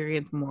and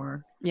experience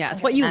more. Yeah,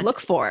 it's what you look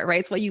for, right?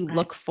 It's what you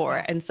look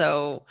for. And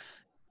so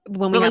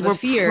when we like have a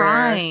fear,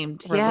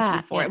 primed. we're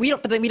looking for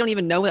it. But then we don't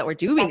even know that we're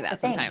doing that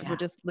sometimes. We're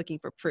just looking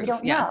for proof. We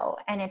don't know.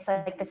 And it's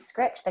like the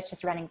script that's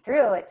just running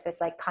through. It's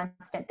this like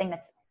constant thing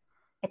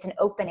it's an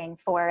opening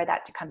for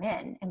that to come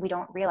in. And we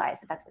don't realize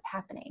that that's what's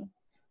happening.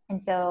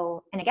 And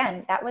so, and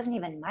again, that wasn't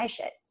even my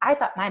shit. I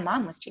thought my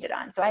mom was cheated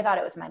on. So I thought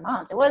it was my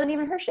mom's. It wasn't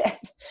even her shit.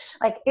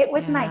 Like it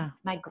was my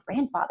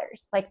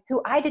grandfather's, like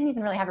who I didn't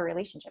even really have a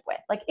relationship with.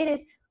 Like it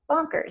is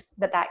bonkers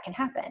that can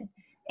happen.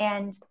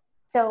 And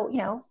so, you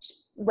know,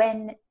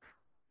 when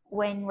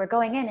we're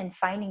going in and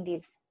finding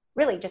these,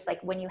 really just like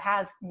when you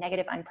have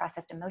negative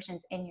unprocessed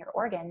emotions in your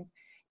organs,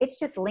 it's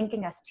just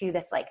linking us to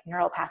this like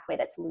neural pathway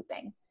that's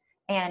looping.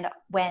 And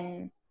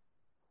when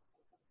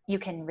you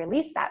can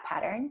release that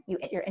pattern,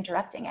 you're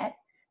interrupting it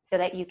so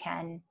that you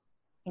can,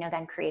 you know,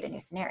 then create a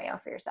new scenario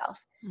for yourself.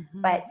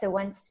 But so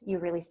once you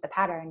release the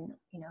pattern,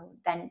 you know,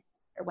 then,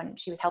 or when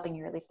she was helping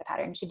you release the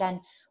pattern, she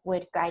then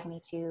would guide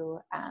me to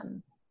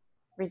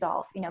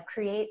resolve, you know,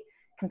 create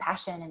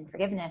compassion and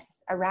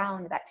forgiveness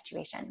around that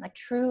situation, like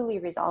truly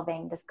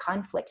resolving this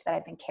conflict that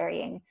I've been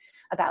carrying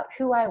about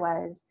who I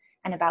was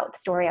and about the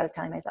story I was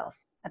telling myself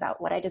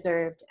about what I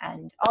deserved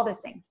and all those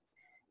things.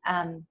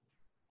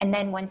 And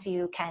then once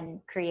you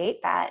can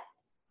create that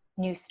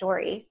new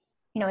story,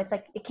 you know, it's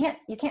like, you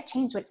can't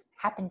change what's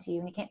happened to you,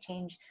 and you can't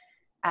change,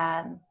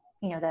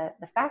 you know,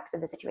 the facts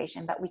of the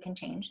situation, but we can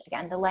change,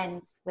 again, the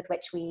lens with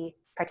which we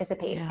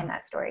participate in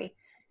that story.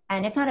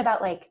 And it's not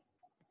about like,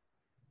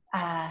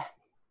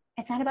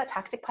 it's not about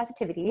toxic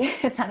positivity.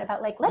 It's not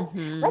about like,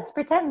 let's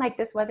pretend like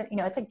this wasn't, you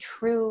know, it's like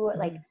true,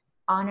 like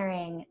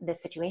honoring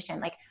this situation,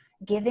 like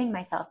giving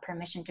myself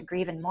permission to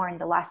grieve and mourn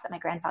the loss that my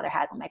grandfather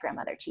had when my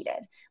grandmother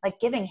cheated, like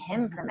giving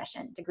him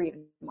permission to grieve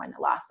and mourn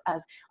the loss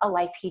of a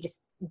life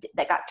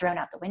that got thrown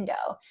out the window.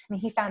 I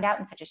mean, he found out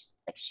in such a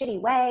like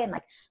shitty way, and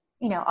like,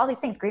 you know, all these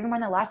things, grieve and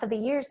mourn the loss of the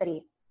years that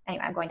anyway,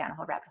 I'm going down a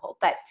whole rabbit hole,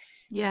 but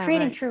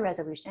creating true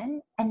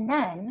resolution. And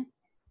then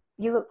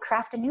you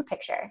craft a new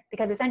picture,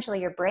 because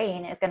essentially your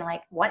brain is going to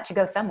like want to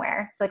go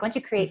somewhere. So like once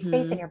you create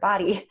space in your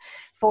body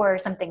for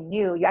something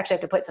new, you actually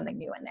have to put something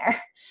new in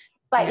there.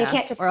 But you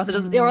can't just, or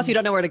else you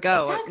don't know where to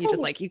go. Exactly. You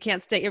just like, you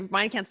can't stay, your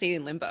mind can't stay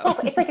in limbo.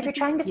 Exactly. It's like if you're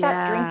trying to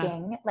stop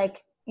drinking,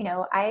 like, you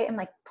know, I am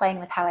like playing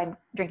with how I'm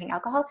drinking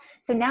alcohol.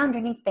 So now I'm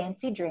drinking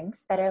fancy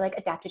drinks that are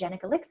like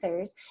adaptogenic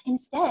elixirs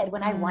instead,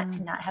 when I want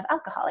to not have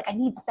alcohol. Like I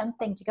need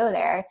something to go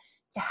there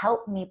to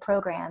help me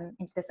program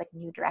into this like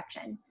new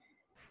direction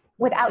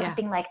without just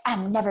being like,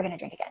 I'm never going to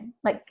drink again.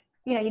 Like,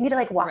 you know, you need to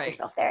like walk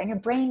yourself there, and your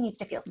brain needs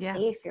to feel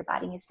safe. Your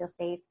body needs to feel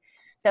safe.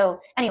 So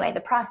anyway,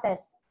 the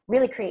process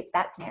really creates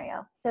that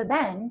scenario. So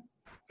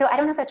I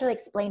don't know if that's really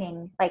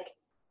explaining, like,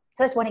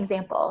 so that's one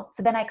example.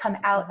 So then I come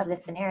out of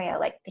this scenario,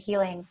 like the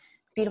healing,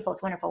 it's beautiful,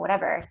 it's wonderful,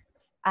 whatever.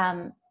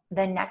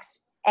 the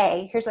next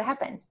here's what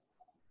happens.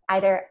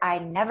 Either I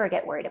never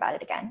get worried about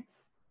it again.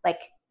 Like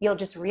you'll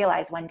just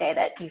realize one day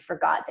that you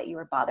forgot that you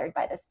were bothered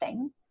by this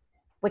thing,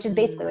 which is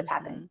basically what's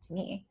happened to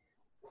me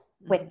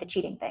with the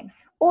cheating thing.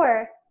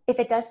 Or if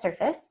it does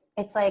surface,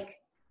 it's like,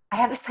 I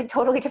have this like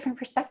totally different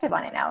perspective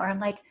on it now, where I'm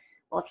like,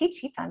 well, if he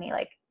cheats on me,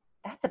 like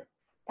that's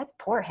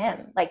poor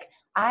him. Like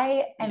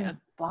I am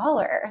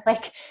baller.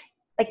 Like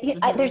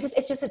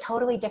it's just a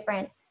totally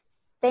different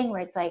thing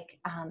where it's like,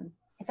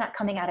 it's not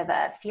coming out of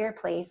a fear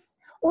place,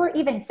 or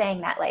even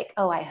saying that like,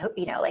 oh, I hope,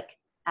 I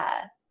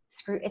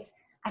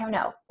don't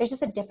know. There's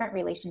just a different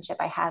relationship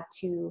I have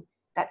to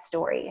that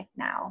story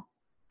now.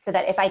 So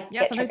that if I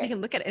get sometimes triggered, you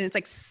can look at it and it's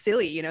like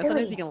silly,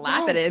 sometimes you can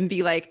laugh at it and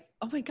be like,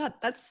 oh my God,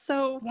 that's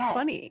so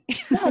funny.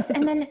 Yes.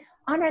 And then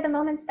honor the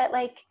moments that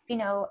like,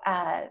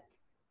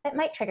 that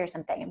might trigger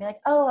something and be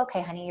like, oh,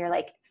 okay, honey, you're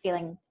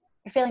feeling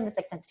this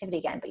like sensitivity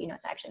again, but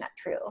it's actually not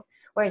true.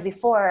 Whereas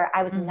before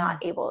I was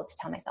not able to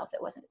tell myself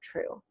it wasn't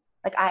true.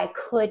 Like I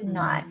could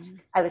not,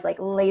 I was like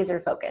laser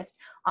focused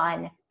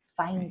on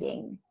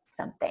finding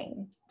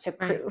something to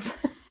prove.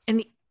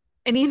 And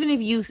even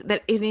if you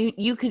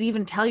could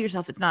even tell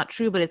yourself it's not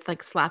true, but it's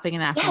like slapping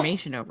an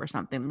affirmation over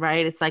something,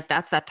 right? It's like,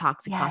 that's that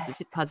toxic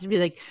positivity.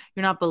 Like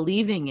you're not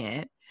believing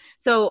it.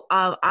 So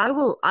I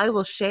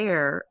will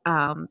share.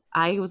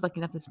 I was lucky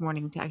enough this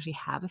morning to actually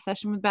have a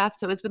session with Beth.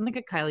 So it's been like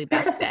a Kylie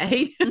Beth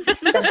day.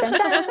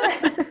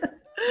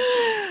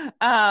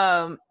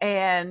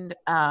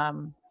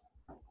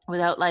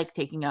 Without like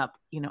taking up,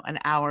 an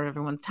hour of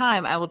everyone's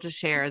time, I will just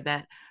share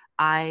that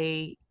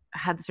I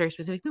had this very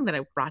specific thing that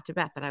I brought to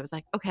Beth, that I was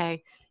like,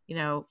 okay,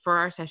 for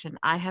our session,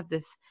 I have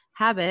this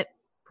habit,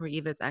 poor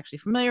Eva's actually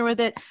familiar with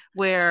it,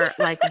 where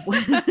like, I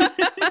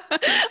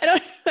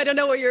don't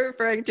know what you're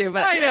referring to,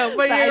 but I know,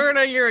 but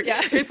you're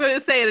going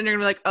to say it and you're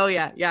gonna be like, oh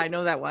yeah, I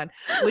know that one,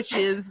 which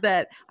is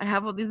that I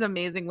have all these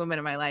amazing women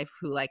in my life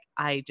who like,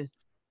 I just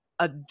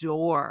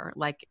adore,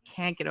 like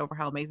can't get over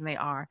how amazing they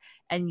are.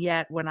 And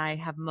yet when I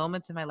have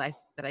moments in my life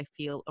that I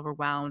feel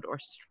overwhelmed or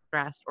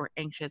stressed or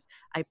anxious,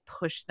 I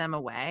push them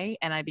away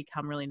and I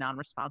become really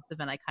non-responsive,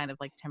 and I kind of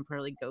like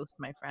temporarily ghost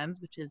my friends,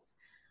 which is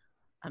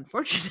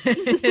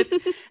unfortunate,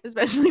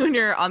 especially when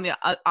you're on the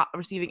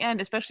receiving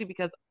end, especially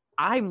because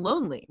I'm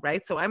lonely,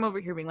 right? So I'm over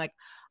here being like,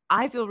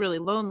 I feel really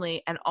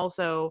lonely, and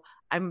also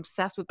I'm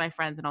obsessed with my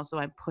friends, and also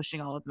I'm pushing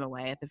all of them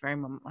away at the very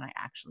moment when I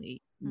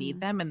actually need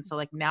them. And so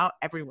like now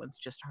everyone's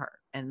just hurt,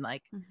 and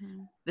like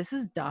this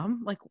is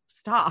dumb, like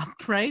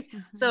stop, right?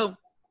 So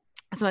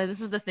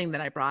this is the thing that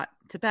I brought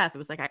to Beth. It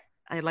was like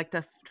I'd like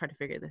to try to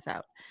figure this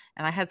out,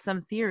 and I had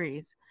some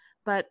theories,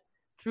 but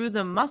through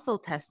the muscle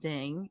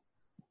testing,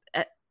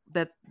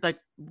 that like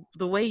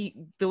the way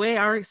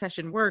our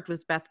session worked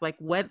was Beth like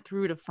went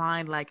through to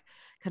find like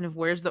kind of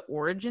where's the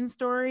origin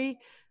story,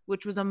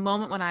 which was a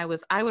moment when I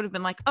would have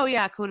been like, oh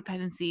yeah,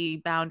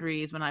 codependency,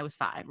 boundaries when I was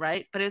 5,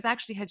 right? But it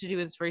actually had to do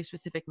with this very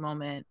specific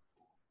moment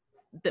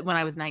that when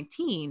I was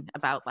 19,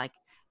 about like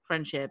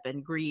friendship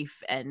and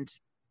grief and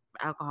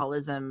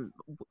alcoholism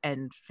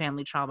and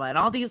family trauma and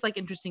all these like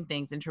interesting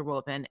things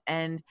interwoven.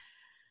 And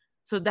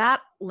so that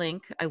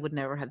link I would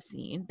never have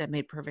seen. That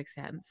made perfect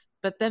sense.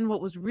 But then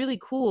what was really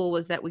cool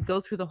was that we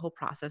go through the whole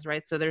process,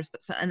 right? So there's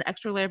an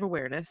extra layer of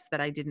awareness that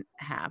I didn't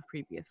have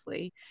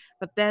previously.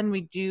 But then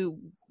we do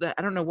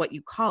I don't know what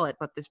you call it,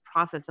 but this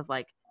process of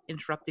like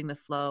interrupting the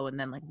flow and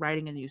then like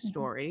writing a new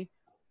story,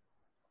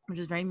 which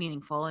is very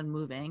meaningful and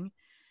moving.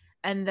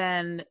 And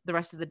then the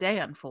rest of the day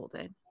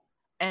unfolded.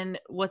 And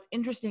what's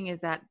interesting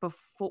is that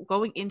before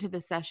going into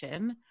the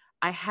session,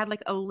 I had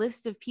like a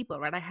list of people,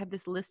 right? I had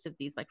this list of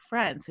these like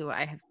friends who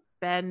I have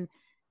been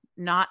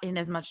not in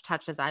as much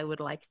touch as I would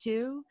like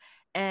to.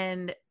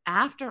 And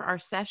after our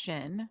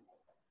session,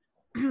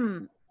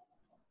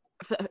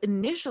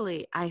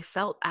 initially I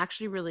felt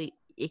actually really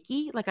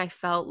icky. Like I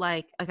felt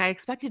like I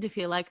expected to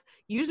feel like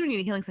usually when you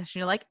need a healing session,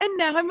 you're like, and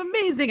now I'm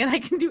amazing and I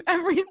can do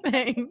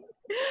everything.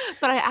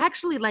 But I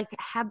actually like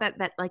had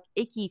that like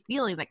icky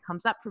feeling that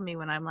comes up for me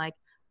when I'm like,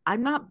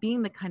 I'm not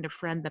being the kind of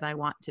friend that I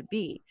want to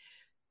be.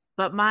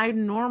 But my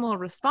normal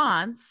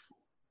response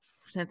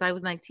since I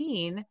was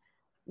 19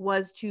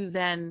 was to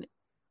then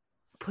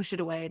push it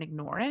away and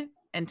ignore it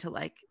and to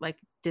like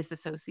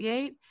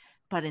disassociate.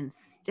 But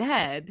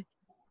instead,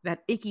 that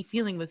icky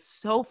feeling was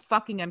so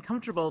fucking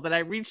uncomfortable that I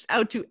reached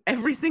out to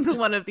every single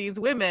one of these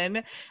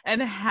women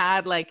and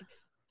had like,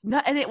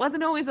 and it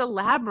wasn't always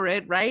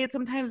elaborate, right?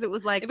 Sometimes it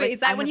was like, wait, is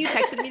that when you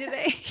texted me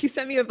today? You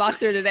sent me a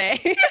Voxer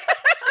today.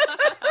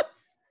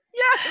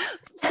 Yes.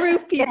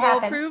 Proof,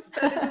 people. Proof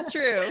that this is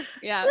true.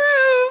 Yeah.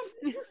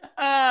 Proof.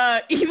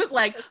 He was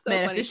like, so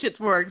man, funny. If this shit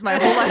works, my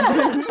whole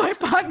life, my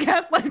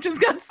podcast life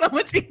just got so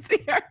much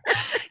easier.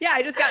 Yeah,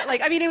 I just got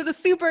like, I mean, it was a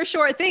super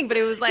short thing, but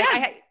it was like,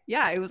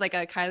 it was like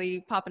a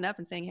Kylie popping up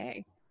and saying,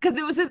 hey. Because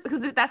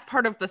that's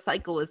part of the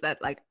cycle is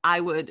that like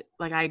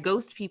I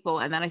ghost people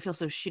and then I feel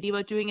so shitty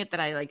about doing it that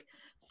I like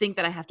think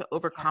that I have to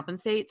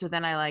overcompensate. So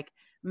then I like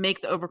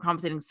make the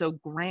overcompensating so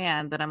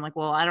grand that I'm like,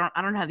 well, I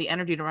don't have the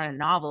energy to write a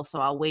novel,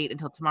 so I'll wait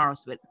until tomorrow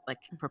so it like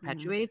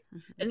perpetuates.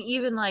 And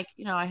even like,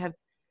 I have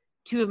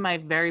two of my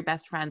very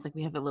best friends, like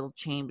we have a little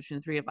chain between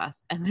the three of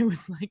us. And there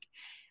was like,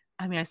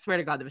 I mean, I swear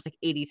to God, there was like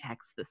 80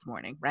 texts this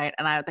morning. Right.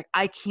 And I was like,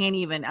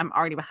 I'm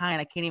already behind.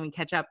 I can't even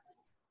catch up.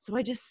 So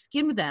I just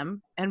skimmed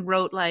them and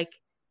wrote like,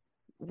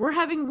 we're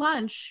having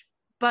lunch,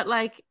 but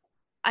like,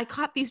 I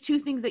caught these two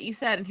things that you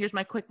said, and here's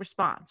my quick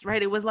response.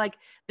 Right. It was like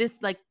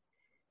this, like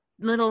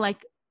little,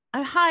 like,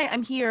 hi,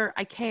 I'm here.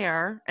 I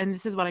care. And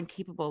this is what I'm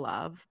capable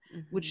of,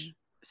 which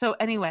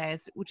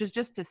is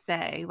just to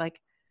say,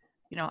 like,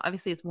 you know,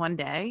 obviously it's one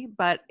day,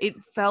 but it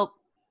felt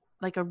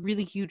like a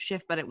really huge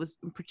shift. But it was,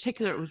 in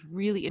particular, it was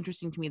really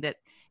interesting to me that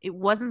it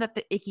wasn't that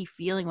the icky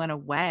feeling went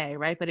away,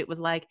 right? But it was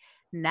like,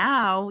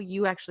 now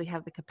you actually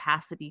have the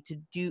capacity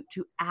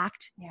to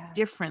act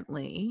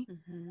differently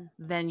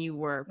than you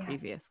were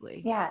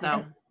previously. Yeah.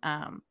 So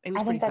it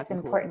was, I think that's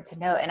important to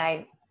note. And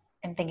I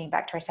am thinking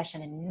back to our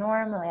session, and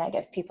normally I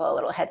give people a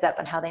little heads up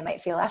on how they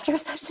might feel after a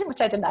session, which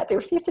I did not do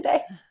with you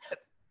today.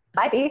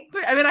 Bye, B.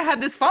 I mean, I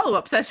had this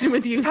follow-up session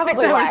with you 6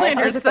 hours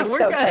later. I was just so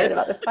excited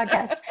about this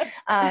podcast.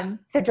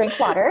 So drink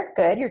water.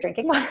 Good. You're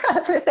drinking water. I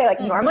was going to say, like,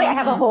 normally I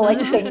have a whole like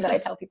thing that I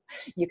tell people.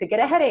 You could get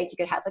a headache. You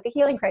could have like a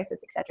healing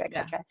crisis, et cetera, et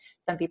cetera. Yeah.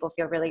 Some people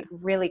feel really,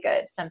 really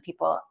good. Some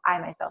people, I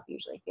myself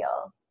usually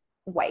feel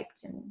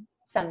wiped and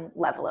some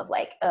level of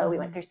like, oh, we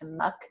went through some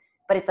muck.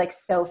 But it's like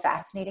so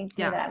fascinating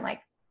to me that I'm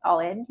like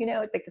all in, you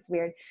know, it's like this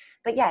weird,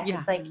 but yes,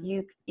 it's like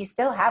you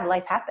still have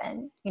life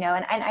happen, you know,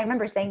 and I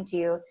remember saying to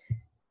you,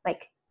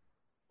 like,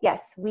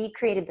 yes, we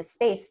created the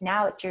space.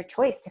 Now it's your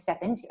choice to step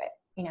into it.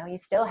 You know, you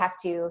still have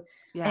to, you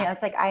know,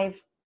 it's like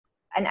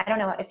and I don't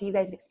know if you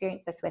guys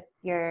experience this with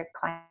your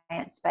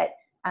clients, but,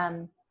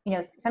 you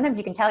know, sometimes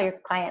you can tell your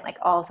client like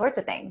all sorts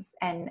of things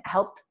and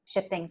help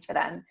shift things for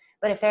them.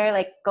 But if they're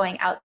like going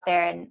out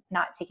there and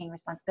not taking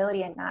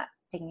responsibility and not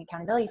taking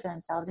accountability for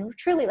themselves, and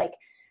truly like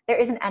there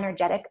is an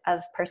energetic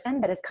of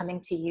person that is coming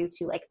to you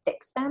to like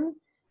fix them.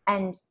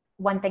 And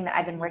one thing that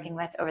I've been working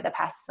with over the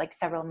past like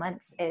several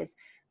months is,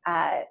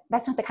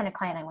 that's not the kind of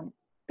client I want to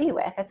be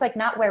with. That's like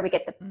not where we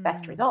get the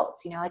best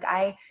results. You know, like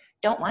I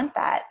don't want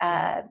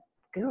that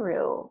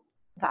guru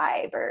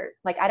vibe, or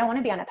like, I don't want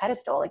to be on a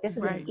pedestal. Like this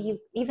is an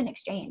even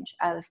exchange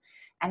of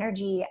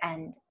energy,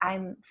 and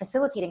I'm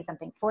facilitating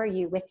something for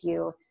you, with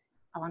you,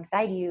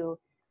 alongside you.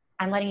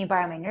 I'm letting you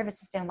borrow my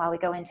nervous system while we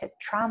go into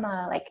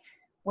trauma. Like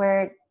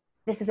where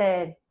this is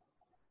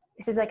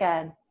like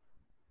a,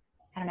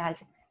 I don't know how to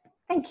say.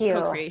 Thank you.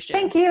 Co-creation.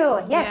 Thank you.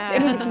 Yes. Yeah. I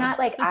mean, it's not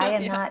like I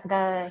am not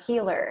the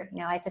healer, you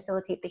know, I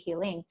facilitate the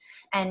healing.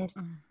 And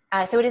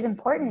so it is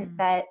important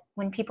that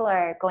when people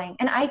are going,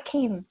 and I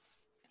came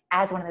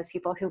as one of those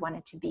people who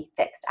wanted to be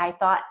fixed. I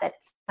thought that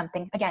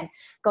something, again,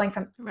 going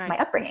from my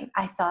upbringing,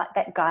 I thought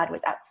that God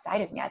was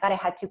outside of me. I thought I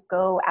had to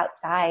go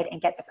outside and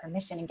get the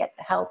permission and get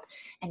the help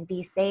and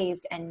be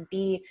saved and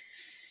be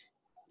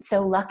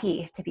so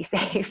lucky to be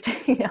saved,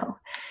 you know?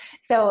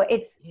 So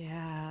it's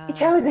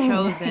chosen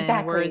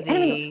exactly. Worthy. And I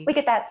mean, we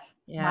get that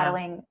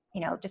modeling,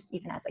 you know, just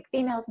even as like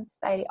females in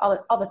society,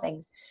 all the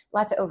things,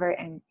 lots of overt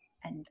and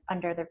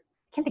under the,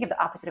 can't think of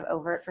the opposite of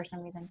overt for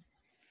some reason,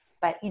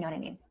 but you know what I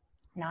mean?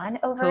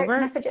 Non-overt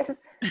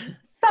messages.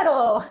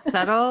 Subtle.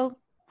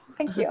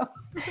 Thank you.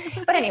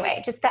 But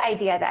anyway, just the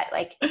idea that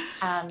like,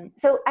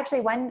 so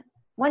actually one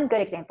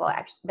good example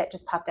that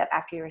just popped up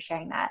after you were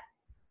sharing that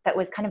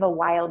was kind of a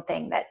wild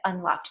thing that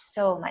unlocked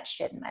so much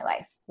shit in my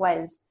life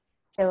was,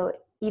 so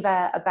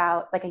Eva,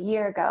 about like a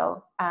year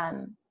ago,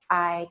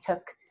 I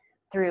took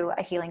through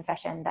a healing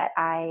session that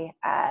I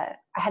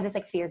had this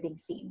like fear of being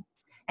seen,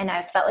 and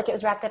I felt like it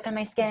was wrapped up in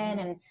my skin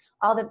and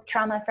all the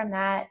trauma from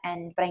that.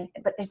 And,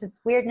 but there's this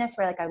weirdness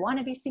where like, I want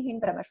to be seen,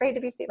 but I'm afraid to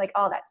be seen, like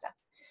all that stuff.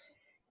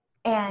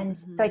 And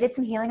so I did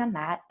some healing on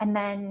that, and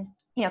then,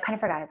 you know, kind of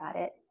forgot about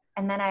it.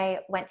 And then I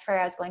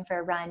was going for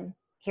a run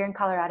here in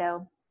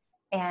Colorado,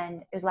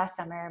 and it was last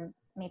summer,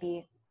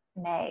 maybe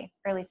May,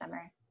 early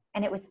summer.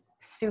 And it was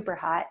super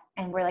hot,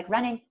 and we're like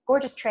running,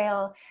 gorgeous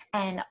trail,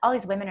 and all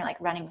these women are like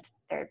running with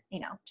their, you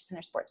know, just in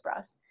their sports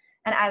bras.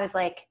 And I was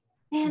like,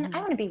 man, I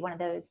want to be one of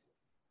those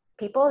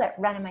people that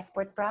run in my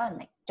sports bra and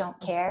like don't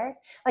care.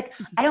 Like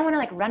I don't want to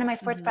like run in my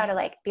sports bra to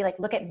like be like,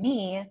 look at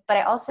me. But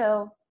I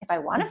also, if I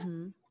want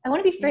to, I want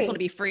to be free. You just want to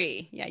be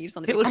free. Yeah, you just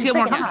want to be. It would feel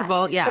more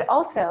comfortable. Yeah. But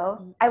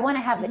also, I want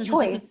to have the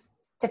choice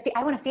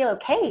I want to feel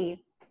okay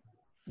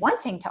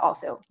wanting to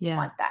also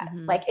want that.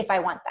 Like if I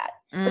want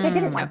that, which I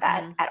didn't want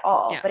that at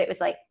all, but it was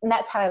like, and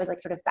that's how I was like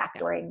sort of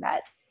backdooring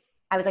that.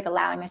 I was like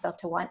allowing myself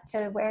to want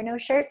to wear no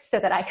shirts so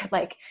that I could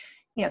like,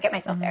 you know, get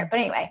myself there. But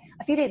anyway,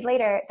 a few days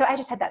later, so I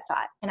just had that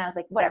thought, and I was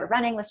like, whatever,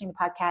 running, listening to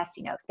podcasts,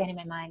 you know, expanding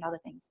my mind, all the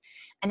things.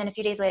 And then a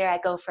few days later I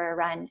go for a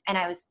run, and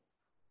I was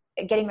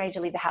getting ready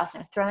to leave the house, and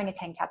I was throwing a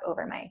tank top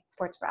over my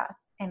sports bra.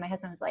 And my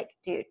husband was like,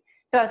 dude,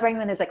 so I was wearing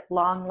one of those like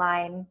long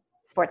line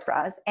sports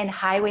bras and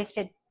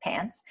high-waisted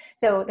pants.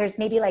 So there's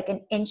maybe like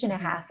an inch and a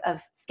half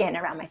of skin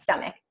around my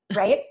stomach,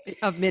 right?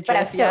 Of midriff, but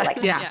I was still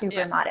like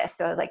super modest.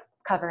 So I was like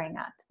covering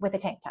up with a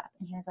tank top.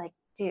 And he was like,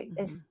 dude,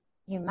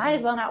 you might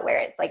as well not wear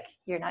it. It's like,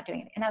 you're not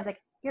doing it. And I was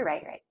like, you're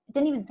right. I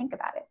didn't even think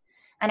about it.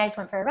 And I just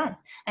went for a run,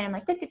 and I'm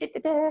like, da, da, da, da,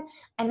 da.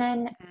 And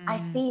then I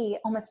see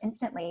almost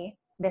instantly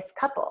this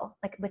couple,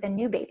 like with a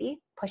new baby,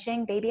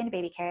 pushing baby in a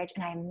baby carriage.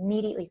 And I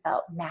immediately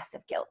felt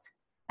massive guilt.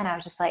 And I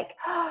was just like,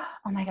 oh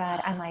my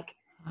God, I'm like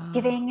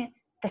giving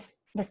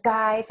this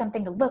guy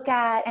something to look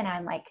at. And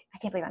I'm like, I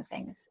can't believe I'm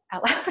saying this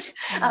out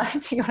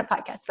loud to you on a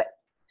podcast, but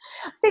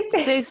safe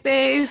space. Safe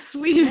space.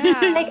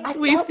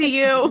 We see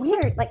you.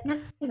 Weird, like not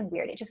even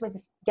weird. It just was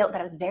this guilt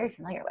that I was very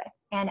familiar with.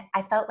 And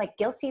I felt like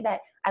guilty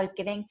that I was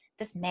giving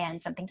this man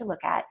something to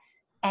look at,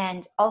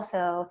 and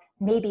also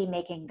maybe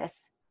making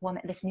this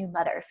woman, this new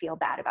mother, feel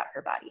bad about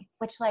her body,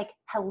 which like,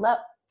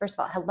 first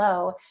of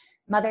all,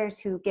 mothers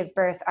who give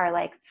birth are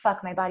like,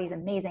 fuck, my body's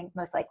amazing,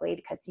 most likely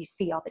because you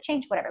see all the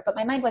change, whatever. But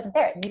my mind wasn't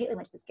there. It immediately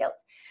went to this guilt.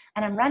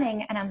 And I'm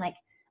running and I'm like,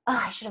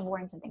 oh, I should have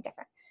worn something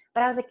different.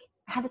 But I was like,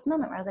 I had this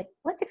moment where I was like,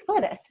 let's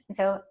explore this. And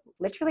so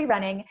literally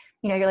running,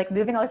 you're like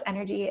moving all this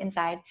energy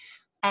inside.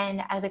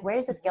 And I was like, where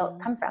does this guilt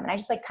come from? And I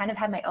just like kind of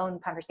had my own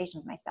conversation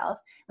with myself,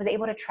 was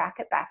able to track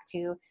it back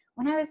to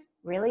when I was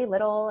really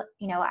little.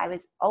 I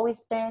was always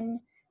thin.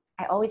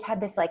 I always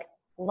had this like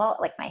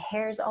my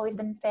hair's always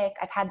been thick.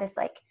 I've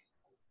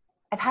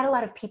had a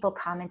lot of people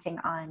commenting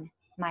on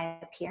my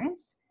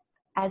appearance,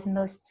 as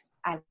most,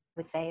 I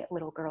would say,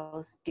 little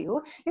girls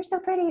do. You're so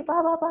pretty,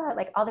 blah, blah, blah,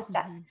 like all this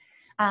stuff.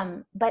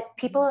 But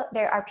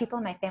there are people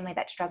in my family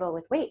that struggle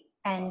with weight.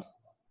 And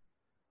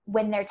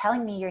when they're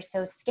telling me you're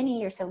so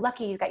skinny, you're so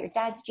lucky, you got your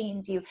dad's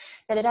genes, you're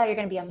going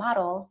to be a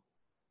model,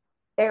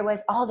 there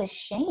was all this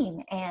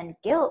shame and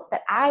guilt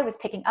that I was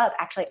picking up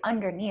actually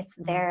underneath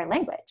their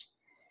language.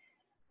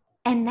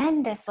 And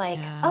then this I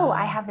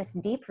have this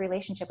deep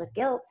relationship with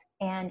guilt,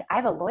 and I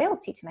have a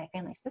loyalty to my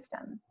family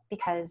system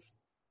because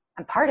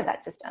I'm part of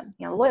that system.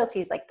 Loyalty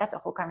is like, that's a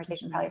whole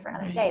conversation probably for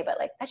another day, but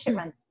like that shit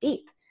runs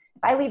deep.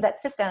 If I leave that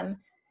system,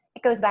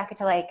 it goes back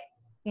to like,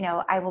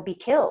 I will be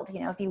killed.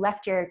 If you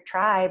left your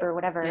tribe or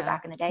whatever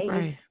back in the day,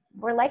 you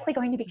were likely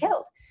going to be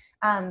killed.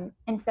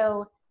 And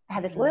so I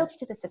had this loyalty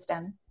to the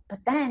system, but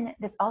then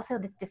this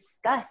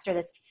disgust, or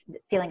this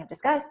feeling of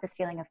disgust, this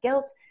feeling of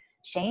guilt,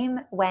 shame,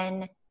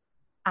 when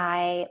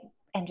I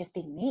am just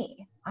being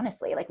me,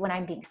 honestly, like when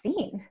I'm being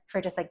seen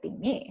for just like being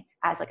me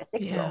as like a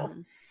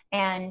 6-year-old.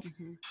 And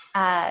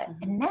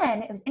and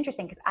then it was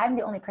interesting because I'm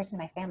the only person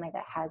in my family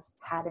that has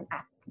had an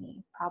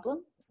acne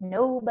problem.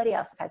 Nobody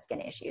else has had skin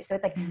issues. So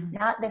it's like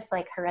not this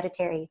like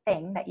hereditary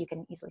thing that you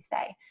can easily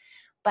say.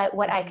 But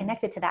what I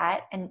connected to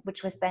that, and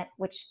which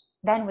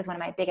then was one of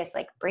my biggest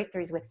like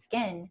breakthroughs with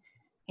skin,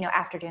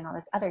 after doing all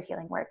this other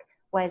healing work,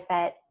 was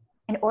that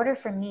in order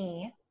for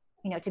me,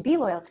 to be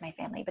loyal to my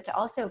family, but to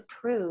also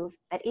prove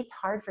that it's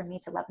hard for me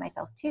to love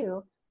myself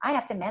too, I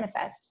have to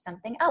manifest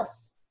something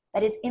else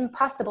that is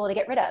impossible to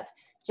get rid of.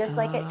 Just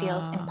like it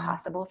feels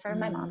impossible for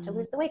my mom to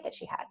lose the weight that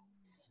she had.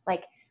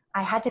 Like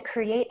I had to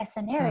create a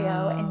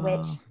scenario in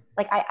which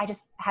like, I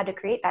just had to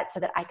create that so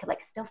that I could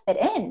like still fit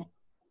in.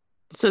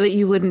 So that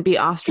you wouldn't be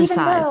ostracized.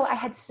 Even though I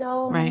had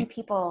so many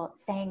people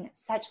saying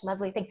such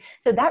lovely things.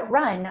 So that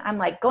run, I'm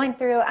like going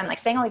through, I'm like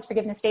saying all these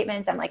forgiveness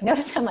statements. I'm like,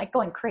 notice I'm like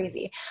going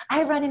crazy.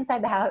 I run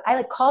inside the house. I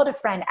like called a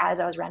friend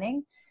as I was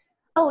running.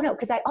 Oh no,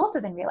 because I also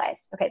then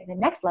realized, okay, the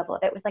next level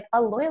of it was like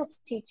a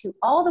loyalty to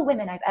all the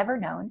women I've ever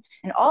known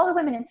and all the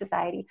women in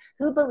society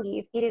who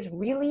believe it is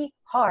really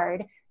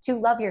hard to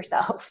love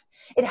yourself.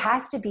 It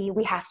has to be,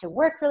 we have to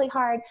work really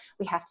hard.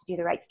 We have to do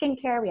the right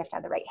skincare. We have to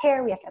have the right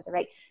hair. We have to have the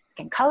right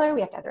skin color.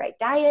 We have to have the right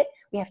diet.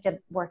 We have to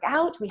work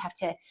out. We have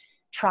to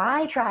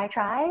try.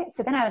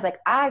 So then I was like,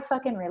 I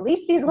fucking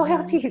release these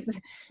loyalties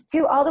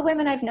to all the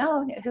women I've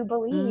known who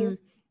believe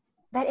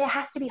that it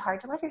has to be hard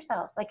to love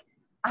yourself. Like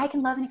I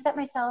can love and accept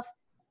myself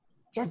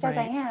just as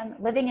I am,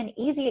 living an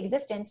easy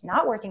existence,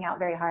 not working out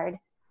very hard,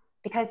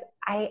 because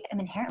I am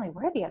inherently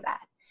worthy of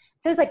that.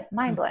 So it was like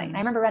mind blowing. And I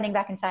remember running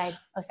back inside.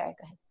 Oh, sorry,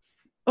 go ahead.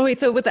 Oh,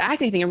 wait. So with the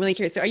acne thing, I'm really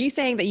curious. So are you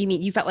saying that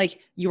you felt like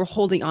you were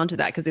holding on to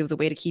that because it was a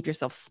way to keep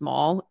yourself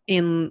small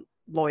in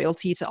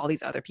loyalty to all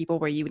these other people,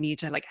 where you needed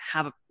to like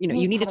have a, you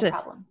needed to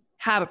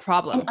have a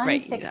problem, an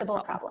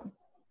unfixable problem.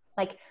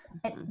 Like,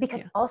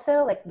 because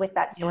also like with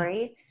that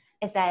story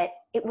is that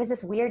it was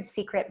this weird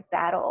secret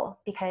battle,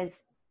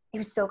 because it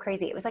was so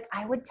crazy. It was like,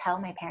 I would tell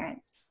my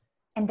parents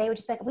and they would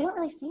just be like, we don't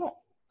really see it.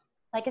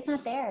 Like, it's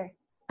not there.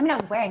 I mean, I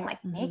was wearing like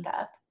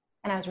makeup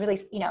and I was really,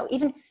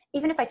 even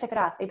if I took it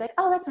off, they'd be like,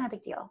 oh, that's not a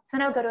big deal. So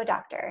then I would go to a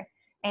doctor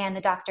and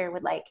the doctor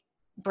would like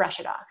brush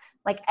it off.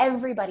 Like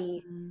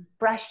everybody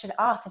brushed it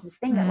off as this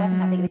thing that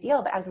wasn't that big of a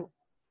deal. But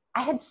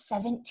I had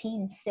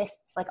 17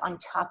 cysts like on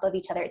top of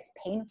each other. It's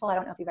painful. I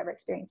don't know if you've ever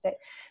experienced it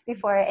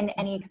before in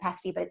any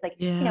capacity, but it's like,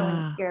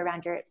 when you're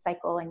around your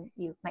cycle and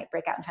you might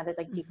break out and have those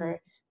like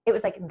deeper, it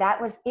was like,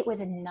 it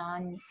was a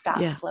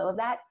nonstop flow of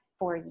that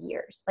for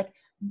years. Like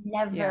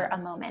never a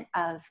moment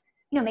of,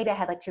 maybe I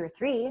had like 2 or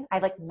 3, I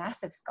had like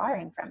massive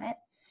scarring from it.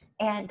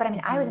 But I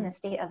mean, I was in a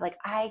state of like,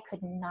 I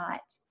could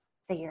not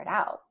figure it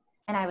out.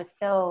 And I was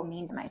so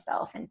mean to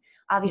myself. And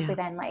obviously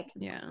then like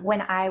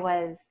when I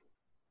was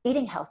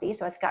eating healthy,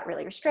 so I got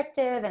really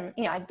restrictive and,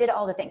 I did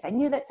all the things. I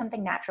knew that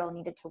something natural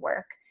needed to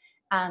work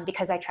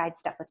because I tried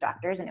stuff with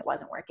doctors and it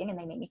wasn't working and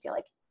they made me feel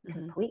like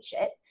complete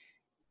shit.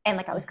 And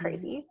like, I was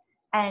crazy.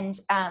 And,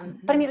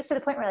 but I mean, it was to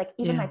the point where like,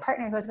 even my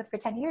partner who I was with for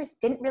 10 years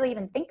didn't really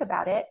even think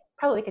about it,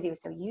 probably because he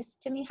was so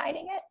used to me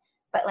hiding it.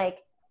 But like,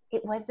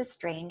 it was this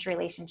strange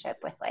relationship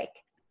with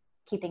like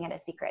keeping it a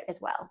secret as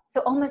well.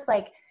 So almost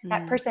like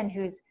that person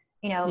who's,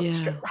 you know,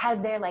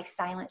 has their like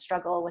silent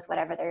struggle with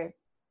whatever they're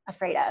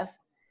afraid of.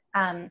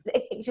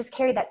 It just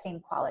carried that same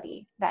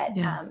quality that,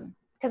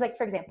 cause like,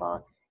 for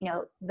example, you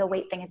know, the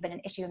weight thing has been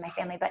an issue in my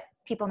family, but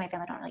people in my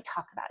family don't really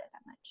talk about it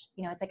that much.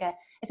 You know,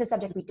 it's a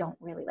subject we don't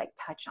really like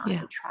touch on.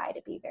 We try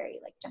to be very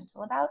like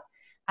gentle about,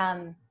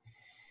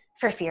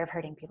 for fear of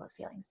hurting people's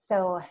feelings.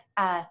 So,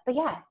 but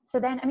yeah, so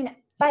then, I mean,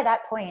 by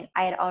that point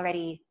I had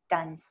already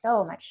done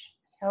so much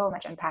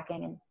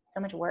unpacking and so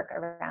much work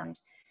around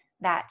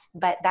that,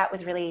 but that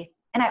was really,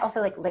 and I also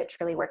like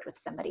literally worked with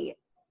somebody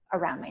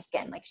around my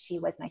skin. Like she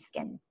was my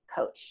skin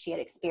coach. She had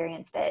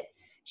experienced it.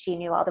 She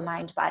knew all the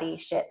mind body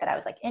shit that I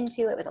was like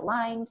into. It was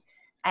aligned.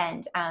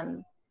 And,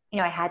 you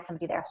know, I had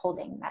somebody there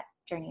holding that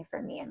journey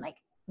for me and like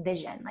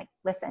vision, like,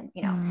 listen,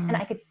 you know, and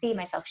I could see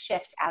myself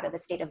shift out of a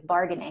state of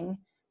bargaining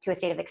to a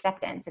state of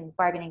acceptance, and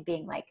bargaining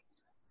being like,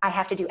 I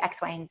have to do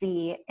X, Y, and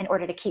Z in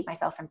order to keep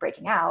myself from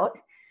breaking out,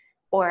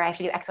 or I have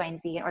to do X, Y, and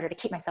Z in order to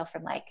keep myself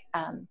from like,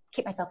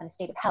 keep myself in a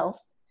state of health.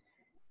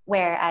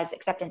 Whereas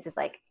acceptance is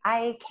like,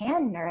 I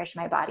can nourish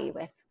my body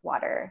with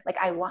water. Like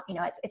I want, you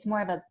know, it's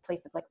more of a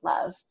place of like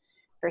love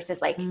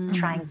versus like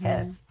trying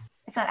to,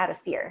 it's not out of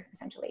fear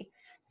essentially.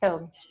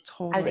 So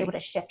I was able to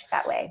shift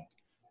that way.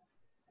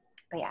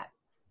 But yeah,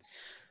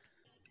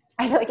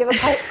 I feel like you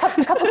have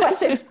a couple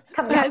questions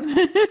coming up.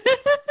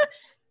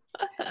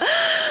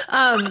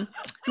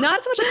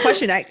 Not so much a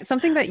question.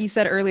 Something that you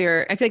said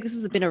earlier, I feel like this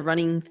has been a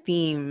running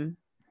theme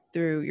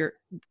through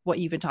what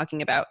you've been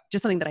talking about.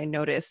 Just something that I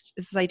noticed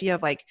is this idea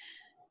of like,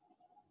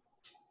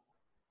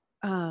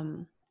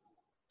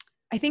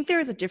 I think there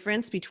is a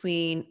difference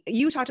between,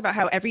 you talked about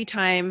how every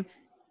time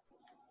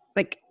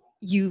like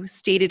you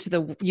stated to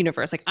the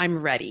universe, like,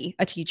 I'm ready,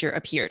 a teacher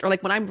appeared, or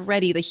like, when I'm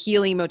ready, the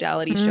healing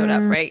modality showed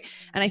up. Right.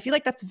 And I feel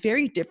like that's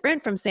very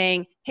different from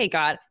saying, hey,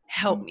 God,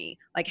 help me,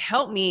 like,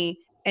 help me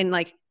and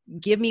like,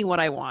 give me what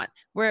I want.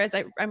 Whereas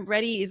I'm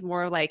ready is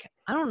more like,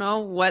 I don't know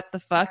what the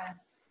fuck.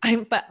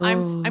 I'm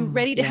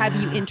ready to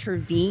have you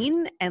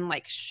intervene and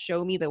like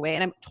show me the way.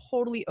 And I'm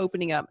totally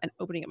opening up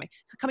my,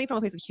 coming from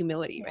a place of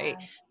humility, right?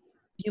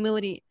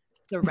 Humility,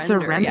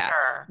 surrender.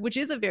 Which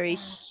is a very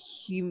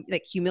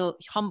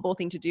humble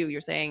thing to do. You're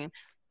saying,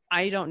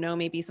 I don't know,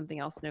 maybe something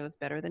else knows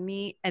better than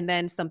me. And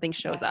then something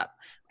shows up.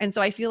 And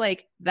so I feel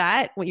like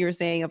that, what you were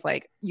saying of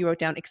like, you wrote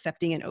down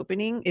accepting and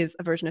opening, is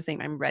a version of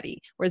saying I'm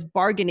ready. Whereas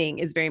bargaining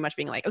is very much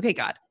being like, okay,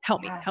 God,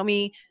 help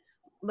me,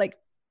 like,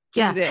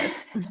 do this.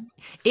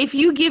 If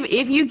you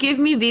give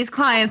me these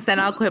clients, then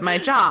I'll quit my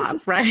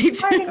job. Right.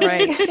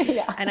 Right.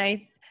 And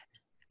I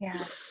think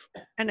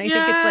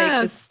it's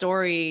like the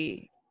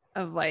story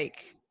of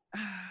like,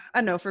 I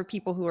don't know, for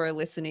people who are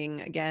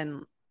listening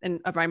again, and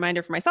a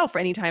reminder for myself, for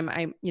any time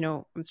I'm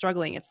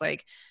struggling, it's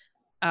like,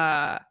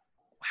 how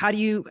do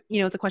you,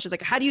 the question is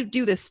like, how do you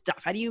do this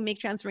stuff? How do you make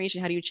transformation?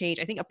 How do you change?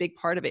 I think a big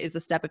part of it is the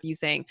step of you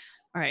saying,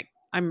 all right,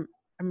 I'm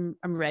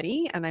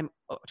ready and I'm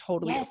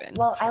totally open.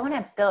 Well, I want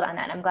to build on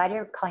that. I'm glad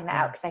you're calling that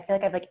out, because I feel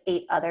like I have like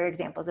 8 other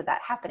examples of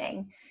that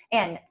happening.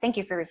 And thank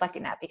you for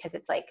reflecting that, because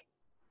it's like,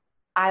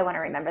 I want to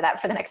remember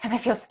that for the next time I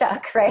feel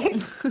stuck,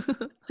 right?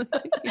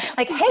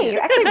 Like, hey,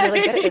 you're actually really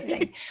good at this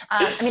thing.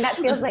 I mean, that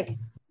feels like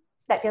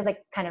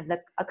kind of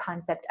a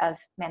concept of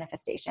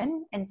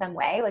manifestation in some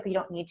way. Like, you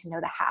don't need to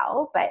know the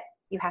how, but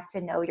you have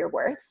to know your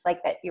worth,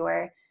 like that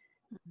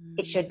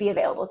it should be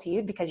available to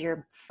you because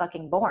you're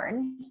fucking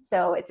born.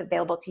 So it's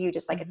available to you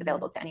just like it's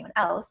available to anyone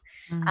else.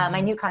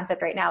 My new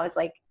concept right now is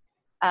like,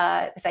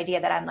 this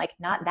idea that I'm like,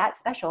 not that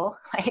special.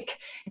 Like,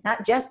 it's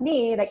not just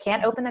me that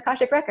can't open the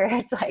Akashic record.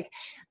 It's like,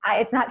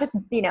 it's not just,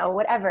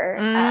 whatever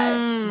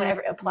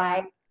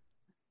apply.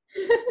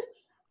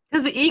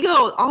 Because the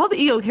ego, all the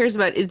ego cares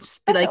about is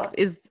special.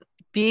 Is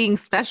being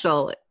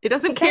special. It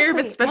doesn't care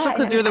if it's special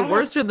because you're the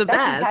worst or the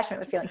best. Attachment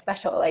with feeling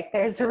special. Like,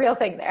 there's a real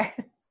thing there.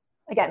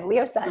 Again,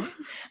 Leo sun.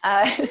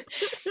 When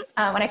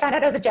I found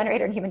out I was a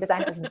generator in human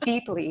design, I was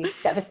deeply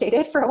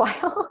devastated for a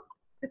while.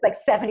 It's like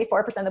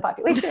 74% of the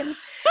population.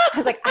 I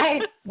was like,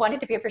 I wanted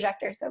to be a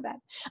projector so bad.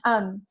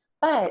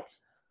 But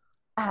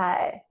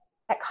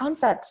that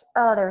concept,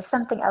 there was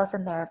something else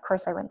in there. Of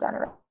course, I went down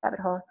a rabbit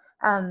hole.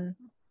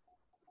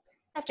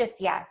 I've just,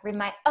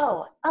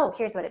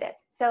 here's what it is.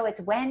 So it's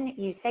when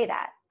you say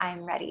that,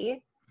 I'm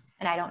ready,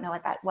 and I don't know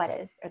what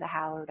is, or the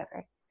how, or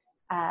whatever.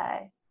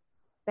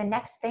 The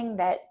next thing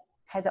that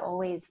has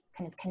always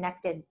kind of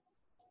connected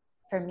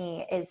for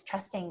me is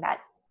trusting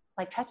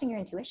your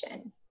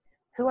intuition.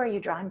 Who are you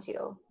drawn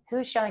to?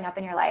 Who's showing up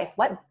in your life?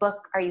 What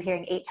book are you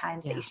hearing 8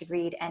 times that you should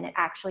read? And it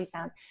actually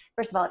sounds,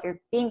 first of all, if you're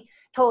being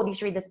told you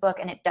should read this book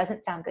and it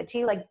doesn't sound good to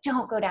you, like,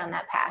 don't go down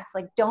that path.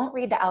 Like, don't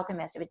read The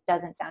Alchemist if it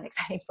doesn't sound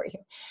exciting for you.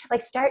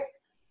 Like, start.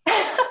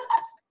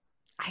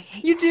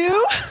 You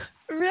do?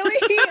 Really?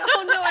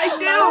 Oh no, I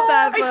love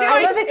that book.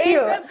 I love it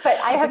too. But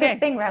I have this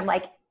thing where I'm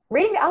like,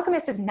 reading The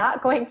Alchemist is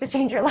not going to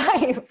change your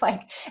life.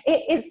 Like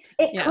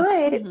it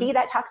could be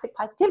that toxic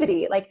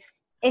positivity, like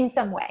in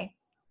some way.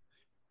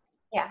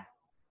 Yeah.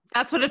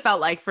 That's what it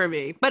felt like for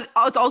me. But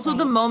it's also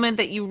the moment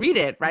that you read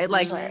it, right?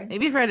 Like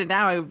maybe if I read it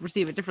now, I would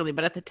receive it differently.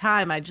 But at the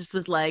time, I just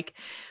was like,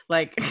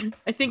 I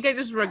think I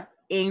just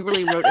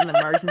angrily wrote in the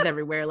margins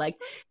everywhere, like,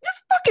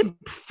 this fucking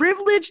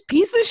privileged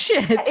piece of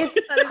shit. That is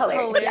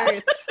hilarious. Yeah.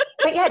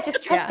 But yeah,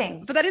 just trusting.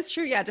 Yeah. But that is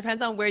true. Yeah. It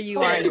depends on where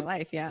you are in your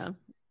life. Yeah.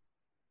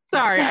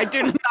 Sorry, I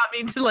do not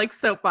mean to like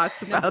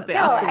soapbox about The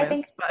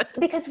Alchemist. I think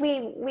because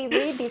we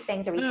read these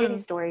things or we hear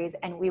these stories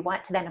and we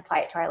want to then apply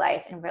it to our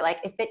life, and we're like,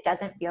 if it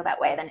doesn't feel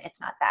that way, then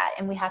it's not that,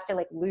 and we have to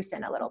like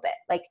loosen a little bit.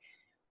 Like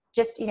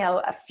just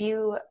several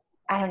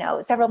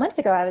months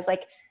ago, I was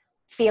like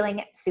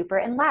feeling super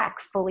in lack,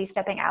 fully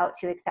stepping out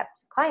to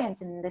accept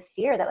clients, and this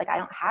fear that like I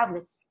don't have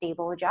this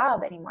stable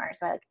job anymore.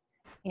 So I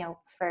like,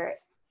 for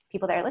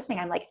people that are listening,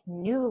 I'm like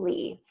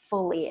newly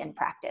fully in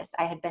practice.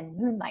 I had been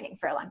moonlighting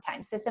for a long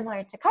time. So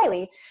similar to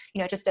Kylie,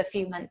 just a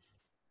few months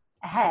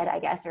ahead, I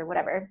guess, or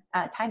whatever,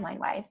 timeline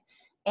wise.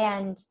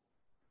 And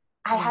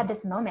I had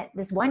this moment,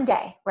 this one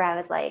day where I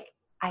was like,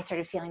 I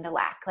started feeling the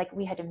lack. Like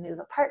we had to move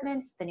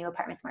apartments. The new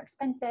apartment's more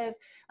expensive.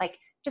 Like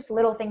just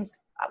little things.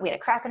 We had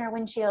a crack in our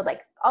windshield,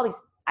 like all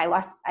these, I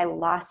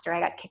lost or I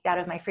got kicked out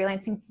of my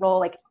freelancing role,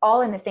 like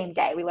all in the same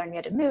day. We learned we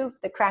had to move,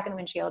 the crack in the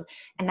windshield,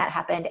 and that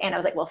happened. And I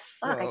was like, well,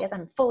 fuck, I guess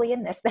I'm fully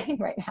in this thing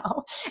right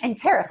now and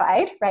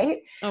terrified. Right.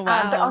 Oh,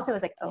 wow. But also I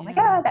was like, oh my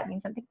God, that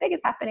means something big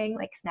is happening.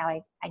 Like, 'cause now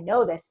I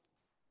know this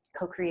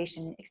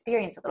co-creation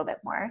experience a little bit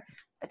more.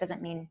 That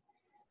doesn't mean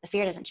the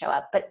fear doesn't show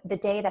up. But the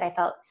day that I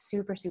felt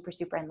super, super,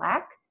 super in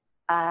lack,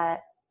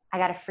 I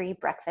got a free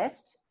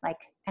breakfast,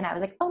 and I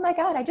was like, oh my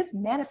God, I just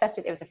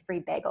manifested. It was a free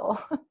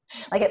bagel.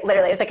 It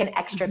was like an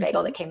extra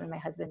bagel that came in my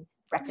husband's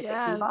breakfast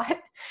that he bought.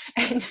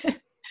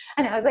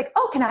 And I was like,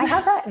 oh, can I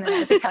have that? And then I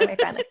was just telling my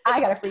friend, like,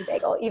 I got a free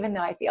bagel, even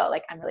though I feel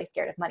like I'm really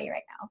scared of money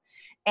right now.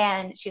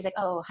 And she's like,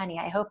 oh, honey,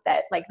 I hope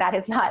that that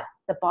is not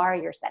the bar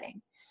you're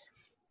setting.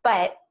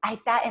 But I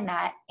sat in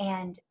that,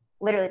 and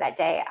literally that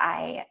day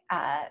I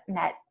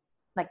met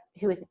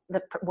who is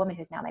the woman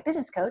who's now my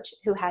business coach,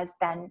 who has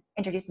then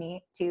introduced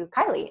me to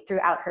Kylie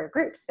throughout her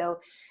groups. So,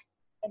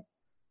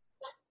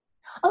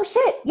 oh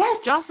shit,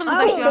 yes. Jocelyn is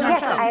actually on our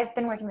yes, show. I've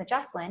been working with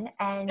Jocelyn,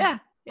 and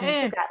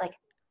she's got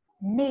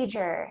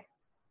major.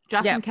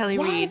 Jocelyn Kelly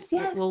Reed.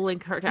 Yes. We'll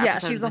link her to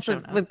she's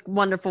also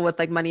wonderful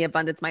with money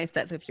abundance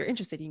mindset. So if you're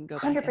interested, you can go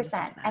back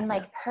 100%. And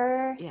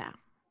her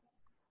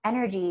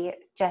energy,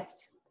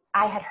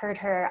 I had heard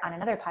her on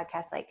another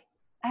podcast, I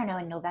don't know,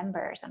 in November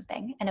or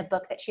something, in a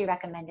book that she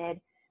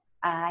recommended.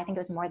 I think it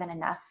was More Than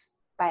Enough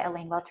by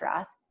Elaine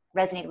Welteroth,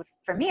 resonated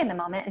for me in the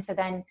moment. And so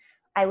then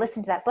I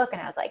listened to that book,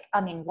 and I was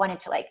wanted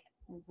to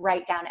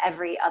write down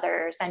every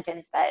other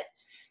sentence that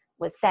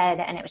was said.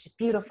 And it was just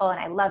beautiful. And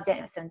I loved it. And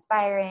it was so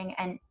inspiring.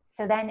 And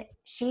so then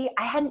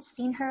I hadn't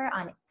seen her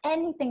on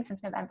anything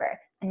since November.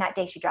 And that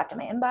day she dropped in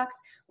my inbox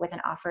with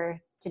an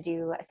offer to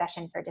do a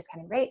session for a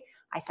discounted rate.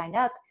 I signed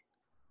up,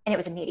 and it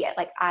was immediate.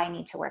 I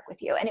need to work with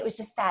you. And it was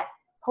just that,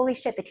 holy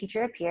shit, the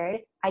teacher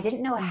appeared. I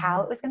didn't know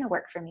how it was going to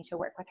work for me to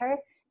work with her.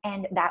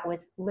 And that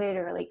was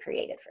literally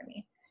created for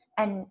me.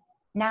 And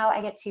now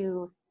I get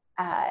to,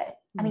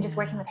 just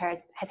working with her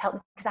has helped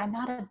me, because I'm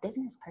not a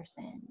business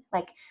person.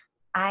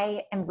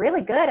 I am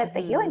really good at the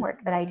healing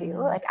work that I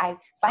do. I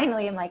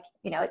finally am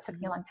it took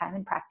me a long time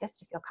in practice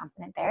to feel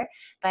confident there,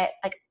 but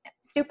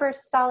super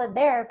solid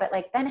there. But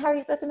then how are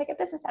you supposed to make a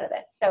business out of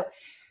this? So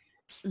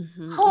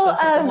whole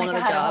other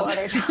job.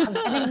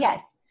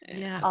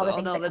 And then all the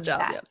things that come with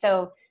that. Yep.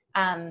 So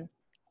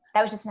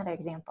that was just another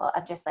example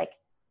of just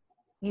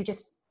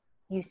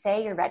you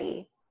say you're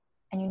ready,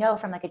 and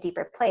from a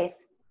deeper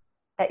place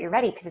that you're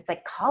ready, because it's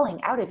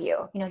calling out of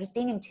you, just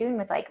being in tune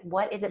with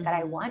what is it that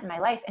I want in my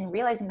life, and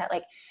realizing that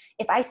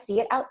if I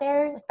see it out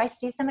there, if I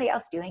see somebody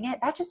else doing it,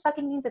 that just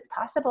fucking means it's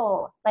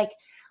possible. I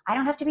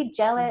don't have to be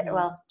jealous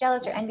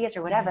or envious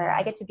or whatever.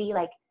 I get to be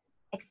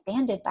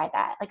expanded by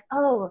that.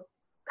 Oh,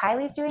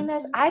 Kylie's doing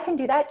this, I can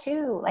do that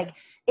too.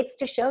 It's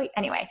to show you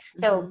anyway.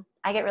 So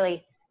I get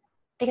really,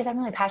 because I'm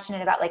really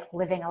passionate about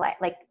living a life,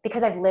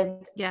 because I've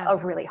lived a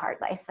really hard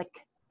life,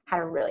 had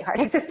a really hard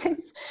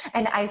existence.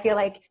 And I feel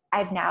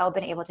I've now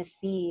been able to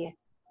see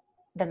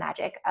the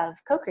magic of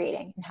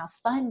co-creating and how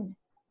fun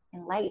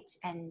and light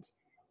and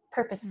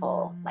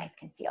purposeful life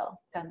can feel.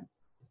 So I feel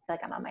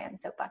like I'm on my own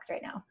soapbox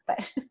right now,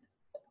 but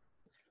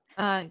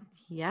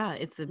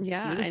it's a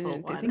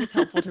beautiful one. I think it's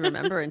helpful to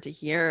remember and to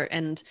hear.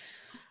 And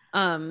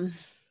I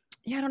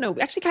don't know.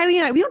 Actually, Kylie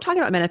and I, we don't talk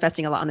about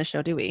manifesting a lot on the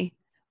show, do we?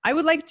 I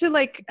would like to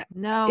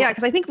no. Yeah,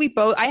 because I think we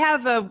both, I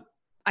have a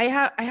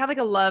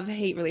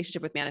love-hate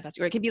relationship with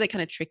manifesting, or it can be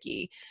kind of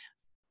tricky.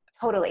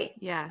 Totally.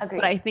 Yeah. Agreed.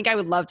 But I think I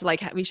would love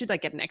to we should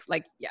get next,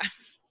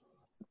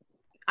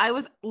 I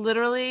was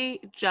literally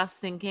just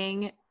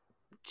thinking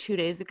 2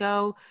 days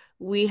ago,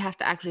 we have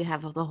to actually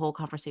have the whole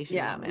conversation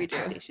about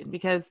manifestation,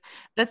 because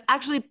that's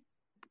actually,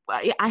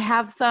 I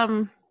have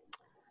so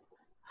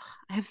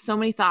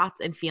many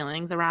thoughts and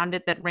feelings around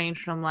it that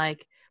range from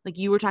like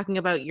you were talking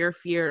about your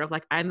fear of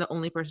like, I'm the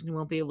only person who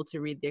won't be able to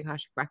read the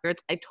Akashic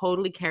records. I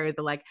totally carry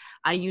the like,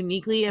 I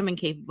uniquely am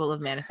incapable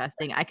of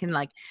manifesting. I can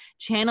like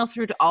channel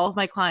through to all of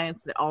my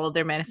clients that all of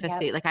their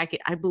manifestation, like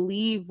I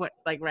believe what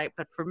like, right.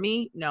 But for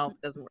me, no,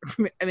 it doesn't work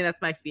for me. I mean,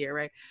 that's my fear.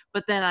 Right.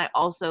 But then I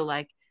also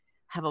like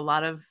have a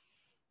lot of,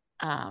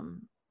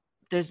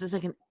 there's this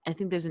like I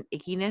think there's an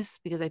ickiness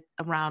because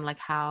around like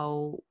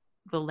how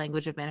the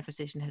language of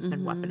manifestation has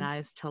been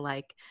weaponized to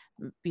like,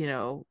 you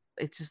know,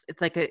 it's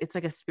like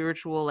a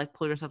spiritual like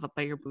pull yourself up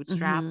by your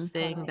bootstraps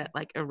thing totally. That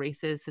like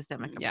erases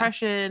systemic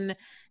oppression.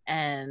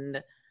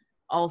 And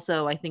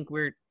also I think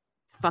we're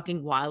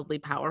fucking wildly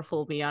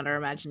powerful beyond our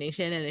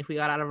imagination, and if we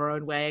got out of our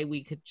own way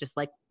we could just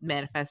like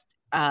manifest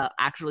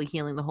actually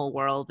healing the whole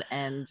world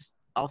and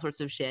all sorts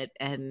of shit.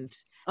 And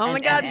oh my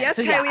God, yes,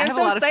 so, Kylie, I'm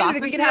so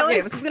excited. We can have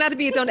this is gonna have to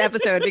be its own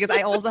episode because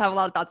I also have a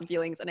lot of thoughts and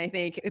feelings, and I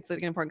think it's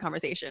an important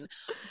conversation.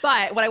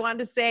 But what I wanted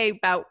to say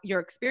about your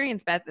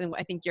experience, Beth, and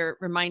I think you're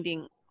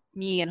reminding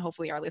me and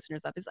hopefully our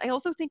listeners of, is I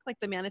also think like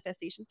the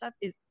manifestation stuff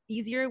is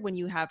easier when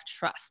you have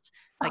trust,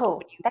 like when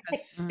you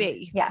have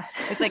faith. Yeah,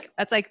 it's like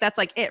that's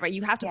like it, right?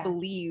 You have to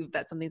believe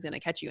that something's gonna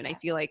catch you, and I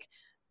feel like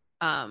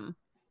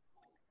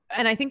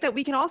and I think that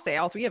we can all say,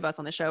 all three of us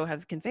on the show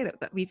can say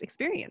that we've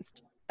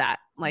experienced that,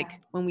 like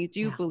when we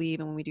do believe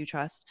and when we do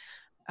trust.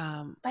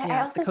 But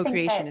I also the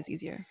co-creation think is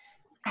easier.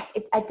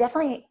 It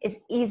definitely is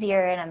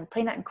easier, and I'm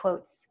putting that in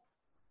quotes.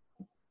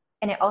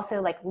 And it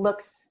also like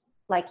looks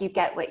like you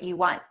get what you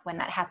want when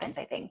that happens,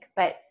 I think.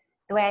 But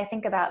the way I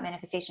think about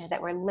manifestation is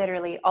that we're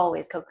literally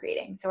always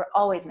co-creating. So we're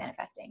always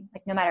manifesting,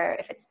 like no matter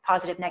if it's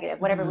positive, negative,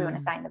 whatever we want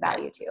to assign the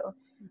value to.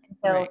 And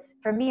so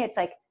for me, it's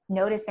like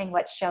noticing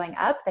what's showing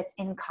up that's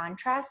in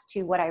contrast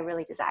to what I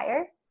really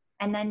desire.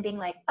 And then being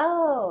like,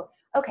 oh,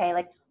 okay,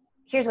 like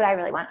here's what I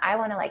really want. I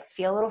want to like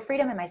feel a little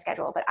freedom in my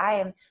schedule, but I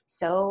am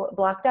so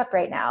blocked up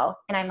right now.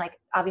 And I'm like,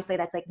 obviously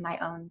that's like my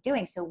own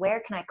doing. So where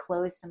can I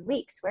close some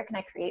leaks? Where can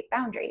I create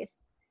boundaries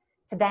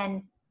to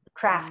then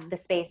craft the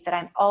space that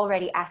I'm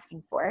already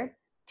asking for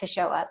to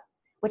show up,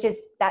 which is,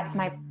 that's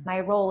my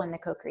role in the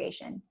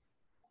co-creation,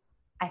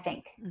 I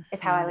think, is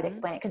how I would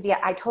explain it. Because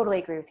I totally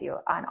agree with you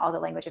on all the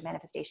language of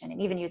manifestation,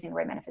 and even using the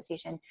word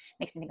manifestation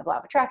makes me think of law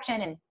of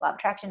attraction. And law of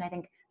attraction, I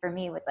think for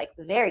me was like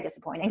very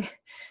disappointing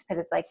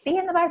because it's like, be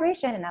in the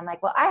vibration. And I'm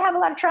like, well, I have a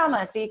lot of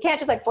trauma, so you can't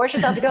just like force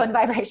yourself to go in the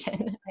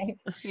vibration. Like,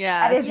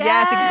 yes,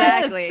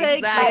 exactly.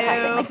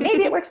 Like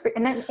maybe it works for,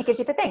 and then it gives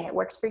you the thing. It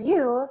works for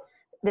you.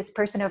 This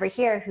person over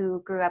here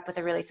who grew up with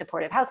a really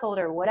supportive household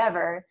or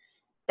whatever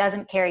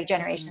doesn't carry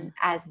generation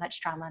as much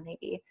trauma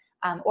maybe.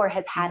 Or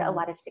has had a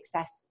lot of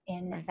success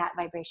in that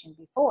vibration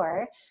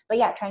before.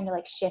 But trying to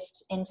like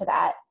shift into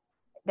that,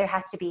 there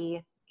has to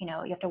be, you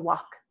have to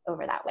walk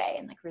over that way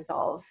and like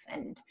resolve.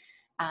 And,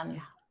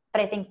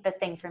 but I think the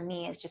thing for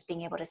me is just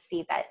being able to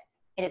see that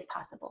it is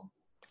possible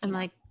and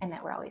and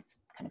that we're always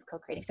kind of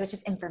co-creating. So it's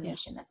just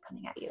information that's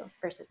coming at you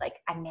versus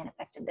like, I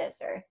manifested this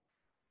or,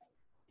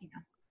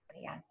 but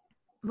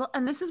Well,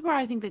 and this is where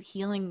I think that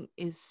healing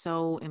is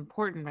so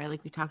important, right?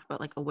 Like we talked about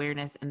like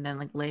awareness and then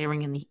like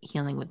layering in the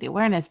healing with the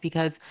awareness,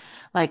 because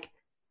like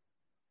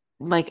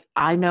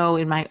I know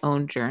in my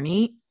own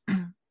journey,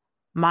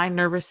 my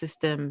nervous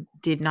system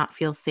did not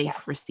feel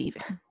safe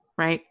receiving,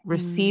 right?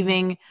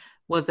 Receiving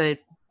was a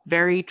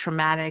very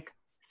traumatic,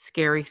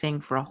 scary thing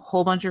for a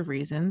whole bunch of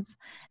reasons.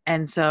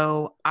 And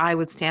so I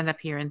would stand up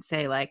here and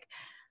say like,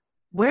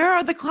 where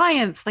are the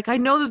clients? Like, I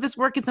know that this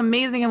work is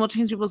amazing and will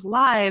change people's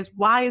lives.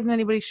 Why isn't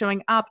anybody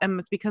showing up? And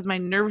it's because my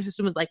nervous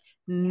system was like,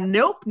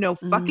 nope, no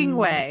fucking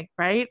way.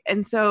 Right.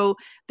 And so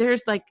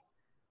there's like,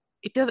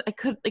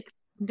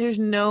 there's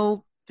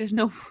no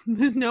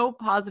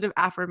positive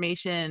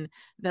affirmation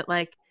that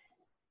like,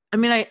 I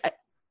mean,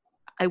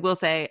 I will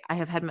say I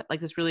have had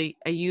like this really,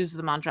 I use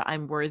the mantra,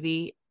 I'm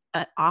worthy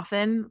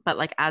often, but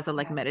like as a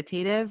like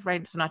meditative,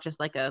 right? So not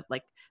just like a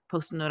like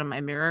post-it note on my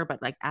mirror,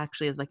 but like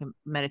actually as like a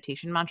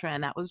meditation mantra,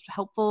 and that was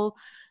helpful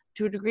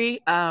to a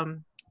degree.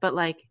 But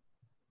like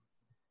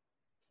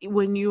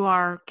when you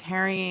are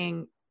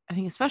carrying, I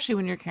think especially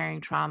when you're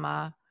carrying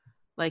trauma,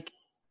 like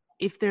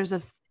if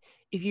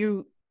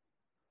you're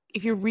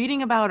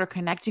reading about or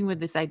connecting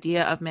with this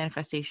idea of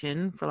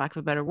manifestation, for lack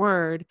of a better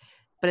word,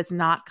 but it's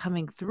not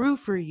coming through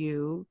for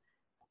you,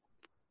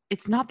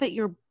 it's not that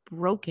you're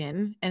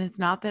broken, and it's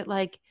not that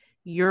like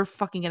you're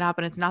fucking it up,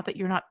 and it's not that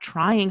you're not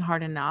trying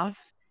hard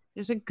enough.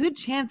 There's a good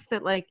chance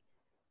that like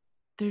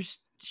there's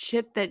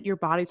shit that your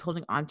body's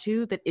holding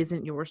onto that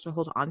isn't yours to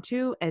hold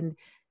onto, and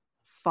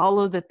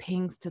follow the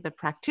pings to the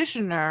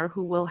practitioner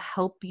who will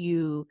help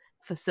you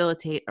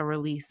facilitate a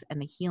release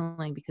and a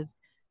healing, because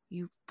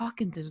you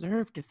fucking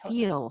deserve to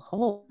feel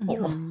whole.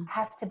 You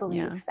have to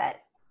believe that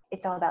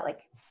it's all about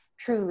like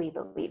truly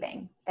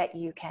believing that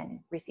you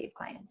can receive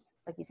clients,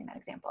 like using that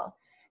example.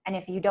 And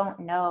if you don't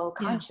know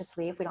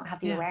consciously, if we don't have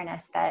the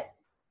awareness that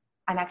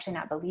I'm actually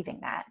not believing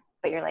that,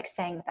 but you're like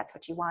saying that that's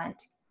what you want,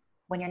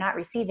 when you're not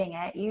receiving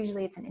it,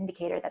 usually it's an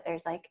indicator that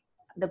there's like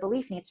the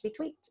belief needs to be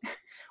tweaked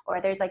or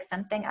there's like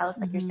something else,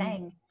 like you're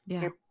saying,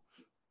 you're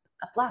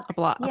a block. A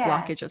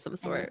blockage of some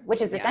sort. And,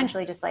 which is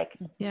essentially just like,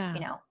 Yeah. you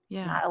know,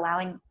 Yeah. not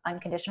allowing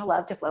unconditional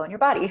love to flow in your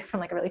body from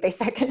like a really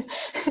basic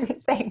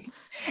thing.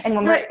 And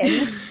when we're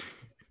in,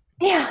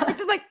 Which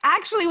is like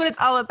actually what it's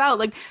all about.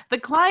 Like the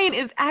client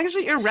is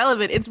actually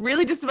irrelevant. It's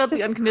really just about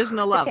the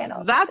unconditional love.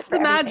 That's the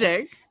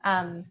magic.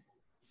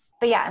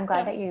 But yeah, I'm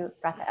glad that you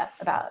brought that up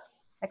about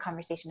the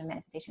conversation of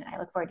manifestation. I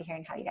look forward to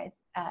hearing how you guys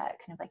kind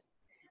of like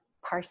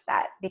parse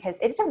that, because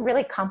it's a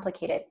really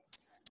complicated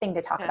thing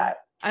to talk about.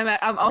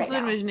 I'm also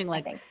envisioning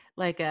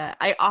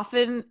I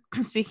often,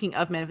 speaking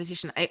of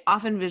manifestation, I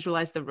often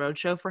visualize the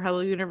roadshow for Hello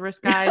Universe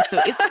guys. So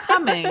it's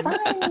coming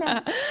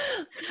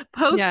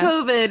post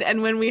COVID,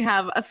 and when we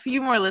have a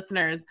few more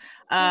listeners.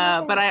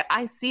 But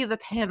I see the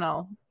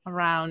panel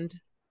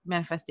around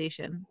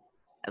manifestation.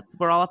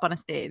 We're all up on a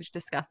stage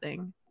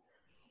discussing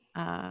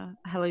a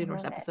Hello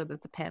Universe episode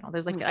that's a panel.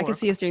 There's like I can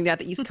see us doing that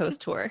the East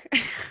Coast tour.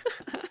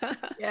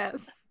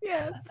 Yes.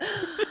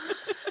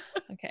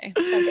 Okay.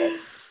 So good.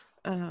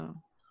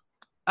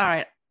 All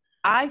right.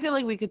 I feel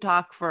like we could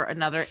talk for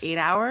another 8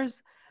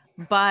 hours,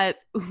 but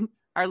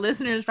our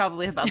listeners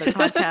probably have other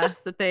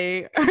podcasts that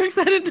they are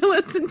excited to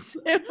listen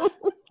to.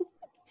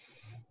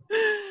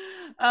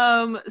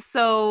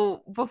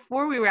 So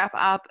before we wrap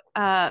up,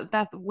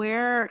 Beth,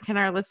 where can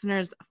our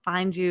listeners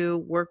find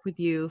you, work with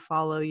you,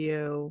 follow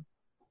you?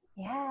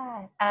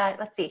 Yeah.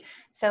 Let's see.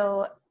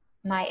 So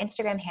my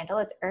Instagram handle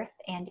is Earth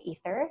and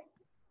Ether,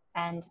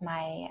 and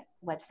my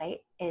website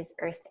is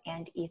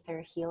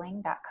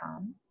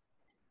earthandetherhealing.com.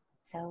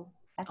 So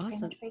that's pretty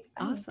much where you can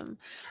find me. Awesome.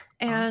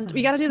 And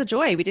we got to do the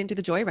joy. We didn't do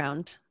the joy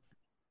round.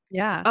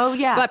 Yeah. Oh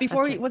yeah. But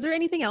before was there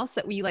anything else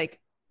that we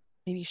like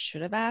maybe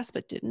should have asked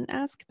but didn't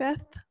ask,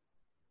 Beth?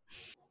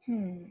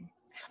 I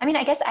mean,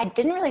 I guess I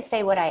didn't really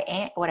say what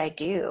I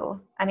do.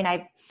 I mean,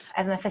 I'm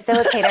a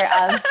facilitator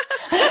of.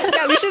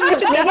 Yeah, we should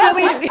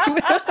definitely.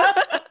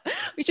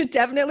 We should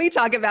definitely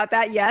talk about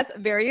that. Yes,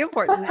 very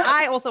important.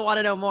 I also want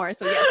to know more.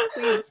 So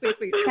yes,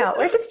 please. No,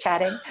 we're just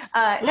chatting.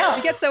 No,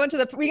 we get so into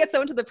the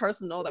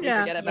personal that we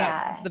forget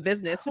about the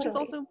business, which is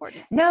also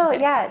important. No,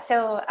 yeah.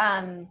 So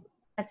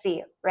let's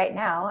see. Right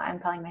now, I'm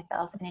calling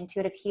myself an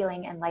intuitive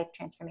healing and life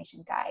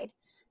transformation guide.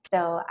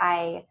 So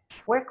I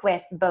work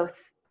with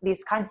both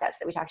these concepts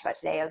that we talked about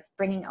today of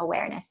bringing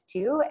awareness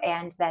to,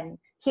 and then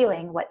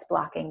healing what's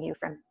blocking you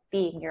from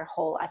being your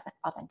whole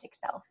authentic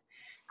self.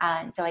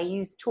 And so I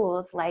use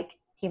tools like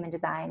human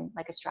design,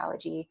 like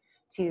astrology,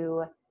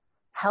 to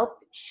help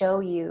show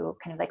you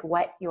kind of like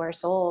what your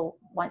soul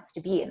wants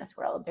to be in this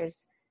world.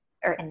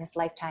 Or in this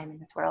lifetime, in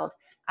this world.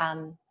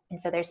 And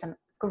so there's some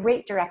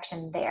great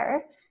direction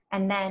there.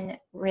 And then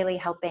really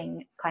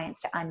helping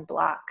clients to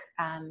unblock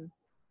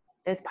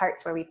those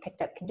parts where we've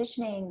picked up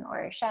conditioning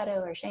or shadow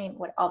or shame,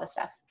 all the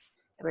stuff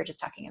that we were just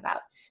talking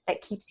about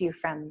that keeps you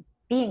from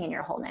being in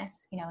your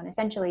wholeness, and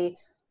essentially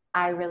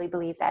I really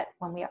believe that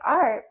when we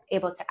are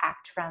able to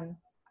act from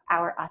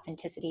our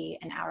authenticity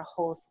and our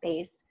whole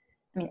space,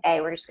 I mean,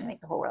 we're just going to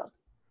make the whole world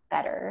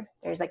better.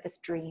 There's like this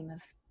dream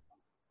of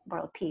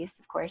world peace,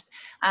 of course.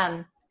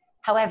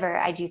 However,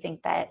 I do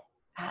think that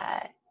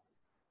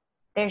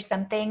there's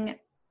something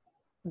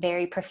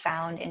very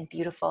profound and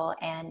beautiful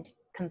and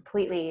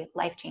completely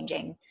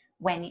life-changing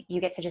when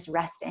you get to just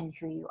rest in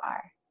who you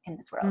are in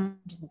this world,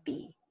 just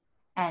be,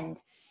 and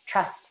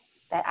trust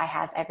that I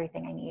have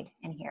everything I need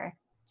in here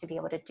to be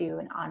able to do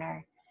and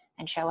honor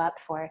and show up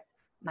for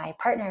my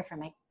partner, for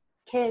my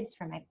kids,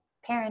 for my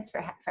parents,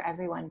 for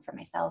everyone, for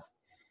myself.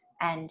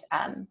 And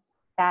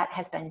that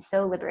has been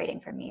so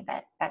liberating for me.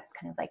 That's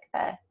kind of like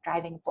the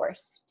driving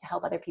force to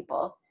help other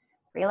people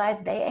realize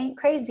they ain't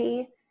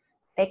crazy.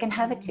 They can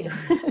have it too,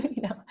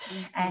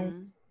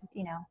 and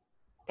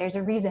there's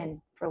a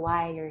reason for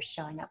why you're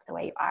showing up the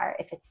way you are.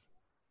 If it's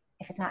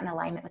not in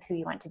alignment with who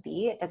you want to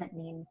be, it doesn't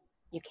mean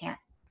you can't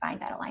find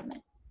that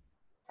alignment.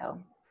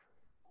 So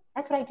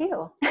that's what I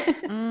do.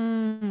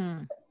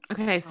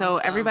 Okay, so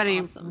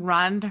everybody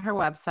run to her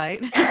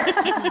website.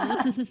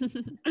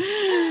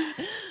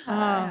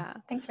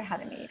 Thanks for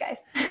having me, you guys.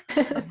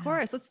 Of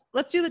course.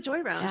 Let's do the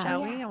joy round,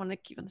 shall we? I want to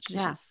keep on the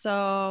tradition. Yeah.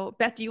 So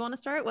Beth, do you want to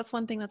start? What's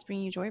one thing that's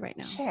bringing you joy right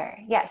now? Sure.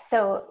 Yeah.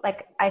 So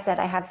like I said,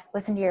 I have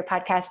listened to your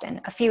podcast,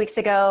 and a few weeks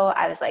ago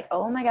I was like,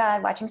 oh my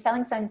God, watching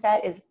Selling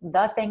Sunset is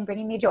the thing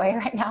bringing me joy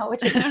right now,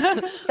 which is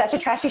such a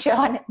trashy show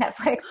on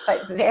Netflix,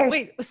 but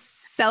Wait,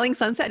 Selling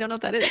Sunset? I don't know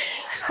what that is.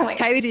 Oh my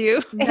God. Kylie, do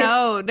you?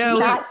 No.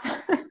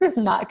 It's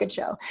not a good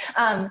show.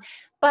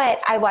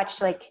 But I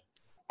watched I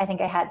think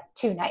I had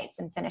 2 nights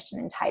and finished an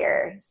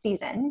entire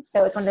season.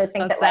 So it's one of those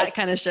things that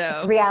kind of show.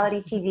 It's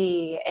reality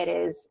TV. It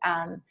is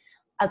a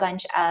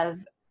bunch of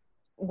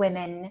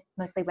women,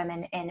 mostly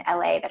women in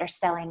LA, that are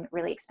selling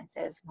really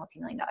expensive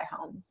multi-million-dollar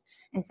homes.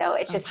 And so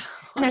it's just,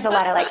 and there's a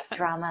lot of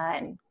drama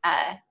and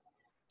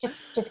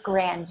just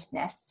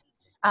grandness.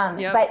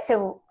 But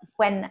so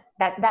when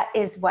that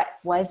is what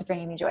was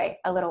bringing me joy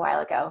a little while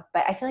ago,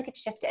 but I feel like it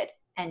shifted.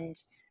 And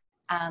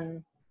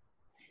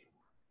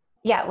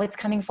what's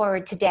coming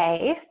forward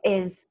today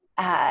is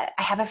I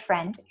have a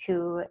friend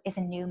who is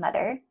a new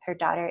mother. Her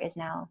daughter is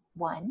now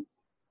 1,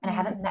 and I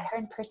haven't met her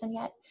in person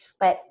yet,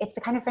 but it's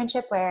the kind of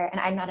friendship where, and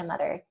I'm not a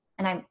mother,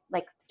 and I'm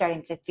like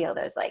starting to feel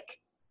those like,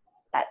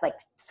 that like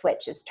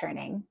switch is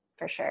turning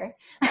for sure.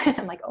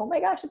 I'm like, oh my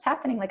gosh, it's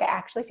happening. Like, I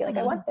actually feel like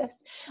I want this.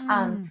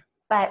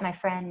 But my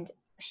friend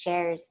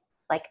shares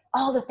like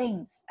all the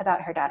things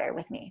about her daughter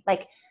with me,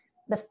 like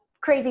the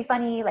crazy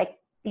funny, like,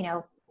 you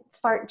know,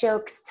 fart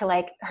jokes to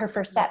like her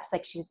first steps.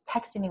 Like she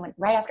texted me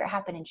right after it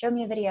happened and showed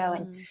me a video,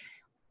 and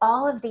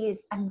all of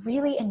these, I'm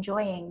really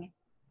enjoying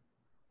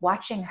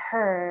watching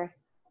her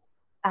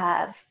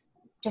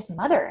just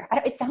mother.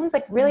 It sounds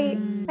like really,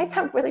 might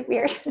sound really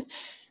weird.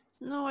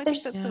 No, I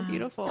There's think that's so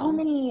beautiful. So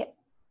many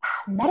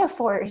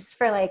metaphors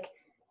for like,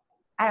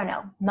 I don't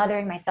know,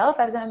 mothering myself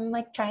as I'm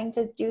like trying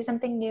to do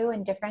something new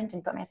and different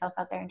and put myself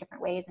out there in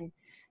different ways, and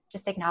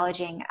just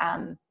acknowledging,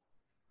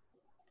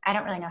 I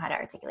don't really know how to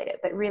articulate it,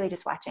 but really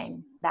just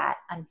watching that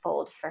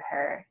unfold for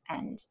her.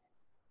 And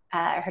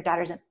her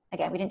daughter's,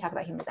 again, we didn't talk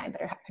about human design,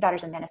 but her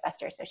daughter's a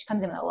manifestor. So she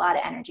comes in with a lot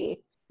of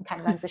energy and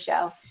kind of runs the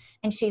show.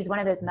 And she's one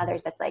of those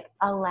mothers that's like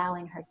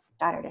allowing her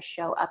daughter to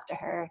show up to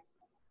her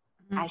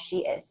as she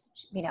is,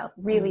 you know,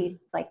 really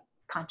like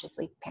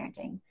consciously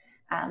parenting.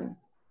 And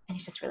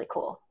it's just really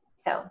cool.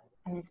 So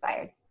I'm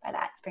inspired by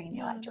that. It's bringing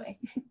me a lot of joy.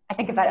 I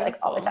think about it like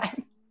all the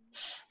time.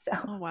 So.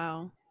 Oh,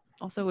 wow.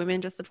 Also women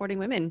just supporting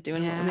women,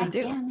 doing what women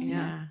do.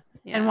 Yeah.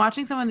 And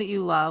watching someone that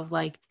you love,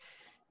 like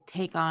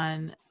take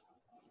on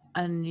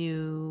a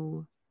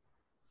new,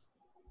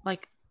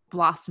 like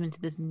blossom into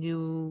this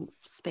new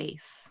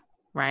space,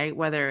 right?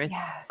 Whether it's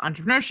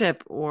entrepreneurship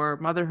or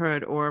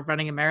motherhood or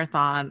running a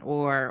marathon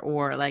or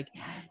like,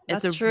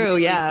 it's That's a true.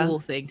 really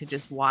cool thing to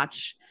just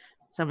watch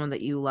someone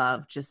that you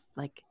love, just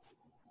like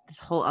this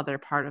whole other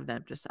part of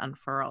them just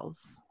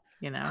unfurls,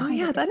 you know? Oh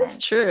yeah, that is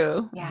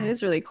true. Yeah. It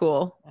is really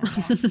cool.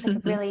 Yeah. It's like a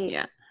really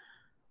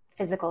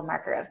physical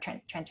marker of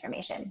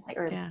transformation, like,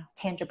 or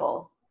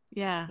tangible.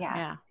 Yeah.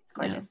 It's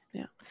gorgeous.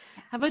 Yeah.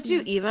 How about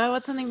you, Eva?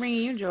 What's something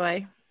bringing you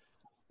joy?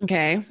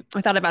 Okay.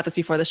 I thought about this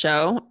before the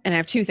show, and I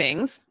have two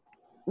things.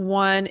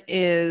 One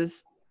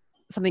is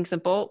something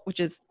simple, which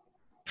is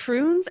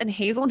prunes and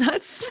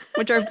hazelnuts,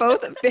 which are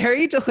both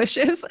very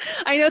delicious.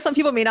 I know some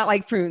people may not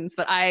like prunes,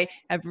 but I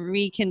have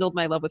rekindled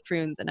my love with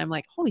prunes, and I'm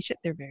like, holy shit,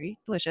 they're very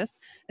delicious,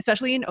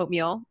 especially in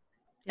oatmeal.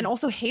 And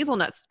also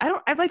hazelnuts.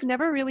 I've like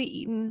never really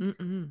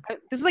eaten.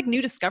 This is like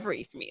new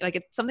discovery for me. Like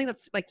it's something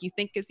that's like, you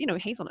think is, you know,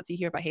 hazelnuts, you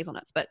hear about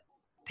hazelnuts, but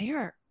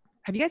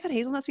have you guys had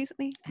hazelnuts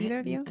recently? Either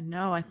of you?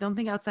 No, I don't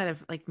think outside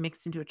of like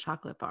mixed into a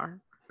chocolate bar.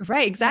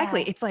 Right.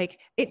 Exactly. Yeah. It's like,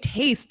 it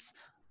tastes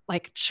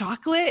like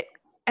chocolate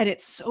and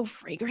it's so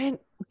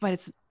fragrant, but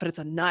it's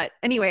a nut.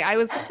 Anyway,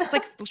 it's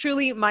like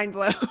truly mind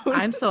blown.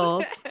 I'm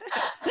sold.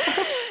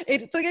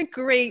 It's like a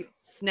great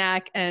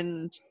snack,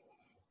 and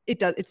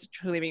it's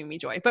truly bringing me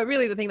joy. But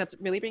really the thing that's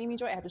really bringing me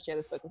joy, I have to share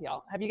this book with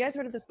y'all. Have you guys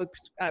heard of this book,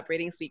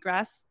 Braiding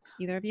Sweetgrass?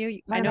 Either of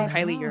you? I know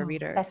Kylie, you're a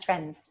reader. Best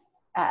friends.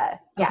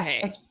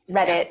 It's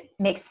read it,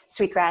 makes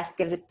sweetgrass,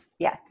 gives it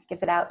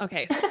out.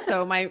 Okay.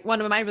 So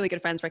one of my really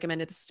good friends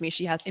recommended this to me.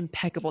 She has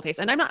impeccable taste.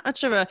 And I'm not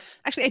much of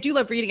actually I do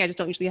love reading. I just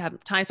don't usually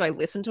have time. So I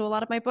listen to a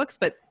lot of my books,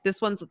 but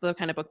this one's the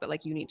kind of book that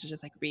like you need to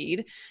just like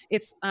read.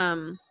 It's,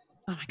 oh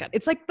my God.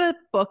 It's like the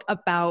book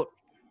about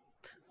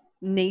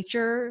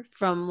nature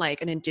from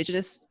like an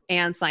indigenous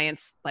and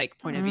science like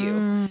point of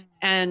view.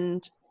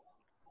 And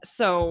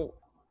so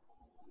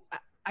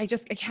I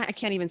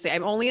can't even say.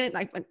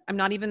 I'm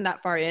not even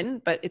that far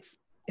in, but it's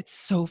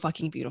so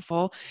fucking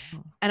beautiful.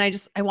 And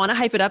I want to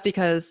hype it up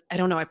because I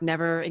don't know, I've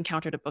never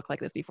encountered a book like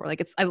this before.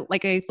 Like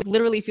I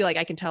literally feel like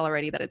I can tell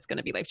already that it's going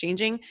to be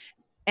life-changing.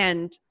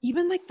 And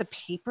even like the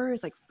paper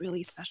is like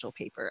really special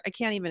paper. I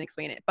can't even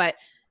explain it, but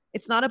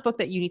it's not a book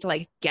that you need to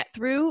like get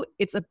through.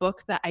 It's a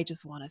book that I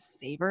just want to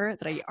savor,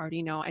 that I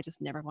already know I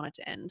just never want it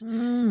to end.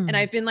 And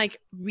I've been like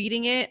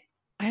reading it.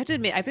 I have to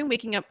admit, I've been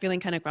waking up feeling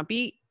kind of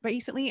grumpy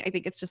recently. I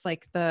think it's just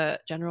like the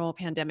general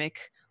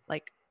pandemic,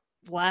 like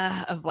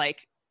blah of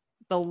like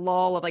the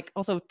lull of like,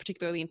 also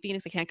particularly in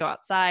Phoenix, I can't go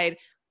outside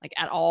like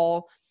at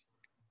all,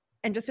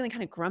 and just feeling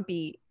kind of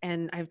grumpy.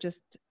 And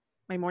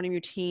my morning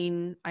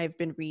routine, I've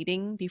been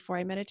reading before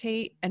I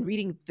meditate, and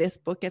reading this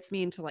book gets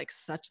me into like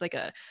such like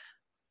a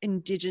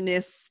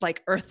indigenous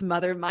like earth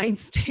mother mind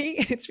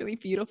state. It's really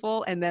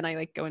beautiful. And then I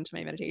like go into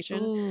my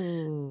meditation.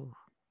 Ooh.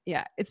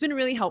 Yeah, it's been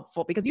really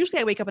helpful because usually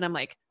I wake up and I'm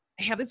like,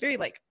 I have this very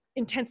like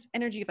intense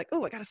energy of like,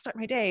 oh, I got to start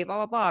my day,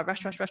 blah, blah, blah,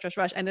 rush.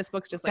 And this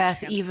book's just like,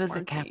 Beth, Eva's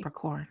a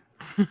Capricorn.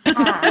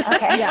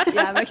 Okay.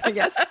 Yeah, like,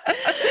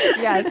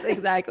 yes,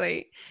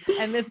 exactly.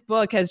 And this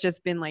book has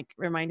just been like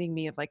reminding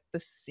me of like the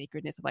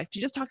sacredness of life.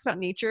 She just talks about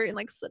nature in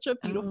like such a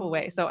beautiful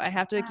way. So I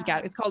have to geek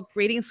out. It's called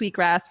Braiding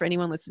Sweetgrass for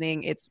anyone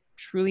listening. It's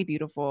truly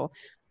beautiful.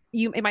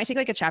 It might take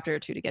like a chapter or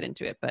two to get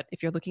into it, but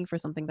if you're looking for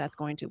something that's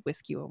going to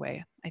whisk you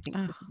away, I think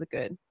this is a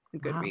good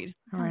read.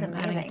 All right, I'm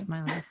adding it to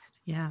my list.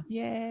 Yeah.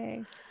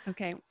 Yay.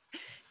 Okay.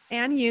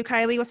 And you,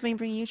 Kylie, what's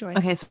bringing you joy?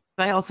 Okay, so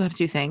I also have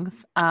two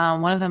things.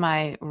 One of them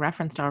I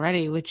referenced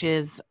already, which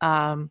is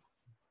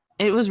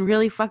it was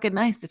really fucking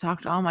nice to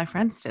talk to all my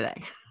friends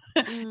today.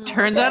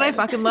 Turns out I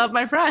fucking love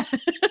my friend.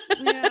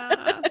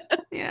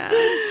 Yeah.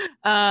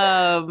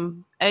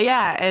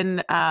 Yeah,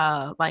 and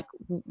like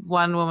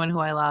one woman who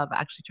I love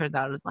actually turns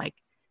out is like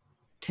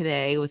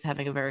today was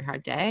having a very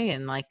hard day,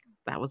 and like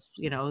that was,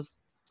 you know,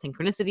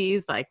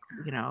 synchronicities. Like,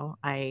 you know,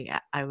 I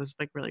was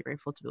like really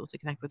grateful to be able to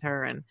connect with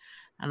her and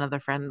another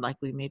friend. Like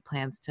we made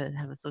plans to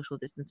have a social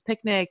distance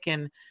picnic,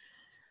 and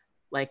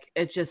like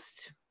it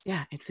just,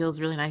 yeah, it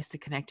feels really nice to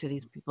connect to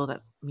these people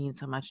that mean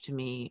so much to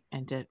me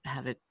and to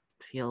have it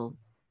feel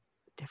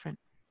different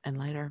and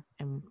lighter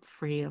and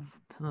free of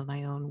some of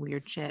my own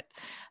weird shit.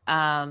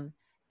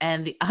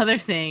 And the other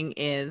thing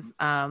is,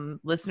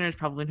 listeners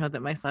probably know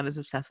that my son is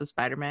obsessed with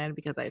Spider-Man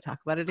because I talk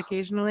about it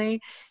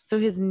occasionally. So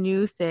his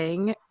new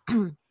thing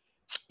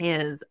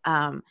is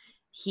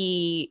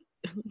he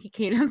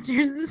came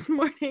downstairs this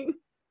morning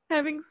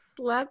having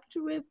slept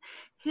with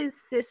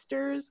his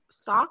sister's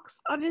socks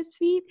on his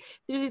feet.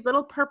 There's these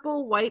little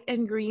purple, white,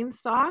 and green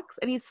socks,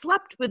 and he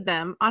slept with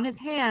them on his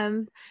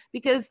hands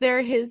because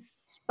they're his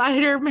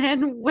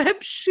Spider-Man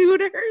web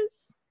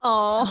shooters.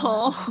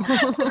 Oh.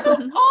 So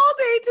all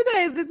day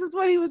today, this is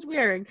what he was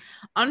wearing.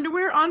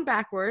 Underwear on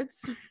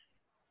backwards.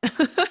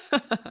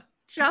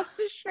 Just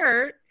a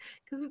shirt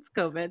because it's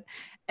COVID,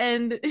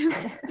 and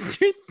his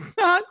sister's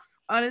socks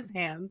on his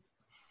hands.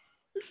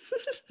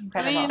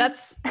 Incredible. I mean,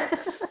 That's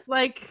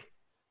like,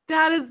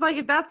 that is like,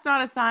 if that's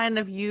not a sign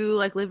of you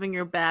like living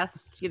your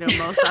best, you know,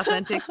 most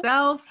authentic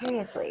self,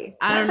 seriously.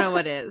 I don't know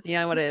what is.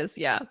 yeah, what is,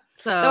 yeah.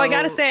 So Though I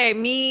gotta say,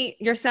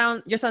 your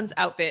son's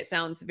outfit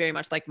sounds very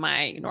much like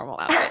my normal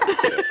outfit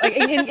too. Like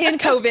in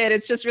COVID,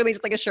 it's just really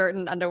just like a shirt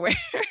and underwear.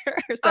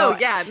 So oh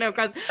yeah, no,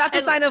 that's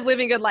a sign of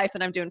living good life,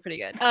 and I'm doing pretty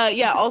good.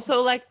 Yeah.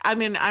 Also, like, I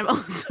mean, I'm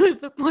also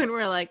at the point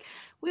where like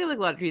we have like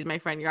a lot of trees in my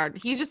front yard.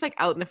 He's just like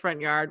out in the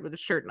front yard with a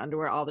shirt and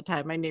underwear all the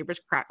time. My neighbor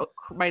just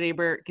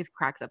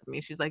cracks up at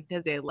me. She's like,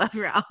 Desi, I love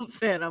your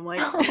outfit. I'm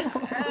like,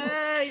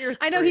 you're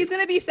I know sweet. he's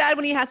gonna be sad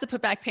when he has to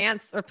put back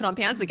pants or put on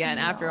pants again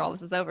after all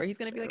this is over. He's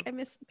gonna be like, I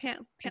miss the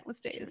pantless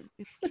days.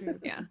 It's true.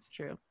 Yeah, it's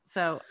true.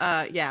 So,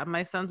 yeah,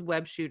 my son's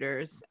web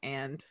shooters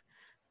and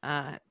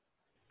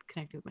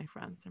connecting with my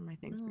friends are my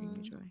things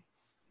bringing me joy.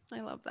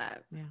 I love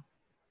that. Yeah.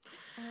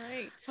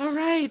 All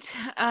right.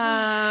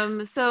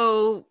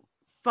 So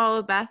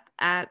follow Beth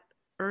at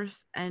Earth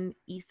and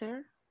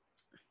Ether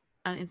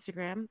on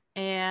Instagram,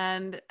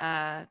 and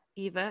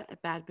Eva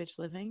at Bad Bitch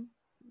Living.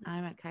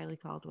 I'm at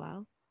Kylie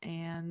Caldwell,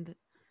 and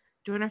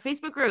join our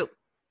Facebook group,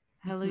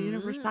 Hello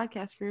Universe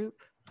Podcast Group.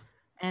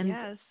 And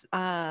yes,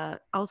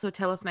 also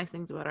tell us nice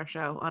things about our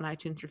show on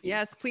iTunes reviews.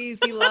 yes, please.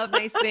 We love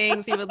nice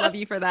things. We would love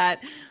you for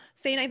that.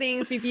 Say nice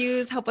things,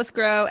 reviews, help us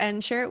grow,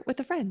 and share it with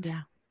a friend.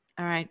 Yeah.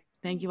 All right.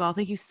 Thank you all.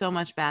 Thank you so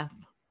much, Beth.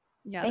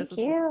 Yeah, Thank this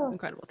was you.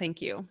 incredible.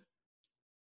 Thank you.